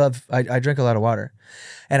 Like I drink a lot of water,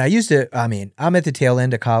 and I used to. I mean, I'm at the tail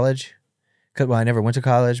end of college. Well, I never went to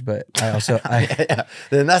college, but I also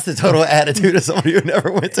Then that's the total attitude of somebody who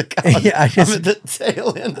never went to college. Yeah, I'm at the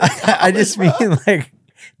tail end. Of I just mean like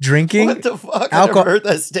drinking. What the fuck? I never heard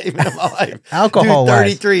that statement in my life. Alcohol. Dude,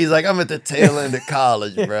 33. He's like, I'm at the tail end of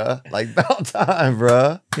college, bro. Like, about time,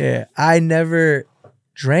 bro. Yeah, I never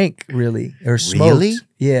drank really or smoked. Really?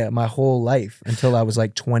 Yeah, my whole life until I was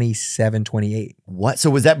like 27, 28. What? So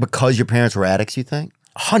was that because your parents were addicts, you think?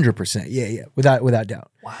 100%. Yeah. Without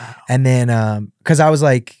doubt. Wow. And then, cause I was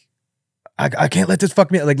like, I can't let this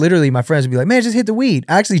fuck me up. Like literally my friends would be like, man, just hit the weed.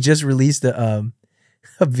 I actually just released a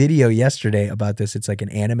video yesterday about this. It's like an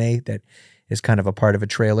anime that is kind of a part of a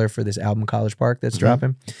trailer for this album College Park that's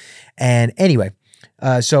dropping. And anyway,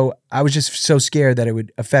 so I was just so scared that it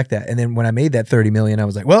would affect that. And then when I made that 30 million, I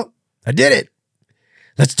was like, well, I did it.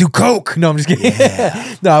 Let's do coke. No, I'm just kidding.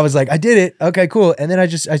 Yeah. No, I was like, I did it. Okay, cool. And then I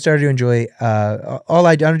started to enjoy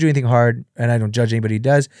I don't do anything hard, and I don't judge anybody who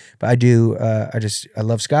does, but I do. I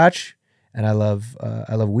love scotch, and I love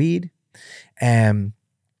weed, and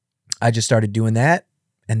I just started doing that.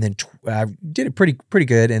 And then I did it pretty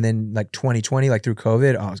good. And then like 2020, like through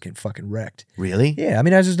COVID, I was getting fucking wrecked. Really? Yeah. I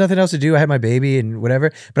mean, there's nothing else to do. I had my baby and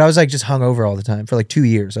whatever, but I was like just hungover all the time for like 2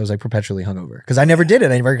 years. I was like perpetually hungover because I never did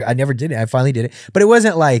it. I never did it. I finally did it, but it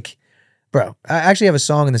wasn't like, bro, I actually have a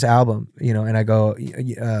song in this album, and I go,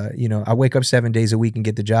 I wake up 7 days a week and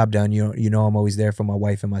get the job done. You know, I'm always there for my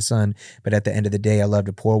wife and my son. But at the end of the day, I love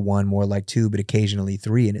to pour one, more like two, but occasionally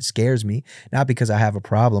three. And it scares me, not because I have a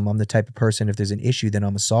problem. I'm the type of person, if there's an issue, then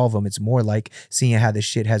I'm gonna solve them. It's more like seeing how this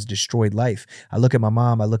shit has destroyed life. I look at my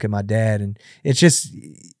mom, I look at my dad, and it's just,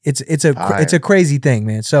 it's a crazy thing,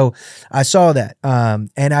 man. So I saw that.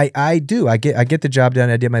 And I get the job done.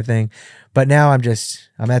 I did my thing. But now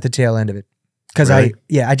I'm at the tail end of it. Cause right.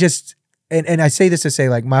 I say this to say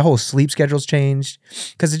like my whole sleep schedule's changed.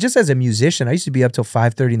 Cause just as a musician, I used to be up till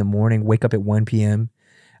 5:30 in the morning, wake up at 1 p.m.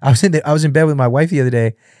 I was in bed with my wife the other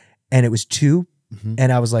day and it was 2. Mm-hmm.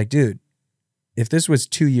 And I was like, dude, if this was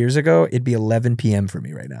 2 years ago, it'd be 11 p.m. for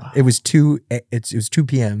me right now. It was 2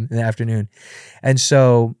 p.m. in the afternoon. And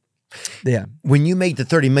so, yeah. When you made the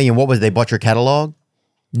 30 million, what was they bought your catalog?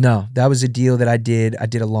 No, that was a deal that I did. I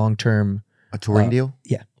did a long-term. A touring deal?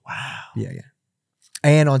 Yeah. Wow. Yeah.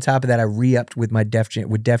 And on top of that, I re-upped with my Def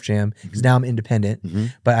Jam because now I'm independent. Mm-hmm.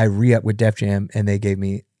 But I re-upped with Def Jam and they gave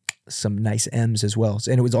me some nice M's as well.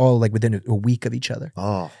 And it was all like within a week of each other.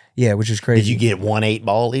 Oh. Yeah, which is crazy. Did you get 1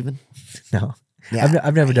 8-ball even? No. Yeah,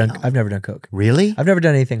 I've never done coke. Really? I've never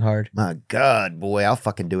done anything hard. My God, boy, I'll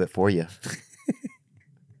fucking do it for you.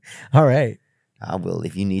 All right. I will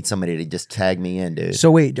if you need somebody to just tag me in, dude. So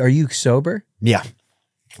wait, are you sober? Yeah.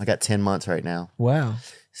 I got 10 months right now. Wow.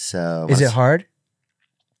 So is it hard?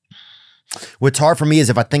 What's hard for me is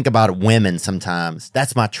if I think about women sometimes,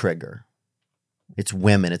 that's my trigger. It's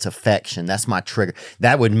women, it's affection. That's my trigger.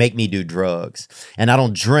 That would make me do drugs. And I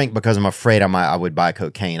don't drink because I'm afraid I would buy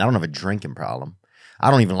cocaine. I don't have a drinking problem. I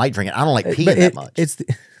don't even like drinking. I don't like peeing that much.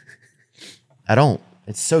 I don't.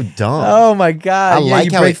 It's so dumb. Oh my God. I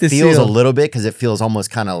like how it feels a little bit because it feels almost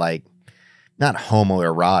kind of like, not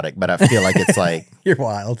homoerotic, but I feel like it's like. You're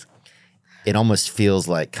wild. It almost feels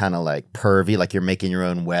like kind of like pervy, like you're making your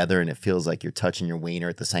own weather and it feels like you're touching your wiener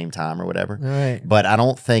at the same time or whatever. Right. But I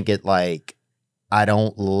don't think it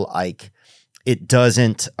it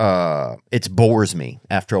doesn't, it bores me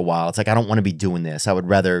after a while. It's like, I don't want to be doing this. I would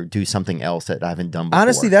rather do something else that I haven't done before.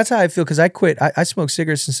 Honestly, that's how I feel because I quit. I smoked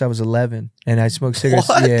cigarettes since I was 11 and I smoked cigarettes.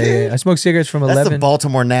 What, yeah. I smoked cigarettes from 11. That's the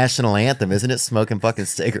Baltimore national anthem, isn't it? Smoking fucking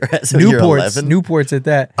cigarettes when you're 11. Newports at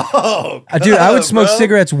that. Oh, dude, I would smoke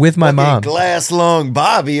cigarettes with my mom. Glass lung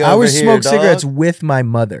Bobby over I would here, smoke dog. cigarettes with my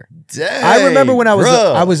mother. Dang, I remember when I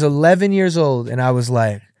bro. was 11 years old and I was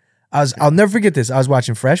like, I'll never forget this. I was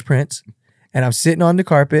watching Fresh Prince. And I'm sitting on the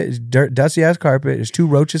carpet, it's dusty ass carpet. There's 2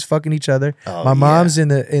 roaches fucking each other. Oh, my mom's in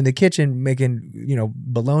the kitchen making,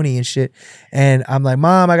 bologna and shit. And I'm like,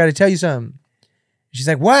 Mom, I got to tell you something. She's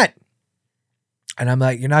like, what? And I'm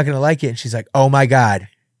like, you're not going to like it. And she's like, oh my God,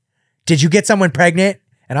 did you get someone pregnant?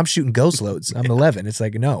 And I'm shooting ghost loads. I'm 11. It's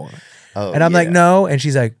like, no. Oh, and I'm like, no. And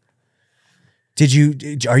she's like,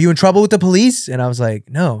 are you in trouble with the police? And I was like,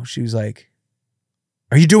 no. She was like,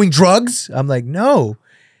 are you doing drugs? I'm like, no.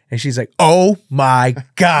 And she's like, oh my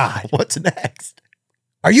God. What's next?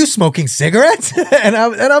 Are you smoking cigarettes? and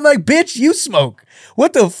I'm like, bitch, you smoke.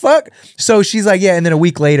 What the fuck? So she's like, yeah. And then a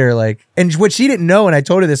week later, and what she didn't know, and I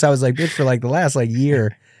told her this, I was like, bitch, for the last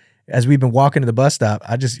year, as we've been walking to the bus stop,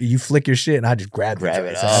 you flick your shit and I just grab Grab the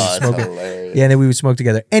it. joints and I just Oh, smoke that's it. hilarious. Yeah, and then we would smoke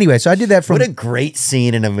together. Anyway, so I did that from What a great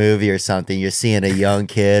scene in a movie or something. You're seeing a young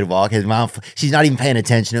kid walk. His mom, she's not even paying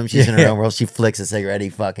attention to him. She's in her Yeah. own world. She flicks a cigarette. He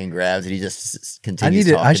fucking grabs it. He just continues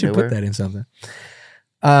talking I should to put her. that in something.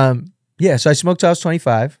 Yeah, so I smoked till I was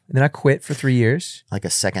 25, and then I quit for 3 years. Like a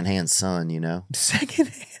secondhand son, you know? Second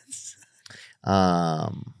hands.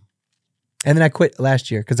 Um, And then I quit last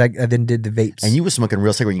year because I then did the vapes. and you were smoking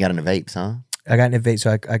real cigarette when you got into vapes, huh? I got into vapes.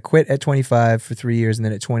 So I quit at 25 for 3 years, and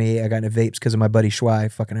then at 28 I got into vapes because of my buddy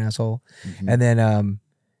Schwei, fucking asshole. Mhm.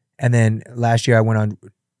 And then last year I went on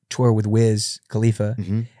tour with Wiz Khalifa,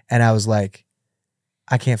 Mhm. and I was like,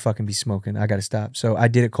 I can't fucking be smoking. I got to stop. So I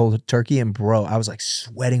did it cold turkey, and bro, I was like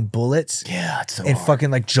sweating bullets Yeah, it's so and hard.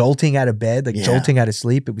 fucking like jolting out of bed, like Yeah. jolting out of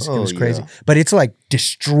sleep. It was Oh, crazy, yeah. but it's like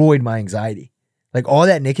destroyed my anxiety. Like all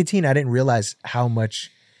that nicotine, I didn't realize how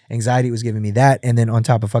much anxiety it was giving me. That, and then on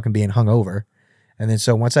top of fucking being hungover, and then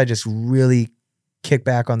so once I just really kicked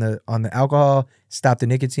back on the alcohol, stopped the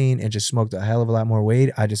nicotine, and just smoked a hell of a lot more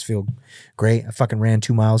weed, I just feel great. I fucking ran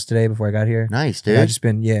 2 miles today before I got here. Nice, And dude. I just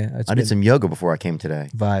been it's I been did some yoga before I came today.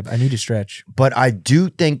 vibe. I need to stretch. But I do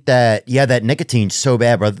think that, that nicotine's so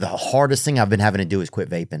bad, brother. The hardest thing I've been having to do is quit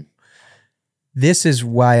vaping. This is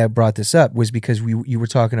why I brought this up, was because you were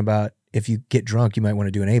talking about if you get drunk, you might want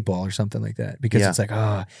to do an 8-ball or something like that, because Yeah. it's like,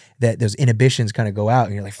 that those inhibitions kind of go out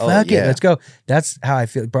and you're like, Oh, fuck yeah. it, let's go. That's how I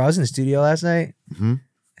feel. Bro, I was in the studio last night Mhm.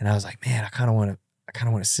 and I was like, man, I kind of want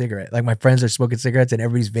a cigarette. Like my friends are smoking cigarettes and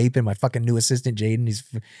everybody's vaping. My fucking new assistant, Jaden,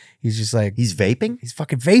 he's just like, He's vaping? he's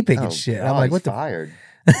fucking vaping Oh, and shit. God, I'm like, he's what the fired.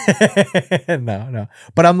 no.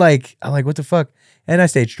 But I'm like, what the fuck? And I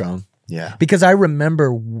stayed strong. Yeah. Because I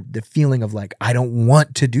remember the feeling of like, I don't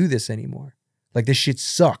want to do this anymore. Like this shit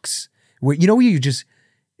sucks. Where you just,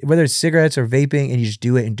 whether it's cigarettes or vaping, and you just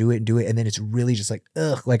do it and do it and do it, and then it's really just like,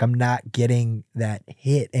 ugh, like I'm not getting that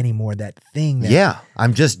hit anymore, that thing. That, Yeah,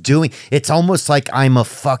 I'm just doing. It's almost like I'm a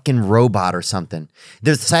fucking robot or something.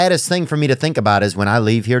 The saddest thing for me to think about is when I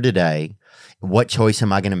leave here today, what choice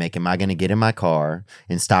am I going to make? Am I going to get in my car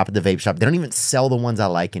and stop at the vape shop? They don't even sell the ones I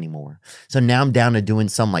like anymore. So now I'm down to doing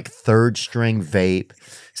some like third string vape,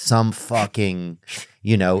 some fucking,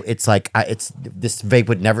 it's like this vape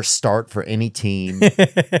would never start for any team, and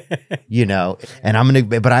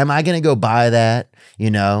am I going to go buy that,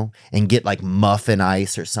 and get like muffin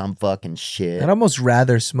ice or some fucking shit? I'd almost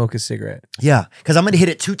rather smoke a cigarette. Yeah, because I'm going to hit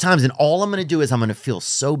it 2 times, and all I'm going to do is I'm going to feel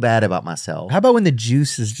so bad about myself. How about when the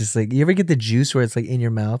juice is just like, you ever get the juice where it's like in your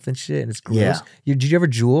mouth and shit and it's gross? Yeah. Did you ever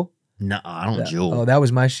Juul? No, I don't Juul. Oh, that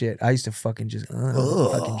was my shit. I used to fucking just fucking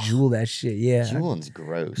Juul that shit. Yeah. Juuling's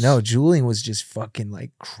gross. No, Juuling was just fucking like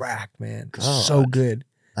crack, man. God. So good.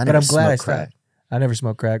 I But never I'm glad I smoked crack. stopped. I never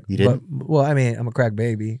smoked crack. You didn't? But, well, I mean, I'm a crack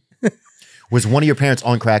baby. Was one of your parents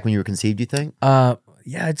on crack when you were conceived, you think? Yeah,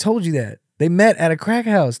 I told you that. They met at a crack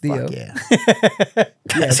house, Theo. Fuck yeah. Yeah,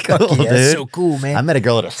 That's fuck cool, yeah, that's dude. so cool, man. I met a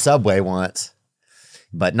girl at a Subway once,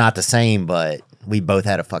 but not the same, but we both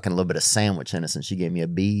had a fucking little bit of sandwich in us, and she gave me a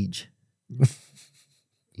beej.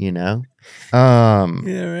 yeah,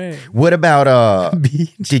 right. What about,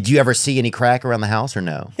 Beach. did you ever see any crack around the house or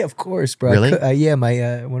no? Yeah, of course, bro. Really? Yeah,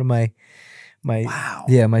 my one of my Wow.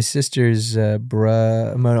 yeah, my sister's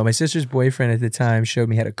my sister's boyfriend at the time showed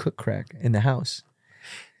me how to cook crack in the house.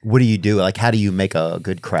 What do you do? Like, how do you make a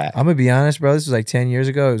good crack? I'm gonna be honest, bro. This was like 10 years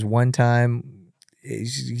ago. It was one time. He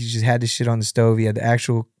just had this shit on the stove. He had the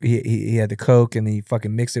actual. He had the Coke, and then he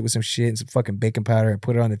fucking mixed it with some shit and some fucking baking powder and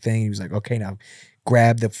put it on the thing. He was like, "Okay, now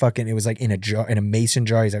grab the fucking." It was like in a jar, in a mason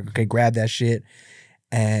jar. He's like, "Okay, grab that shit."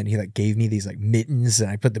 And he like gave me these like mittens,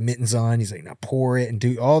 and I put the mittens on. He's like, "Now pour it and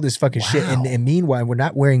do all this fucking shit." Wow. And meanwhile, we're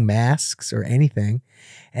not wearing masks or anything.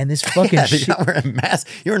 And this fucking Yeah, shit. you're not wearing a mask.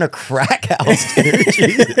 You're in a crack house, dude.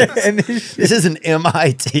 Jesus. And this shit- This is an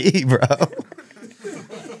MIT, bro.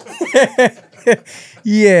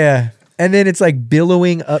 Yeah. And then it's like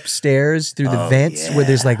billowing upstairs through the Oh, vents where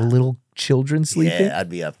there's yeah. like little children sleeping. Yeah, I'd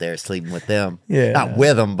be up there sleeping with them. Yeah. Not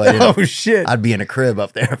with them, but Oh, shit. I'd be in a crib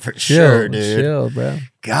up there for Chill, sure, dude. chill, bro.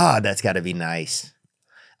 God, that's got to be nice.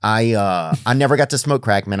 I never got to smoke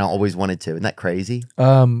crack, man. I always wanted to. Isn't that crazy?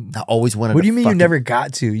 I always wanted. What to do you mean you fucking- never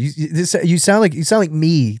got to? You sound like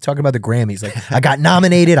me talking about the Grammys. Like I got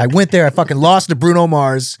nominated, I went there, I fucking lost to Bruno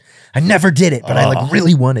Mars. I never did it, but I like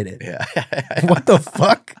really wanted it. Yeah. What the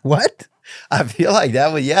fuck? What? I feel like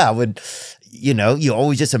that would. Yeah, I would. You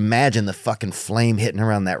always just imagine the fucking flame hitting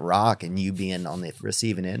around that rock and you being on the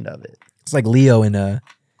receiving end of it. It's like Leo in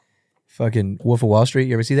fucking Wolf of Wall Street.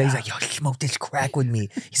 You ever see that? He's like, yo, smoke this crack with me.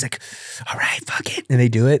 He's like, all right, fuck it. And they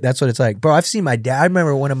do it. That's what it's like. Bro, I've seen my dad. I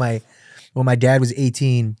remember one of my when my dad was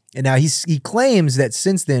 18, and now he claims that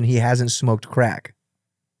since then he hasn't smoked crack.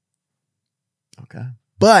 Okay.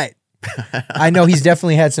 But I know he's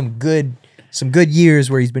definitely had some good years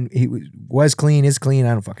where he was clean, is clean.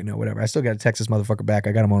 I don't fucking know, whatever. I still got to text this motherfucker back.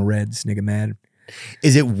 I got him on red. This nigga mad.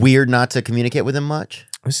 Is it weird not to communicate with him much?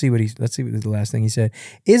 Let's see what the last thing he said.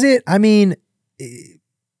 Is it? I mean,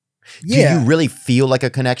 yeah. Do you really feel like a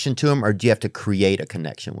connection to him, or do you have to create a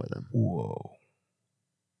connection with him? Whoa.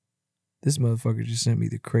 This motherfucker just sent me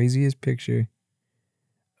the craziest picture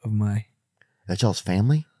of my. That's y'all's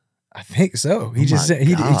family? I think so. He Oh just my sent,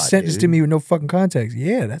 he God, sent this to dude. me with no fucking context.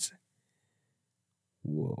 Yeah, that's.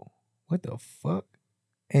 Whoa. What the fuck?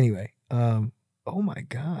 Anyway, oh my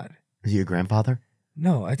God. Is he your grandfather?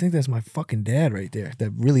 No, I think that's my fucking dad right there.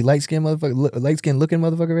 That really light skinned motherfucker, light skinned looking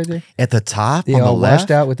motherfucker right there. At the top, Yeah, on the all left?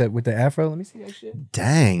 washed out with the afro. Let me see that shit.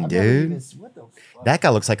 Dang, I've never even dude. what the fuck? That guy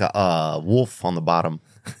looks like a wolf on the bottom.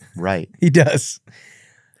 Right. He does.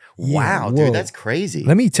 Yeah, Wow, whoa. dude, that's crazy.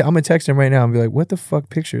 I'm gonna text him right now and be like, "What the fuck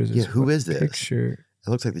picture is this? Yeah, who What is this? picture?" It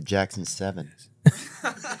looks like the Jackson 7.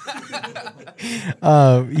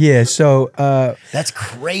 Yeah. So That's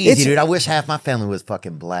crazy, It's- dude. I wish half my family was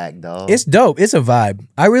fucking black, dog. it's dope. It's a vibe.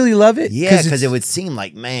 I really love it. Yeah, because it's- it would seem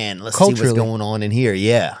like, man, let's see what's Culturally. going on in here.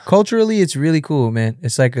 Yeah. culturally, it's really cool, man.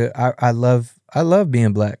 It's like I love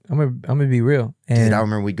being black. I'm gonna be real. And Dude, I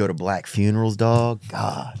remember we'd go to black funerals, dog.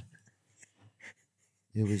 God.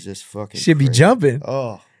 It was just fucking should be crazy. jumping.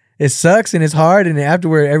 Oh. It sucks and it's hard, and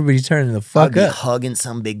afterward, everybody's turning the I'd fuck be up. hugging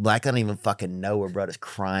some big black. I don't even fucking know her brother's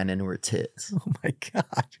crying into her tits. Oh my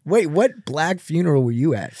god! Wait, what black funeral were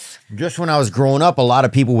you at? Just when I was growing up, a lot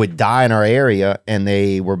of people would die in our area and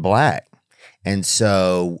they were black. And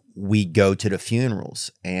so we'd go to the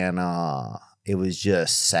funerals and it was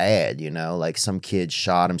just sad, you know, like some kid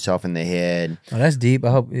shot himself in the head. Oh, that's deep.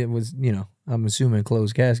 I hope it was. I'm assuming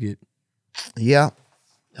closed casket. Yeah.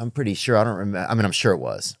 I'm pretty sure. I don't remember. I mean, I'm sure it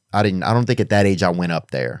was. I don't think at that age I went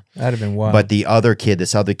up there. That'd have been wild. But this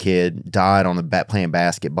other kid died on the playing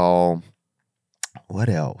basketball. What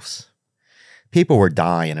else? People were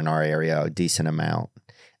dying in our area a decent amount.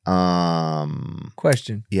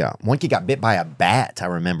 Question: Yeah, one kid got bit by a bat, I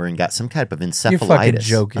remember, and got some type of encephalitis. You're fucking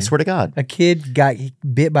joking. I swear to God. A kid got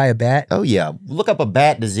bit by a bat. Oh yeah, look up a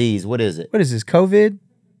bat disease. What is it? What is this? COVID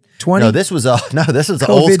 20? No, this was old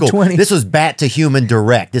school. COVID-20. This was bat to human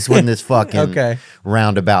direct. This wasn't this fucking Okay.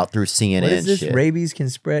 roundabout through CNN What is this? shit. Rabies can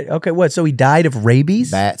spread. Okay, what? So he died of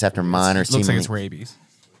rabies? Bats after minors. Looks like seemingly- it's rabies.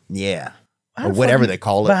 Yeah, How or the fuck whatever did- they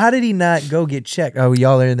call But it. how did he not go get checked? Oh,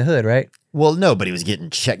 y'all are in the hood, right? Well, nobody was getting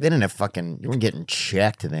checked. They didn't have you weren't getting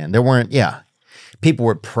checked then. There weren't. Yeah, people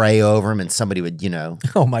would pray over him, and somebody would,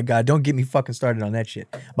 Oh my God, don't get me fucking started on that shit.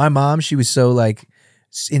 My mom, she was so like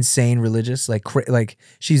insane religious, like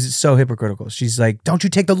she's so hypocritical. She's like, "Don't you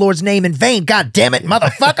take the Lord's name in vain, God damn it,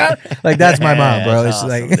 motherfucker!" Like that's my mom, bro. It's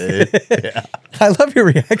That's awesome, like, dude. Yeah. I love your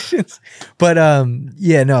reactions, but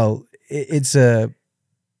yeah, no, it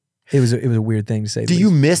was a weird thing to say. Do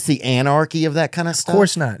you miss the anarchy of that kind of Of stuff?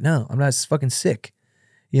 course not. No, I'm not fucking sick.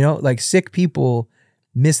 Like sick people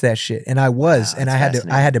miss that shit, and I was, Wow, and that's I had to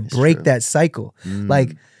fascinating. It's break true. that cycle. Mm.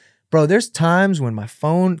 Like, bro, there's times when my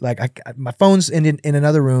phone, my phone's in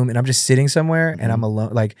another room, and I'm just sitting somewhere, and Mm-hmm. I'm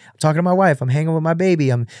alone. Like, I'm talking to my wife, I'm hanging with my baby,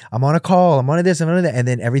 I'm on a call, I'm on this, I'm on that, and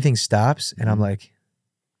then everything stops, and I'm Mm-hmm. like,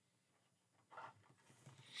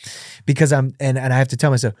 because and I have to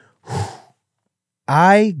tell myself,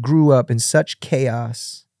 I grew up in such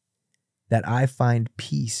chaos that I find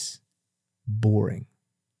peace boring.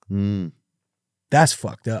 Mm. That's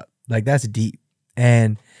fucked up. Like that's deep.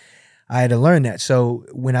 And I had to learn that. So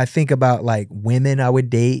when I think about like women I would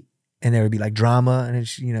date and there would be like drama and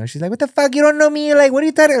she's like, "What the fuck? You don't know me?" Like, what are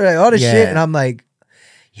you talking about? Like, all this Yeah. shit. And I'm like,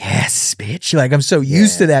 yes, bitch. Like I'm so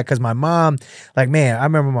used to that because my mom, like, man, I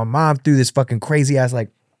remember my mom threw this fucking crazy ass, like,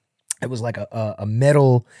 it was like a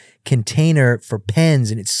metal container for pens,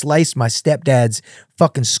 and it sliced my stepdad's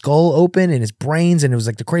fucking skull open and his brains, and it was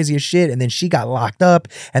like the craziest shit. And then she got locked up,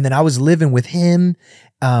 and then I was living with him,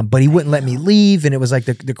 but he wouldn't let me leave, and it was like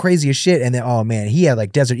the craziest shit. And then, oh man, he had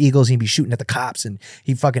like Desert Eagles, he'd be shooting at the cops, and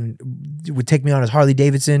he fucking would take me on his Harley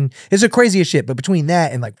Davidson. It's the craziest shit. But between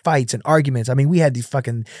that and like fights and arguments, I mean, we had these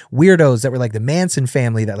fucking weirdos that were like the Manson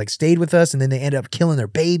family that like stayed with us, and then they ended up killing their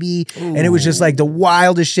baby, and it was just like the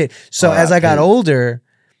wildest shit. So as I got R.I.P. older,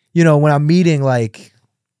 when I'm meeting like,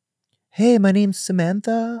 "Hey, my name's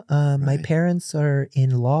Samantha. My Right. parents are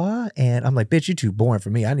in law," and I'm like, "Bitch, you too boring for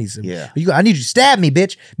me. I need some. Yeah. I need you to stab me,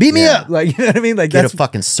 bitch. Beat me Yeah. up. Like, you know what I mean? Like Get that's a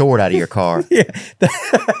fucking sword out of your car. yeah.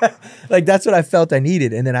 Like that's what I felt I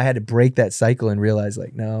needed, and then I had to break that cycle and realize,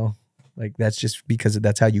 like, no, Like that's just because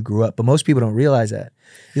that's how you grew up. But most people don't realize that.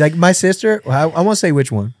 Like my sister, well, I won't say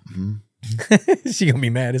which one. She gonna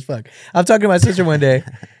be mad as fuck. I'm talking to my sister one day,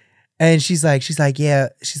 and she's like,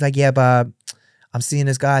 yeah, Bob, I'm seeing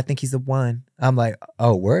this guy. I think he's the one. I'm like,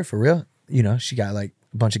 oh, word, for real? You know, she got like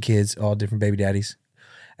a bunch of kids, all different baby daddies,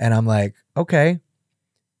 and I'm like, okay.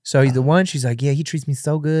 So he's the one. She's like, yeah, he treats me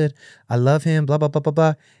so good. I love him, blah, blah, blah, blah,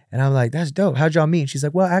 blah. And I'm like, that's dope. How'd y'all meet? And she's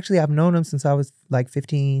like, well, actually, I've known him since I was like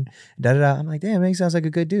 15. Da, da, da. I'm like, damn, man, he sounds like a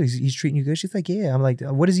good dude. He's treating you good. She's like, yeah. I'm like,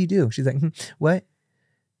 what does he do? She's like, what?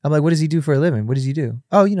 I'm like, what does he do for a living? What does he do?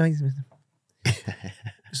 Oh, you know, he's...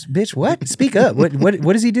 Bitch, what? Speak up. What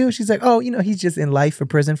does he do? She's like, oh, you know, he's just in life for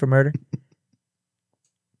prison for murder.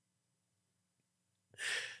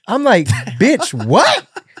 I'm like, bitch, what?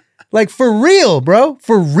 Like, for real, bro.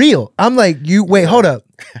 For real. I'm like, wait, hold up.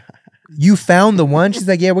 You found the one? She's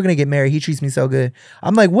like, yeah, we're going to get married. He treats me so good.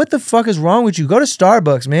 I'm like, what the fuck is wrong with you? Go to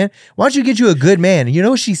Starbucks, man. Why don't you get you a good man? And you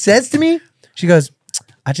know what she says to me? She goes,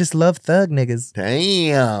 I just love thug niggas.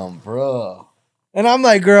 Damn, bro. And I'm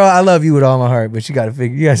like, girl, I love you with all my heart, but you gotta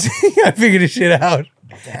figure this shit out.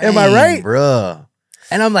 Am I right? Bro.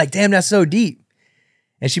 And I'm like, damn, that's so deep.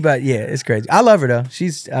 And she but yeah, it's crazy. I love her though.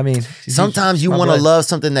 She's Sometimes you my want to blood. love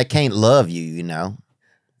something that can't love you, you know?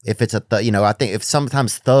 If it's I think if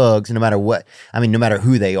sometimes thugs, no matter what, no matter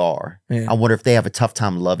who they are, Yeah. I wonder if they have a tough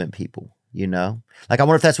time loving people, you know? Like, I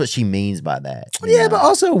wonder if that's what she means by that. you Yeah, know? but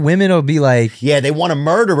also women will be like, Yeah, they want to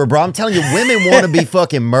murder her, bro. I'm telling you, women want to be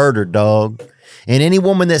fucking murdered, dog. And any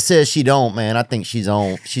woman that says she don't, man, I think she's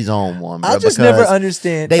on one, bro. I'll just because never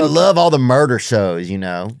understand. They love all the murder shows, you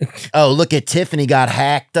know? Oh, look at Tiffany got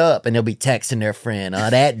hacked up, and they'll be texting their friend,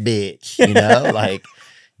 that bitch, you know? Like,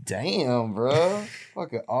 damn, bro.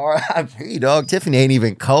 Fucking R.I.P., dog. Tiffany ain't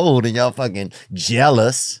even cold, and y'all fucking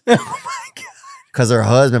jealous. Oh my God. Because her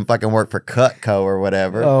husband fucking worked for Cutco or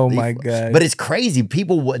whatever. Oh my God. But it's crazy.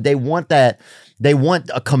 People, they want that. They want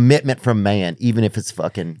a commitment from man, even if it's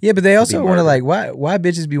fucking. Yeah, but they also want to murder. like, why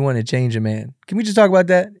bitches be wanting to change a man? Can we just talk about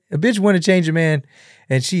that? A bitch want to change a man,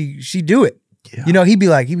 and she do it. Yeah. You know, he'd be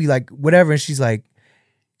like whatever, and she's like,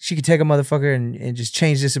 she could take a motherfucker and just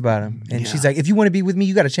change this about him. And she's like, if you want to be with me,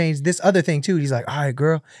 you got to change this other thing too. And he's like, all right,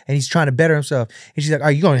 girl, and he's trying to better himself. And she's like, all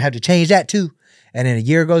right, you're gonna have to change that too. And then a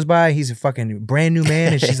year goes by, he's a fucking brand new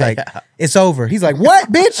man, and she's like, it's over. He's like,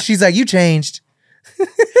 what, bitch? She's like, you changed.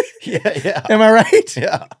 Yeah. Am I right?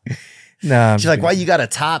 Yeah. Nah. She's like, why you got a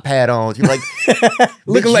top hat on? You're like,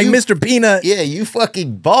 looking bitch, like you- Mr. Peanut? Yeah, you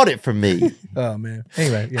fucking bought it from me. Oh man.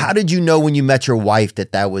 Anyway, yeah. How did you know when you met your wife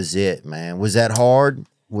that was it, man? Was that hard?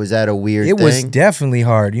 Was that a weird It thing? was definitely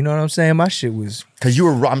hard. You know what I'm saying? My shit was. Because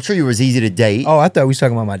I'm sure you was easy to date. Oh, I thought we was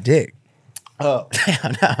talking about my dick. Oh.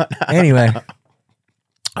 Anyway,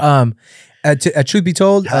 truth be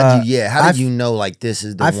told, How did you know like this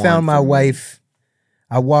is the I one found my for me? wife.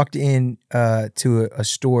 I walked in to a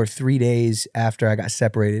store 3 days after I got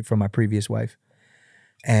separated from my previous wife,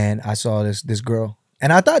 and I saw this girl.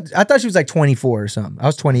 And I thought she was like 24 or something. I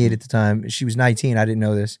was 28 at the time. She was 19. I didn't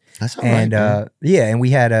know this. That's all And right, yeah, and we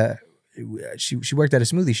had she worked at a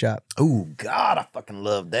smoothie shop, oh God, I fucking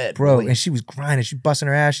love that, bro. boy. And she was grinding. She's busting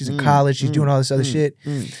her ass. She's in college. She's doing all this other shit.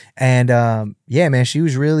 And yeah, man, she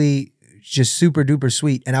was really just super duper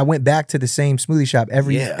sweet. And I went back to the same smoothie shop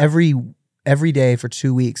every day for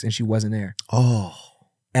 2 weeks, and she wasn't there. Oh.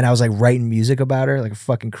 And I was like writing music about her like a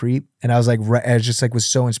fucking creep. And I was like, I just like was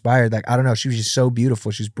so inspired. Like, I don't know. She was just so beautiful.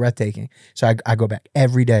 She was breathtaking. So I go back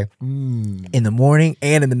every day in the morning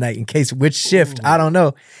and in the night in case which shift, I don't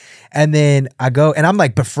know. And then I go and I'm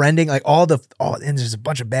like befriending like and there's a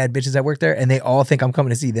bunch of bad bitches that work there and they all think I'm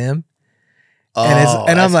coming to see them.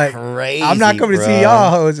 And I'm like, crazy, I'm not coming to see y'all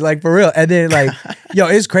hoes, like for real. And then like, yo,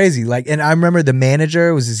 it's crazy. Like, and I remember the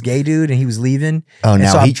manager was this gay dude and he was leaving. Oh, And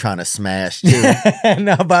now so he trying to smash too.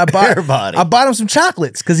 no, but Everybody. I bought him some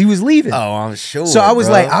chocolates because he was leaving. Oh, I'm sure. So I was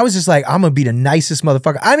bro. like, I was just like, I'm gonna be the nicest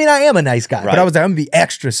motherfucker. I mean, I am a nice guy, but I Right. was like, I'm gonna be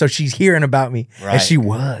extra. So she's hearing about me, Right. and she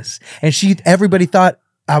was, and everybody thought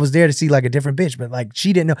I was there to see like a different bitch, but like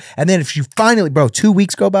she didn't know. And then if she finally, bro, 2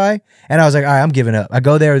 weeks go by, and I was like, all right, I'm giving up. I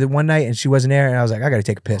go there the one night, and she wasn't there, and I was like, I gotta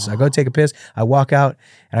take a piss. So I go take a piss. I walk out,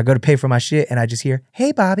 and I go to pay for my shit, and I just hear,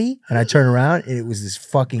 "Hey, Bobby," and I turn around, and it was this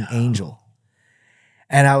fucking angel.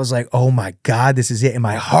 And I was like, oh my God, this is it. And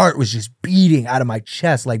my heart was just beating out of my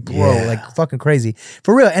chest, like, bro, Yeah. like fucking crazy.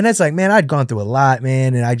 For real. And it's like, man, I'd gone through a lot,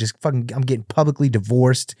 man. And I'm getting publicly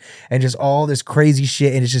divorced and just all this crazy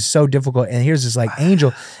shit. And it's just so difficult. And here's this like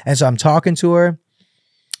angel. And so I'm talking to her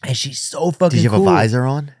and she's so fucking Did you have cool. a visor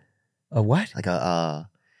on? A what? Like a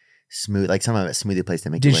Smooth, like some of that smoothie place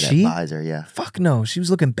that make Did you wear she? that visor. Yeah. Fuck no. She was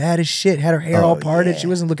looking bad as shit. Had her hair all parted. yeah. She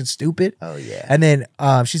wasn't looking stupid. Oh yeah. And then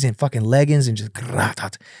she's in fucking leggings and just,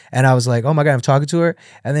 and I was like, oh my God, I'm talking to her.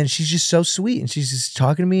 And then she's just so sweet. And she's just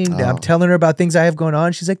talking to me. And I'm telling her about things I have going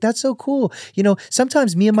on. She's like, that's so cool. You know,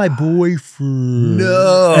 sometimes me and my boyfriend.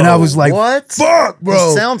 No. And I was like, what? fuck, bro.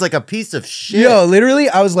 This sounds like a piece of shit. Yo, literally,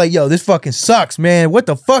 I was like, yo, this fucking sucks, man. What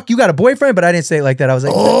the fuck? You got a boyfriend? But I didn't say it like that. I was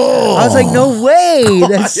like, no way.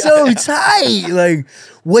 That's so tight. Like,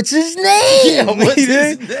 what's his name? Yeah, what's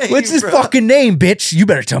his name, What's his bro? fucking name, bitch? You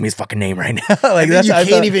better tell me his fucking name right now. Like, And that's you what I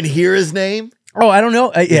can't thought. even hear his name. Oh, I don't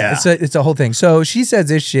know. Yeah. It's a whole thing. So she says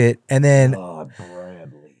this shit, and then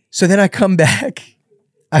so then I come back.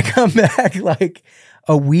 I come back like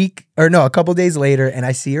a couple days later, and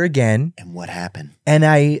I see her again, And what happened? and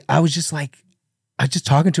I was just like, I was just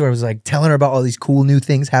talking to her. I was like telling her about all these cool new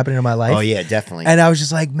things happening in my life. Oh yeah, definitely. And I was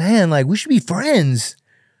just like, man, like we should be friends.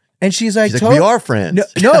 And she's like, She's like, we are friends.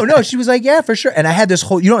 No. She was like, yeah, for sure. And I had this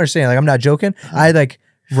whole, you don't understand, like I'm not joking. I had like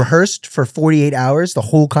rehearsed for 48 hours, the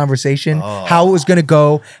whole conversation, how it was going to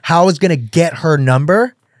go, how I was going to get her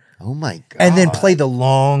number, Oh my god. and then play the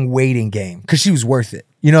long waiting game because she was worth it.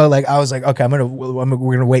 You know, like I was like, okay, we're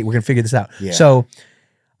going to wait. We're going to figure this out. Yeah. So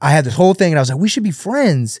I had this whole thing and I was like, we should be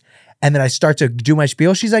friends. And then I start to do my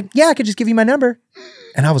spiel. She's like, yeah, I could just give you my number.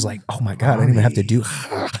 And I was like, oh my God, I didn't even have to do,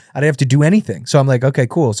 I didn't have to do anything. So I'm like, okay,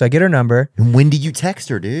 cool. So I get her number. And when did you text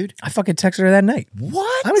her, dude? I fucking texted her that night.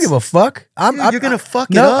 What? I don't give a fuck. Dude, you're gonna fuck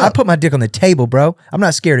it No, up. I put my dick on the table, bro. I'm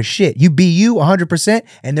not scared of shit. You be you 100%,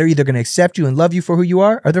 and they're either gonna accept you and love you for who you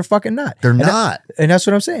are, or they're fucking not. They're And not. and that's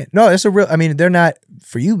what I'm saying. No, it's a real. I mean, they're not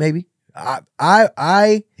for you. Maybe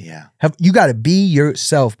I Yeah. have. You got to be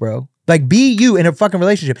yourself, bro. Like be you in a fucking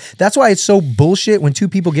relationship. That's why it's so bullshit when two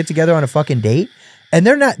people get together on a fucking date and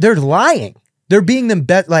they're not. They're lying. They're being them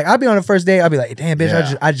best. Like I'll be on a first date. I'll be like, damn, bitch,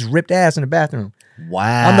 Yeah. I just ripped ass in the bathroom.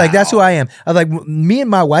 Wow. I'm like, that's who I am. I was like, me and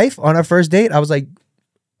my wife on our first date, I was like,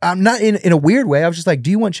 I'm not in a weird way. I was just like, do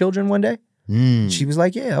you want children one day? Mm. She was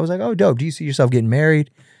like, yeah. I was like, oh, dope. Do you see yourself getting married?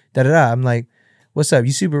 Da-da-da. I'm like, what's up?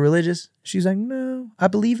 You super religious? She's like, no, I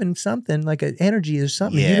believe in something, like an energy or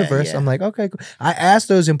something, Yeah, universe. yeah. I'm like, okay, cool. I asked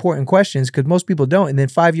those important questions because most people don't. And then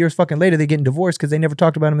 5 years fucking later, they're getting divorced because they never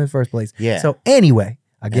talked about them in the first place. Yeah. So anyway,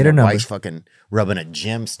 I get her And number. wife's fucking rubbing a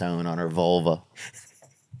gemstone on her vulva.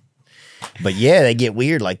 But yeah, they get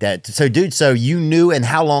weird like that. So, dude, so you knew, and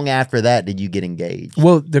how long after that did you get engaged?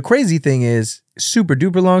 Well, the crazy thing is, super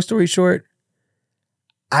duper long story short,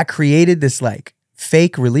 I created this like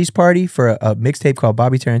fake release party for a mixtape called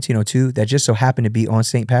Bobby Tarantino 2 that just so happened to be on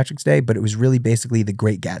St. Patrick's Day, but it was really basically The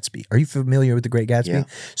Great Gatsby. Are you familiar with The Great Gatsby? Yeah.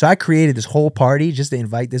 So I created this whole party just to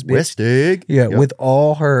invite this bitch. Westig. Yeah, Yep. with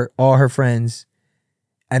all her friends.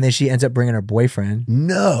 And then she ends up bringing her boyfriend.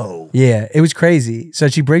 No. Yeah, it was crazy. So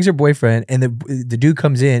she brings her boyfriend, and the dude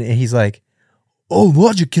comes in, and he's like, "Oh,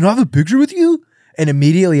 Logic, can I have a picture with you?" And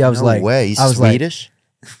immediately I was No like, way. He's I was Swedish?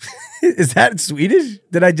 like, "Is that Swedish?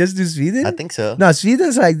 Did I just do Sweden?" I think so. No,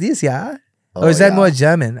 Sweden's like this, yeah. Oh, Or is that yeah. more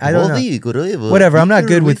German? I don't know. know. Whatever. I'm not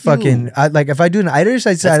good with fucking. Like if I do an Irish,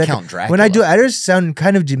 I sound Count Dracula. when I do Irish, sound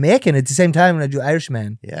kind of Jamaican at the same time when I do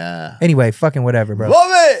Irishman. Yeah. Anyway, fucking whatever, bro.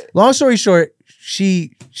 Love it. Long story short,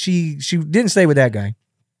 she didn't stay with that guy.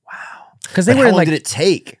 Wow. Because they But were how in long like. did it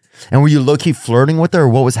take? And were you low-key flirting with her, or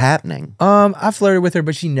what was happening? I flirted with her,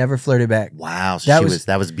 but she never flirted back. Wow. So That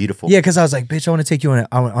that was- was beautiful. Yeah, because I was like, bitch, I want to take you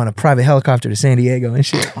on a private helicopter to San Diego and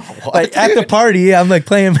shit. Like at the party, yeah, I'm like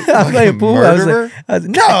playing, I'm playing pool. murderer? I was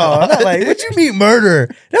like, no, I'm not like, what you mean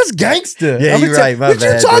murder? That's gangster. Yeah, I'm you're right, my What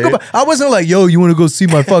bad, you talking dude. about? I wasn't like, yo, you want to go see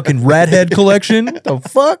my fucking rat head collection? The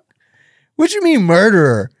fuck? What you mean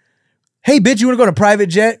murderer? Hey, bitch, you want to go on a private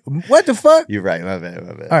jet? What the fuck? You're right. My bad.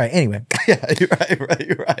 My bad. All right, anyway. Yeah, you're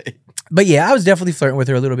right. But yeah, I was definitely flirting with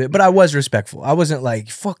her a little bit, but I was respectful. I wasn't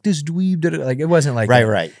like, fuck this dweeb. Da-da-da. Like, it wasn't like Right, that.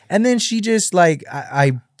 right. And then she just like,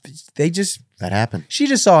 That happened. she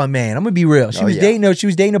just saw a man. I'm gonna be real. She Oh, was yeah. dating. No, she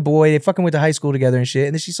was dating a boy. They fucking went to high school together and shit.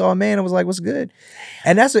 And then she saw a man and was like, "What's good?"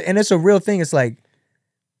 And it's a real thing. It's like,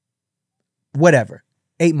 whatever.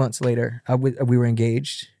 8 months later, we were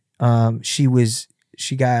engaged.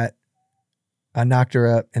 I knocked her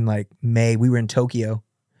up in like May. We were in Tokyo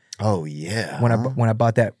Oh yeah. when I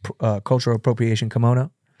bought that cultural appropriation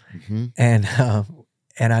kimono, Mhm.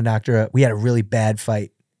 and I knocked her up. We had a really bad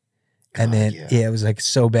fight. And God, then, yeah. it was like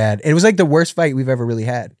so bad. It was like the worst fight we've ever really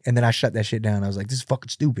had. And then I shut that shit down. I was like, this is fucking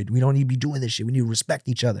stupid. We don't need to be doing this shit. We need to respect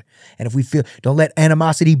each other. And if we feel, don't let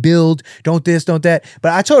animosity build. Don't this, don't that.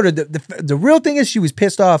 But I told her the real thing is she was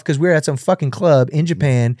pissed off because we were at some fucking club in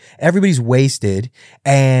Japan. Everybody's wasted.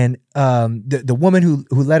 And the woman who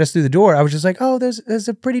let us through the door, I was just like, oh, there's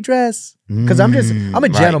a pretty dress. Because I'm a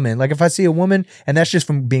right. gentleman. Like if I see a woman, and that's just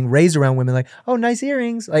from being raised around women, like, oh, nice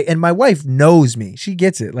earrings. Like, and my wife knows me. She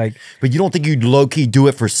gets it. Like, But you don't think you'd low key do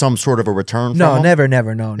it for some sort of a return? no, from them?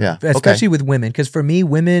 never, no. Yeah, okay. Especially with women. Because for me,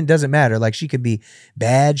 women doesn't matter. Like she could be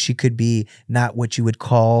bad. She could be not what you would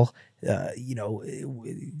call, a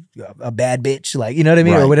bad bitch. Like, you know what I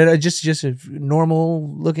mean? Right. Or whatever. Just a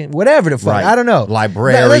normal looking, whatever the fuck. Right. I don't know.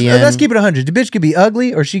 Librarian. Let's keep it 100. The bitch could be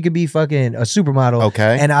ugly, or she could be fucking a supermodel.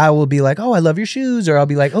 Okay. And I will be like, oh, I love your shoes. Or I'll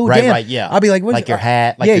be like, oh, Right, damn. right, yeah. I'll be like, Like your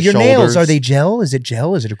hat, like yeah, the your nails, shoulders. are they gel? Is it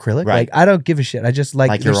gel? Is it acrylic? Right. Like, I don't give a shit. I just like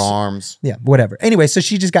Like your there's- arms. Yeah, whatever. Anyway, so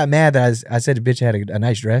she just got mad that I said the bitch had a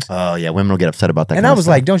nice dress. Oh yeah, women will get upset about that. And kind I of was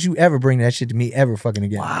stuff. like, don't you ever bring that shit to me ever fucking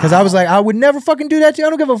again. Because I was like, I would never fucking do that to you. I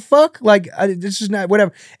don't give a fuck. Like, this is not,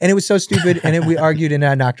 whatever. And it was so stupid. And then we argued and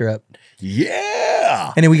I knocked her up.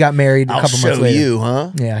 yeah, And then we got married a I'll couple show months later. you,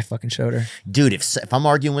 huh? Yeah, I fucking showed her. Dude, if I'm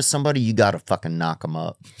arguing with somebody, you gotta fucking knock them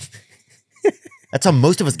up. That's how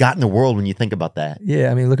most of us got in the world when you think about that. Yeah,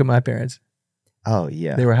 I mean, look at my parents. Oh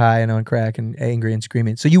yeah. They were high and on crack and angry and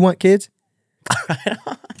screaming. So you want kids?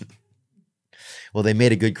 Well, they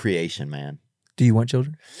made a good creation, man. Do you want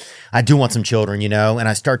children? I do want some children, and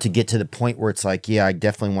I start to get to the point where it's like, yeah, I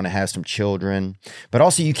definitely want to have some children. But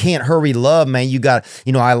also, you can't hurry love, man. You got,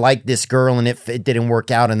 I like this girl and it didn't work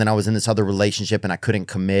out. And then I was in this other relationship and I couldn't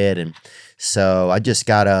commit. And so I just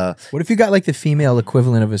gotta, What if you got like the female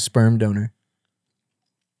equivalent of a sperm donor?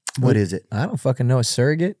 what is it? I don't fucking know, a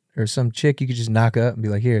surrogate or some chick you could just knock up and be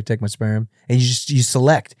like, here, take my sperm. And you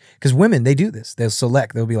select. Because women, they do this. They'll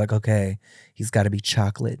select. They'll be like, okay, he's got to be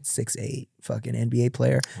chocolate, 6'8", fucking NBA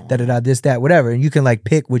player, da-da-da, this, that, whatever. And you can like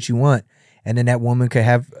pick what you want. And then that woman could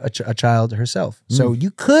have a child herself. So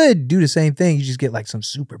you could do the same thing. You just get like some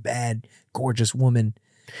super bad, gorgeous woman.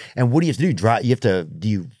 And what do you have to do? Do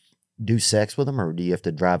you do sex with them or do you have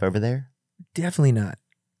to drive over there? Definitely not.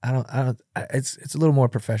 It's a little more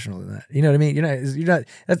professional than that. You know what I mean? You're not,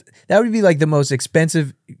 that would be like the most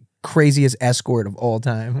expensive, craziest escort of all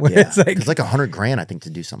time. Where it's like, It's like $100,000, I think, to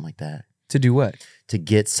do something like that. to do what? To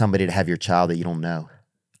get somebody to have your child that you don't know.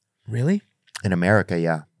 Really? In America,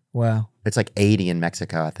 yeah. Wow. It's like 80 in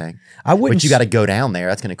Mexico, I think. I wouldn't. But you got to go down there.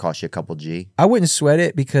 That's going to cost you a couple G. I wouldn't sweat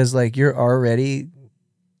it because like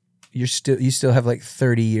you still have like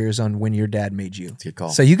 30 years on when your dad made you. It's a good call.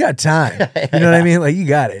 So you got time. You know what I mean? Like you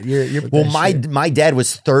got it. You're Well, my dad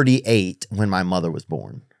was 38 when my mother was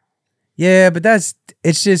born. yeah, but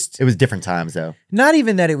it's just It was different times though. not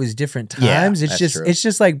even that it was different times. Yeah, it's that's just true. it's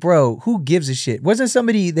just like, bro, who gives a shit? Wasn't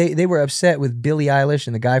somebody they were upset with Billie Eilish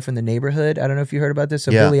and the guy from The Neighborhood? I don't know if you heard about this.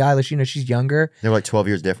 So Yeah. Billie Eilish, she's younger. They were like 12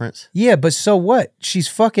 years difference. Yeah, but so what? She's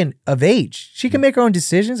fucking of age. She can make her own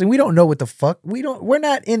decisions, and we don't know what the fuck. We're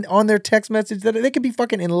not in on their text message that they could be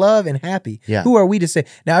fucking in love and happy. Yeah. Who are we to say?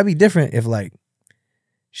 Now it'd be different if like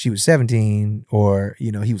she was 17 or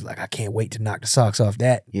he was like, I can't wait to knock the socks off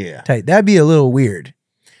that. Yeah. Tight. That'd be a little weird.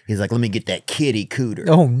 He's like, let me get that kitty cooter.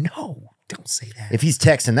 Oh no, don't say that. If he's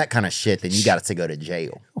texting that kind of shit, then you got to go to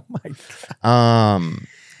jail. Oh my God.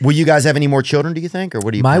 Will you guys have any more children, do you think? Or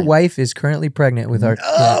what do you My plan? wife is currently pregnant with our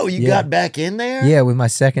Oh, you yeah. got back in there? Yeah, with my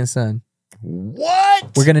second son.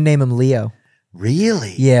 What? We're gonna name him Leo.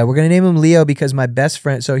 Really? Yeah, we're gonna name him Leo because my best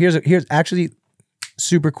friend. So here's actually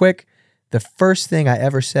super quick. The first thing I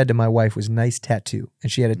ever said to my wife was "nice tattoo," and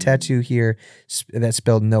she had a tattoo here that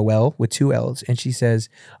spelled Noel with 2 L's, and she says,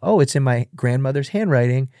 "Oh, it's in my grandmother's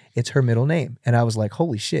handwriting. It's her middle name." And I was like,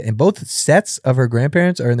 "Holy shit!" And both sets of her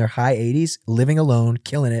grandparents are in their high 80s, living alone,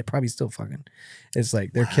 killing it. Probably still fucking. It's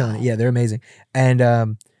like they're killing it. Yeah, they're amazing.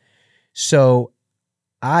 And so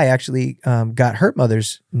I actually got her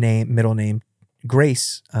mother's middle name,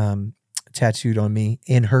 Grace, tattooed on me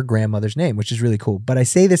in her grandmother's name, which is really cool. But I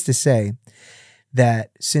say this to say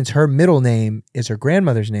that since her middle name is her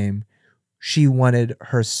grandmother's name, she wanted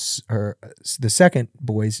the second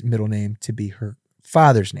boy's middle name to be her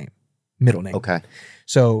father's middle name. Okay.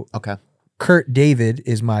 So Okay. Kurt David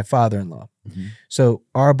is my father-in-law. Mhm. So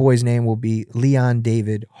our boy's name will be Leon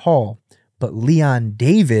David Hall. But Leon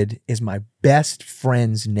David is my best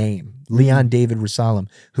friend's name. Leon David Rusalem,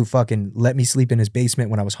 who fucking let me sleep in his basement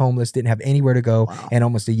when I was homeless, didn't have anywhere to go. Wow. And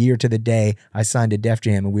almost a year to the day, I signed a Def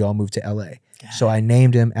Jam and we all moved to LA. So I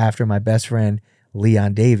named him after my best friend,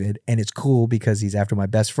 Leon David. And it's cool because he's after my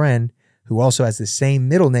best friend, who also has the same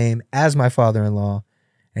middle name as my father-in-law.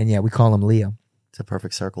 And yeah, we call him Leo. It's a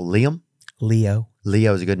perfect circle. Liam? Leo.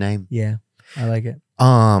 Leo is a good name. Yeah, I like it.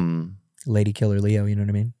 Lady Killer Leo, you know what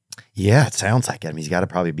I mean? Yeah, it sounds like it. I mean, he's got to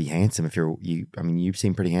probably be handsome. You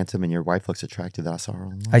seem pretty handsome, and your wife looks attractive. That I saw her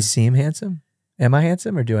online. I seem handsome. Am I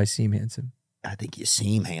handsome or do I seem handsome? I think you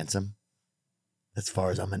seem handsome. As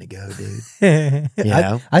far as I'm gonna go, dude.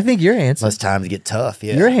 I, I think you're handsome. Unless times get tough,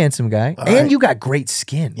 yeah. You're a handsome guy. All and right. you got great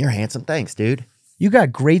skin. You're handsome. Thanks, dude. You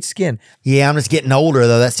got great skin. Yeah, I'm just getting older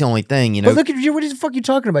though. That's the only thing, you know. But look at you. What the fuck are you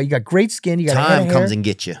talking about? You got great skin. You got a head Time of comes hair. and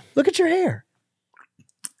gets you. Look at your hair.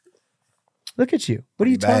 Look at you. What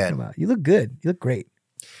are you Pretty bad. talking about? You look good. You look great.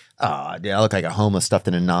 Oh, dude, I look like a homeless stuffed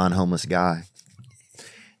in a non-homeless guy.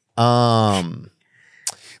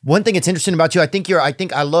 One thing that's interesting about you, I think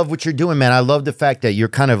I love what you're doing, man. I love the fact that you're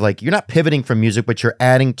kind of like, you're not pivoting from music, but you're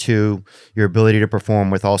adding to your ability to perform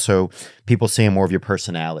with also people seeing more of your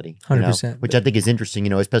personality. 100%. Which I think is interesting, you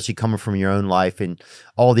know, especially coming from your own life and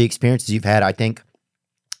all the experiences you've had. I think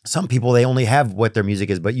some people, they only have what their music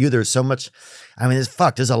is, but you, there's so much, I mean,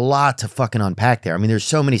 there's a lot to fucking unpack there. I mean, there's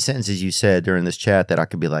so many sentences you said during this chat that I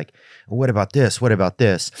could be like, well, what about this? What about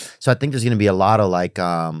this? So I think there's going to be a lot of like,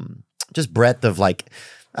 just breadth of like,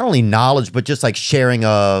 not only knowledge, but just like sharing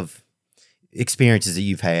of experiences that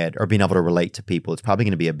you've had or being able to relate to people. It's probably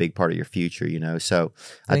going to be a big part of your future, you know? So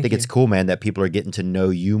I Thank think you. it's cool, man, that people are getting to know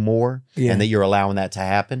you more Yeah. and that you're allowing that to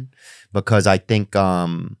happen, because I think,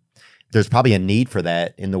 there's probably a need for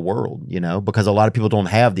that in the world, you know, because a lot of people don't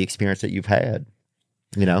have the experience that you've had,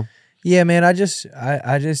 you know? Yeah, man. I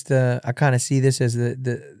kind of see this as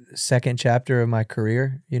the second chapter of my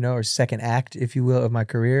career, you know, or second act, if you will, of my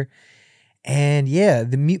career. And yeah,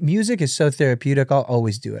 the music is so therapeutic. I'll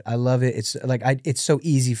always do it. I love it. It's like it's so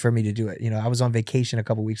easy for me to do it. You know, I was on vacation a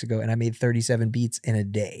couple weeks ago and I made 37 beats in a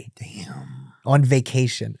day. Damn. On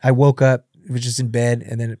vacation, I woke up, was just in bed,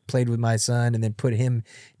 and then played with my son, and then put him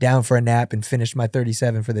down for a nap and finished my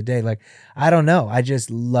 37 for the day. Like, I don't know. I just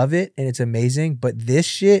love it and it's amazing. But this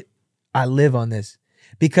shit, I live on this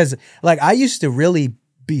because like I used to really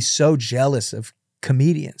be so jealous of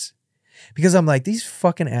comedians because I'm like, these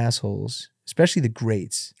fucking assholes, especially the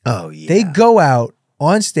greats, Oh, yeah. they go out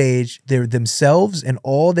on stage, they're themselves, and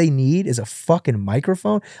all they need is a fucking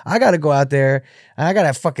microphone. I got to go out there, and I got to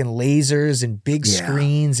have fucking lasers and big Yeah.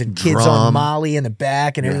 screens and kids Drum. on Molly in the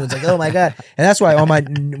back, and everyone's like, "Oh my god!" And that's why on my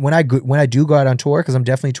when I do go out on tour, because I'm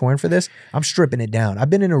definitely touring for this, I'm stripping it down. I've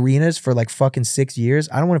been in arenas for like fucking 6 years.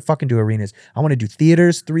 I don't want to fucking do arenas. I want to do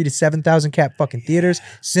theaters, 3,000 to 7,000 cap fucking theaters,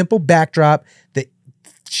 simple backdrop, the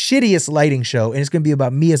shittiest lighting show, and it's gonna be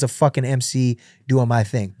about me as a fucking MC doing my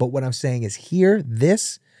thing. But what I'm saying is, here,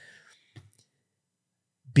 this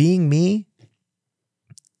being me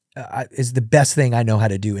is the best thing I know how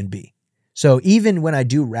to do and be. So even when I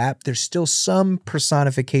do rap, there's still some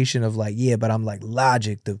personification of like, yeah, but I'm like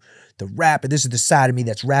Logic, the rapper. This is the side of me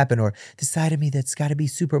that's rapping, or the side of me that's got to be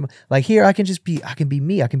super. Like here, I can be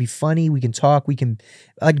me. I can be funny. We can talk. I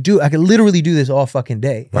can literally do this all fucking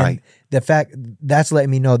day. Right. And the fact that's letting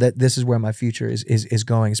me know that this is where my future is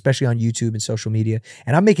going, especially on YouTube and social media.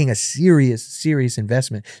 And I'm making a serious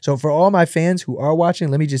investment. So for all my fans who are watching,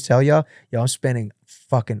 let me just tell y'all, I'm spending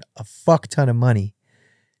fucking a fuck ton of money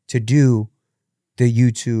to do the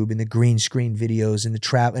YouTube and the green screen videos and the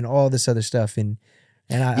trap and all this other stuff. And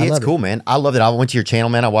I Yeah, love it's cool, man. I love it. I went to your channel,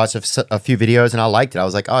 man. I watched a few videos and I liked it. I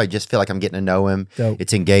was like, oh, I just feel like I'm getting to know him. Dope.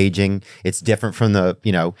 It's engaging. It's different from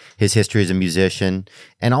his history as a musician.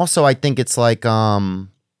 And also I think it's like, when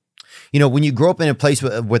you grow up in a place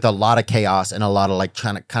with a lot of chaos and a lot of like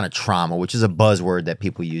kind of trauma, which is a buzzword that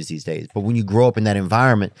people use these days. But when you grow up in that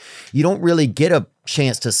environment, you don't really get a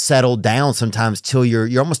chance to settle down sometimes till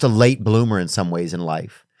you're almost a late bloomer in some ways in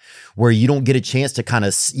life, where you don't get a chance to kind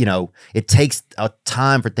of, it takes a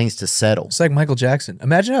time for things to settle. It's like Michael Jackson.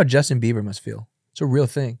 Imagine how Justin Bieber must feel. It's a real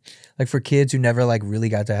thing. Like for kids who never like really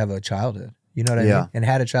got to have a childhood. You know what I Yeah. mean? And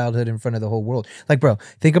had a childhood in front of the whole world. Like, bro,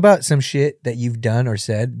 think about some shit that you've done or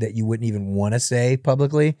said that you wouldn't even want to say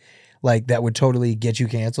publicly. Like that would totally get you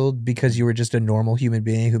canceled because you were just a normal human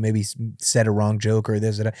being who maybe said a wrong joke or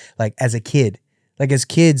this or that. Like as a kid. Like as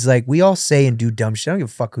kids, like we all say and do dumb shit. I don't give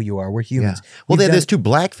a fuck who you are. We're Yeah. humans. Well, We've there's done- two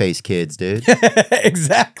blackface kids, dude.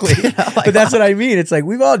 exactly. like, but that's what I mean. It's like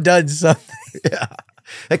we've all done something. Yeah.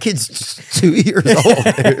 That kid's 2 years old,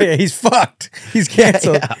 dude. Yeah, he's fucked. He's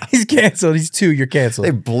canceled. Yeah. He's canceled. He's 2. You're canceled.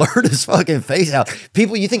 They blurred his fucking face out.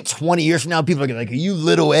 People, you think 20 years from now, people are gonna be like, are you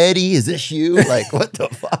little Eddie? Is this you? Like, what the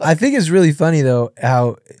fuck? I think it's really funny though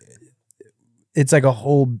how it's like a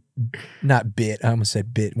whole not bit. I almost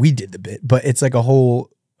said bit. We did the bit, but it's like a whole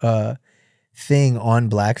thing on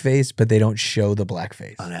blackface, but they don't show the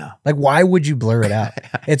blackface. Oh, no. Like, why would you blur it out?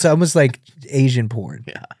 It's almost like Asian porn.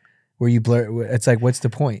 Yeah. Where you blur. It's like, what's the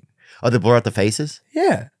point? Oh, they blur out the faces?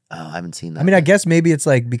 Yeah. Oh, I haven't seen that. I mean, I guess maybe it's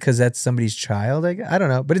like because that's somebody's child. I don't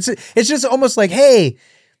know, but it's just almost like, hey,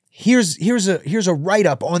 here's a write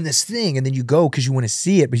up on this thing, and then you go because you want to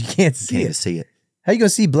see it, but you can't see can't even it. see it. How you gonna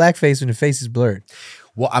see blackface when the face is blurred?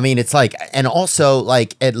 Well, I mean, it's like, and also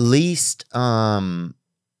like at least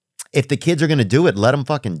if the kids are gonna do it, let them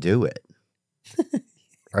fucking do it.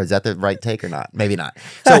 Or is that the right take or not? Maybe not.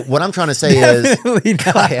 So what I'm trying to say is, Definitely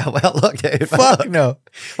not. yeah, well, look, dude. Fuck look. no.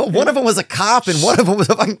 Well, one of them was a cop and one of them was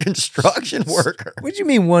a fucking construction worker. What do you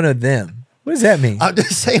mean one of them? What does that mean? I'm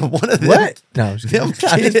just saying one of them. What? No, I'm just Them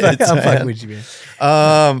kidding. kids, I'm man. fucking with you,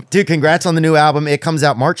 man. Dude, congrats on the new album. It comes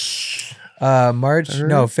out March.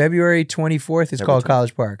 February 24th. It's called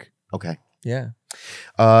College Park. Okay. Yeah.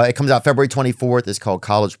 It comes out February 24th. It's called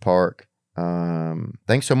College Park.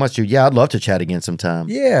 Thanks so much, dude. Yeah, I'd love to chat again sometime.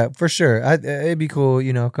 Yeah, for sure. It'd be cool,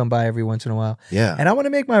 come by every once in a while. Yeah. And I want to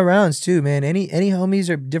make my rounds too, man. Any homies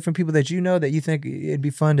or different people that you know that you think it'd be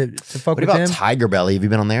fun to fuck What with about them? Tiger Belly? Have you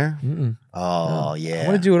been on there? Mm-mm. Oh, yeah. I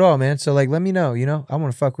want to do it all, man. So like, let me know. I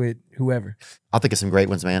want to fuck with whoever. I'll think of some great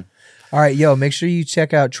ones, man. All right, yo, make sure you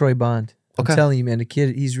check out Troy Bond. Okay. I'm telling you, man, the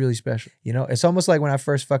kid, he's really special. It's almost like when I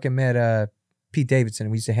first fucking met Pete Davidson.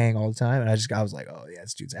 We used to hang all the time, and I was like, oh yeah,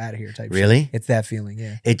 this dude's out of here type. Really? Shit. It's that feeling,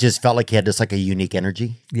 yeah. It just felt like he had just like a unique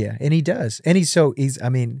energy. Yeah, and he does, and I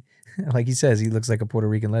mean, like he says, he looks like a Puerto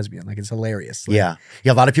Rican lesbian. Like it's hilarious. Like, Yeah.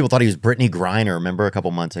 A lot of people thought he was Brittany Griner. Remember a couple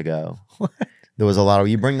months ago? What? There was a lot of,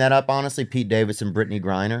 you bring that up, honestly, Pete Davidson, Brittany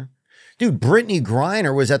Griner. Dude, Brittany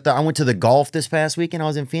Griner was I went to the golf this past weekend. I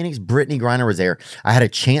was in Phoenix. Brittany Griner was there. I had a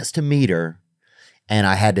chance to meet her, and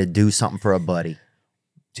I had to do something for a buddy.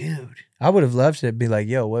 dude, I would have loved to be like,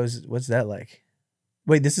 yo, what's that like?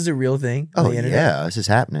 Wait, this is a real thing? on Oh, the internet? yeah, this is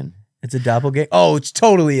happening. It's a doppelganger. Oh, it's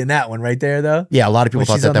totally in that one right there, though. Yeah, a lot of people When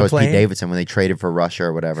thought she's that on that the was plane? Pete Davidson when they traded for Russia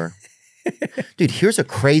or whatever. Dude, here's a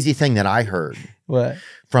crazy thing that I heard What?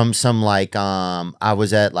 from some like I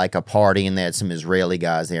was at like a party and they had some Israeli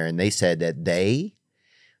guys there, and they said that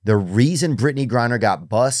the reason Brittany Griner got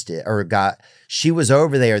busted or she was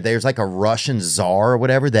over there, there's like a Russian czar or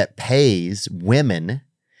whatever that pays women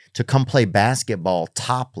to come play basketball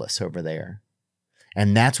topless over there.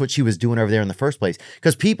 And that's what she was doing over there in the first place.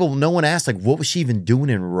 Because no one asked, like, what was she even doing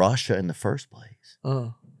in Russia in the first place?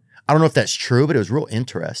 Oh. I don't know if that's true, but it was real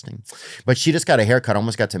interesting. But she just got a haircut. I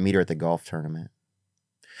almost got to meet her at the golf tournament.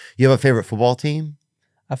 You have a favorite football team?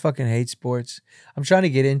 I fucking hate sports. I'm trying to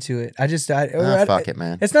get into it. Fuck it,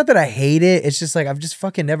 man. It's not that I hate it. It's just like I've just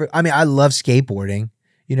fucking never. I mean, I love skateboarding.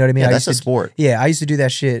 You know what I mean? Yeah, I that's a used to- sport. Yeah, I used to do that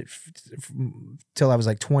shit till I was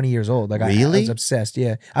like 20 years old. Like I Really? was obsessed.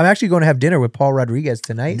 Yeah, I'm actually going to have dinner with Paul Rodriguez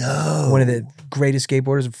tonight. No. One of the greatest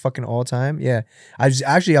skateboarders of fucking all time. Yeah, I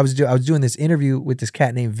was doing this interview with this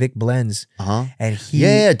cat named Vic Blends, Uh-huh. and he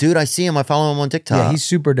Yeah, dude, I see him. I follow him on TikTok. yeah, he's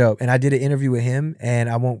super dope. And I did an interview with him, and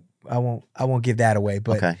I won't give that away,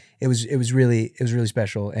 but Okay. it was really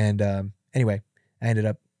special. And anyway, I ended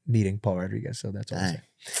up meeting Paul Rodriguez, so that's all I'm Dang. saying.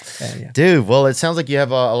 And, yeah. Dude, well, it sounds like you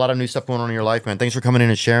have a lot of new stuff going on in your life, man. Thanks for coming in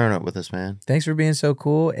and sharing it with us, man. Thanks for being so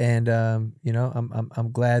cool, and I'm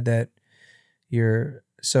glad that you're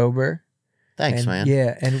sober. Thanks, and, man.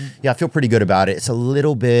 Yeah, and Yeah, I feel pretty good about it. It's a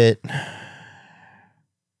little bit.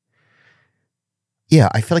 Yeah,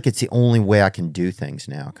 I feel like it's the only way I can do things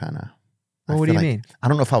now, kind of. well, what do you mean? I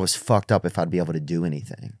don't know if I was fucked up if I'd be able to do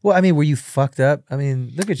anything. Well, I mean, were you fucked up? I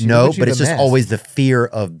mean, look at you. No, look at you but it's just amassed. always the fear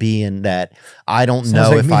of being that I don't Sounds know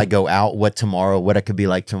like if me. I go out what it could be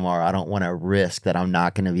like tomorrow. I don't want to risk that I'm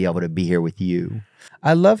not going to be able to be here with you.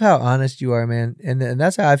 I love how honest you are, man, and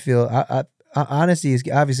that's how I feel. Honesty is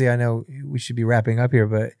obviously. I know we should be wrapping up here,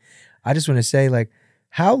 but I just want to say, like,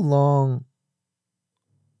 how long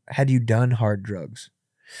had you done hard drugs?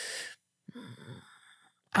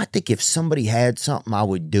 I think if somebody had something, I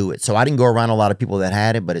would do it. So I didn't go around a lot of people that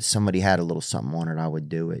had it, but if somebody had a little something on it, I would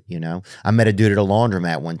do it, you know? I met a dude at a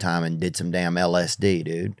laundromat one time and did some damn LSD,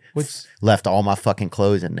 dude. Left all my fucking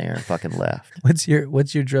clothes in there and fucking left. What's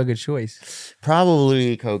your drug of choice?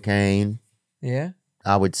 Probably cocaine, Yeah.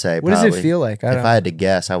 I would say. What does it probably. feel like? If I had to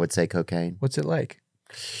guess, I would say cocaine. What's it like?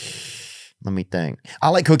 Let me think. I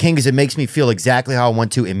like cocaine because it makes me feel exactly how I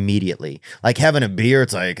want to immediately. Like having a beer,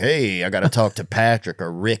 it's like, hey, I got to talk to Patrick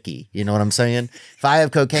or Ricky. You know what I'm saying? If I have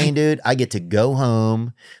cocaine, dude, I get to go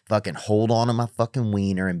home, fucking hold on to my fucking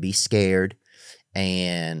wiener and be scared.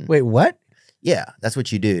 And Wait, what? yeah, that's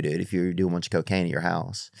what you do, dude. If you're doing a bunch of cocaine at your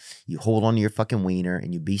house, you hold on to your fucking wiener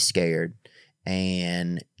and you be scared.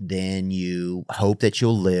 And then you hope that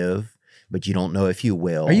you'll live, but you don't know if you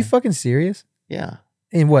will. Are you fucking serious? Yeah.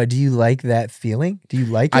 And what? Do you like that feeling? Do you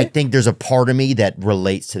like it? I think there's a part of me that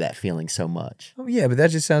relates to that feeling so much. Oh yeah, but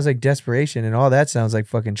that just sounds like desperation, and all that sounds like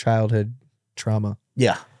fucking childhood trauma.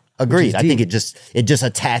 Yeah. Agreed. I think deep. it just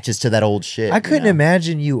attaches to that old shit. I couldn't you know?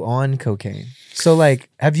 imagine you on cocaine. So like,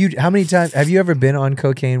 have you ever been on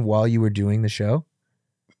cocaine while you were doing the show?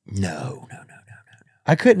 No.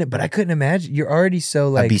 I couldn't imagine. You're already so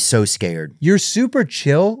like I'd be so scared. you're super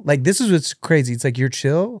chill. Like this is what's crazy. It's like you're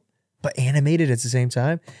chill but animated at the same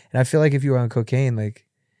time. And I feel like if you were on cocaine, like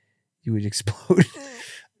you would explode.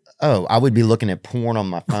 Oh, I would be looking at porn on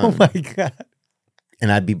my Oh phone. my god.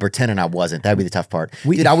 And I'd be pretending I wasn't. That'd be the tough part.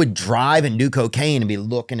 Dude, I would drive and do cocaine and be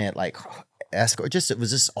looking at like escort. It was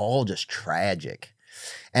just all just tragic.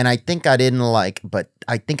 And I think I didn't like, but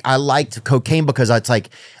I think I liked cocaine because it's like,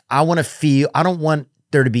 I want to feel, I don't want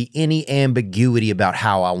there to be any ambiguity about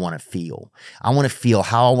how I want to feel. I want to feel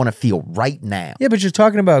how I want to feel right now. Yeah, but you're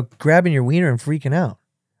talking about grabbing your wiener and freaking out.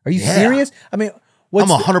 Are you Yeah. serious? I mean, I'm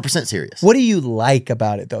 100% serious. what do you like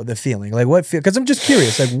about it though? The feeling, like what feel? Because I'm just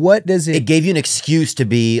curious. Like, what does It it? gave you an excuse to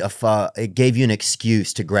be it gave you an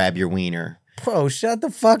excuse to grab your wiener. Bro, shut the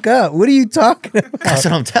fuck up. What are you talking about? That's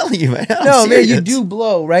what I'm telling you, man. I'm No, man, you serious. do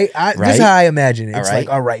blow, right? This Right? is how I imagine it. It's All right.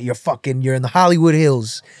 like, all right, you're in the Hollywood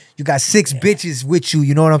Hills. You got 6 bitches with you.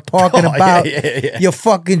 You know what I'm talking Oh, about? yeah. You're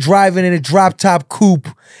fucking driving in a drop top coupe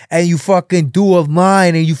and you fucking do a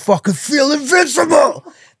line and you fucking feel invincible.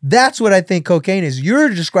 That's what I think cocaine is. You're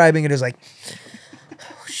describing it as like,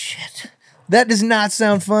 oh shit. That does not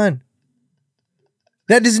sound fun.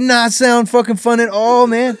 That does not sound fucking fun at all,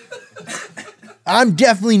 man. I'm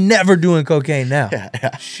definitely never doing cocaine now.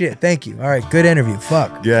 Shit, thank you. All right, good interview.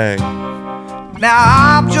 Fuck. Gang. Now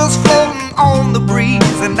I'm just floating on the breeze,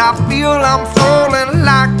 and I feel I'm falling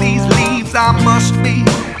like these leaves. I must be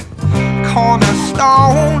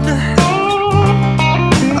cornerstone.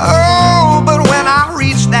 Oh, but when I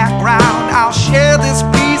reach that ground, I'll share this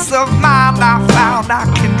peace of mind I found. I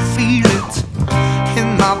can feel it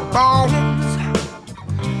in my bones.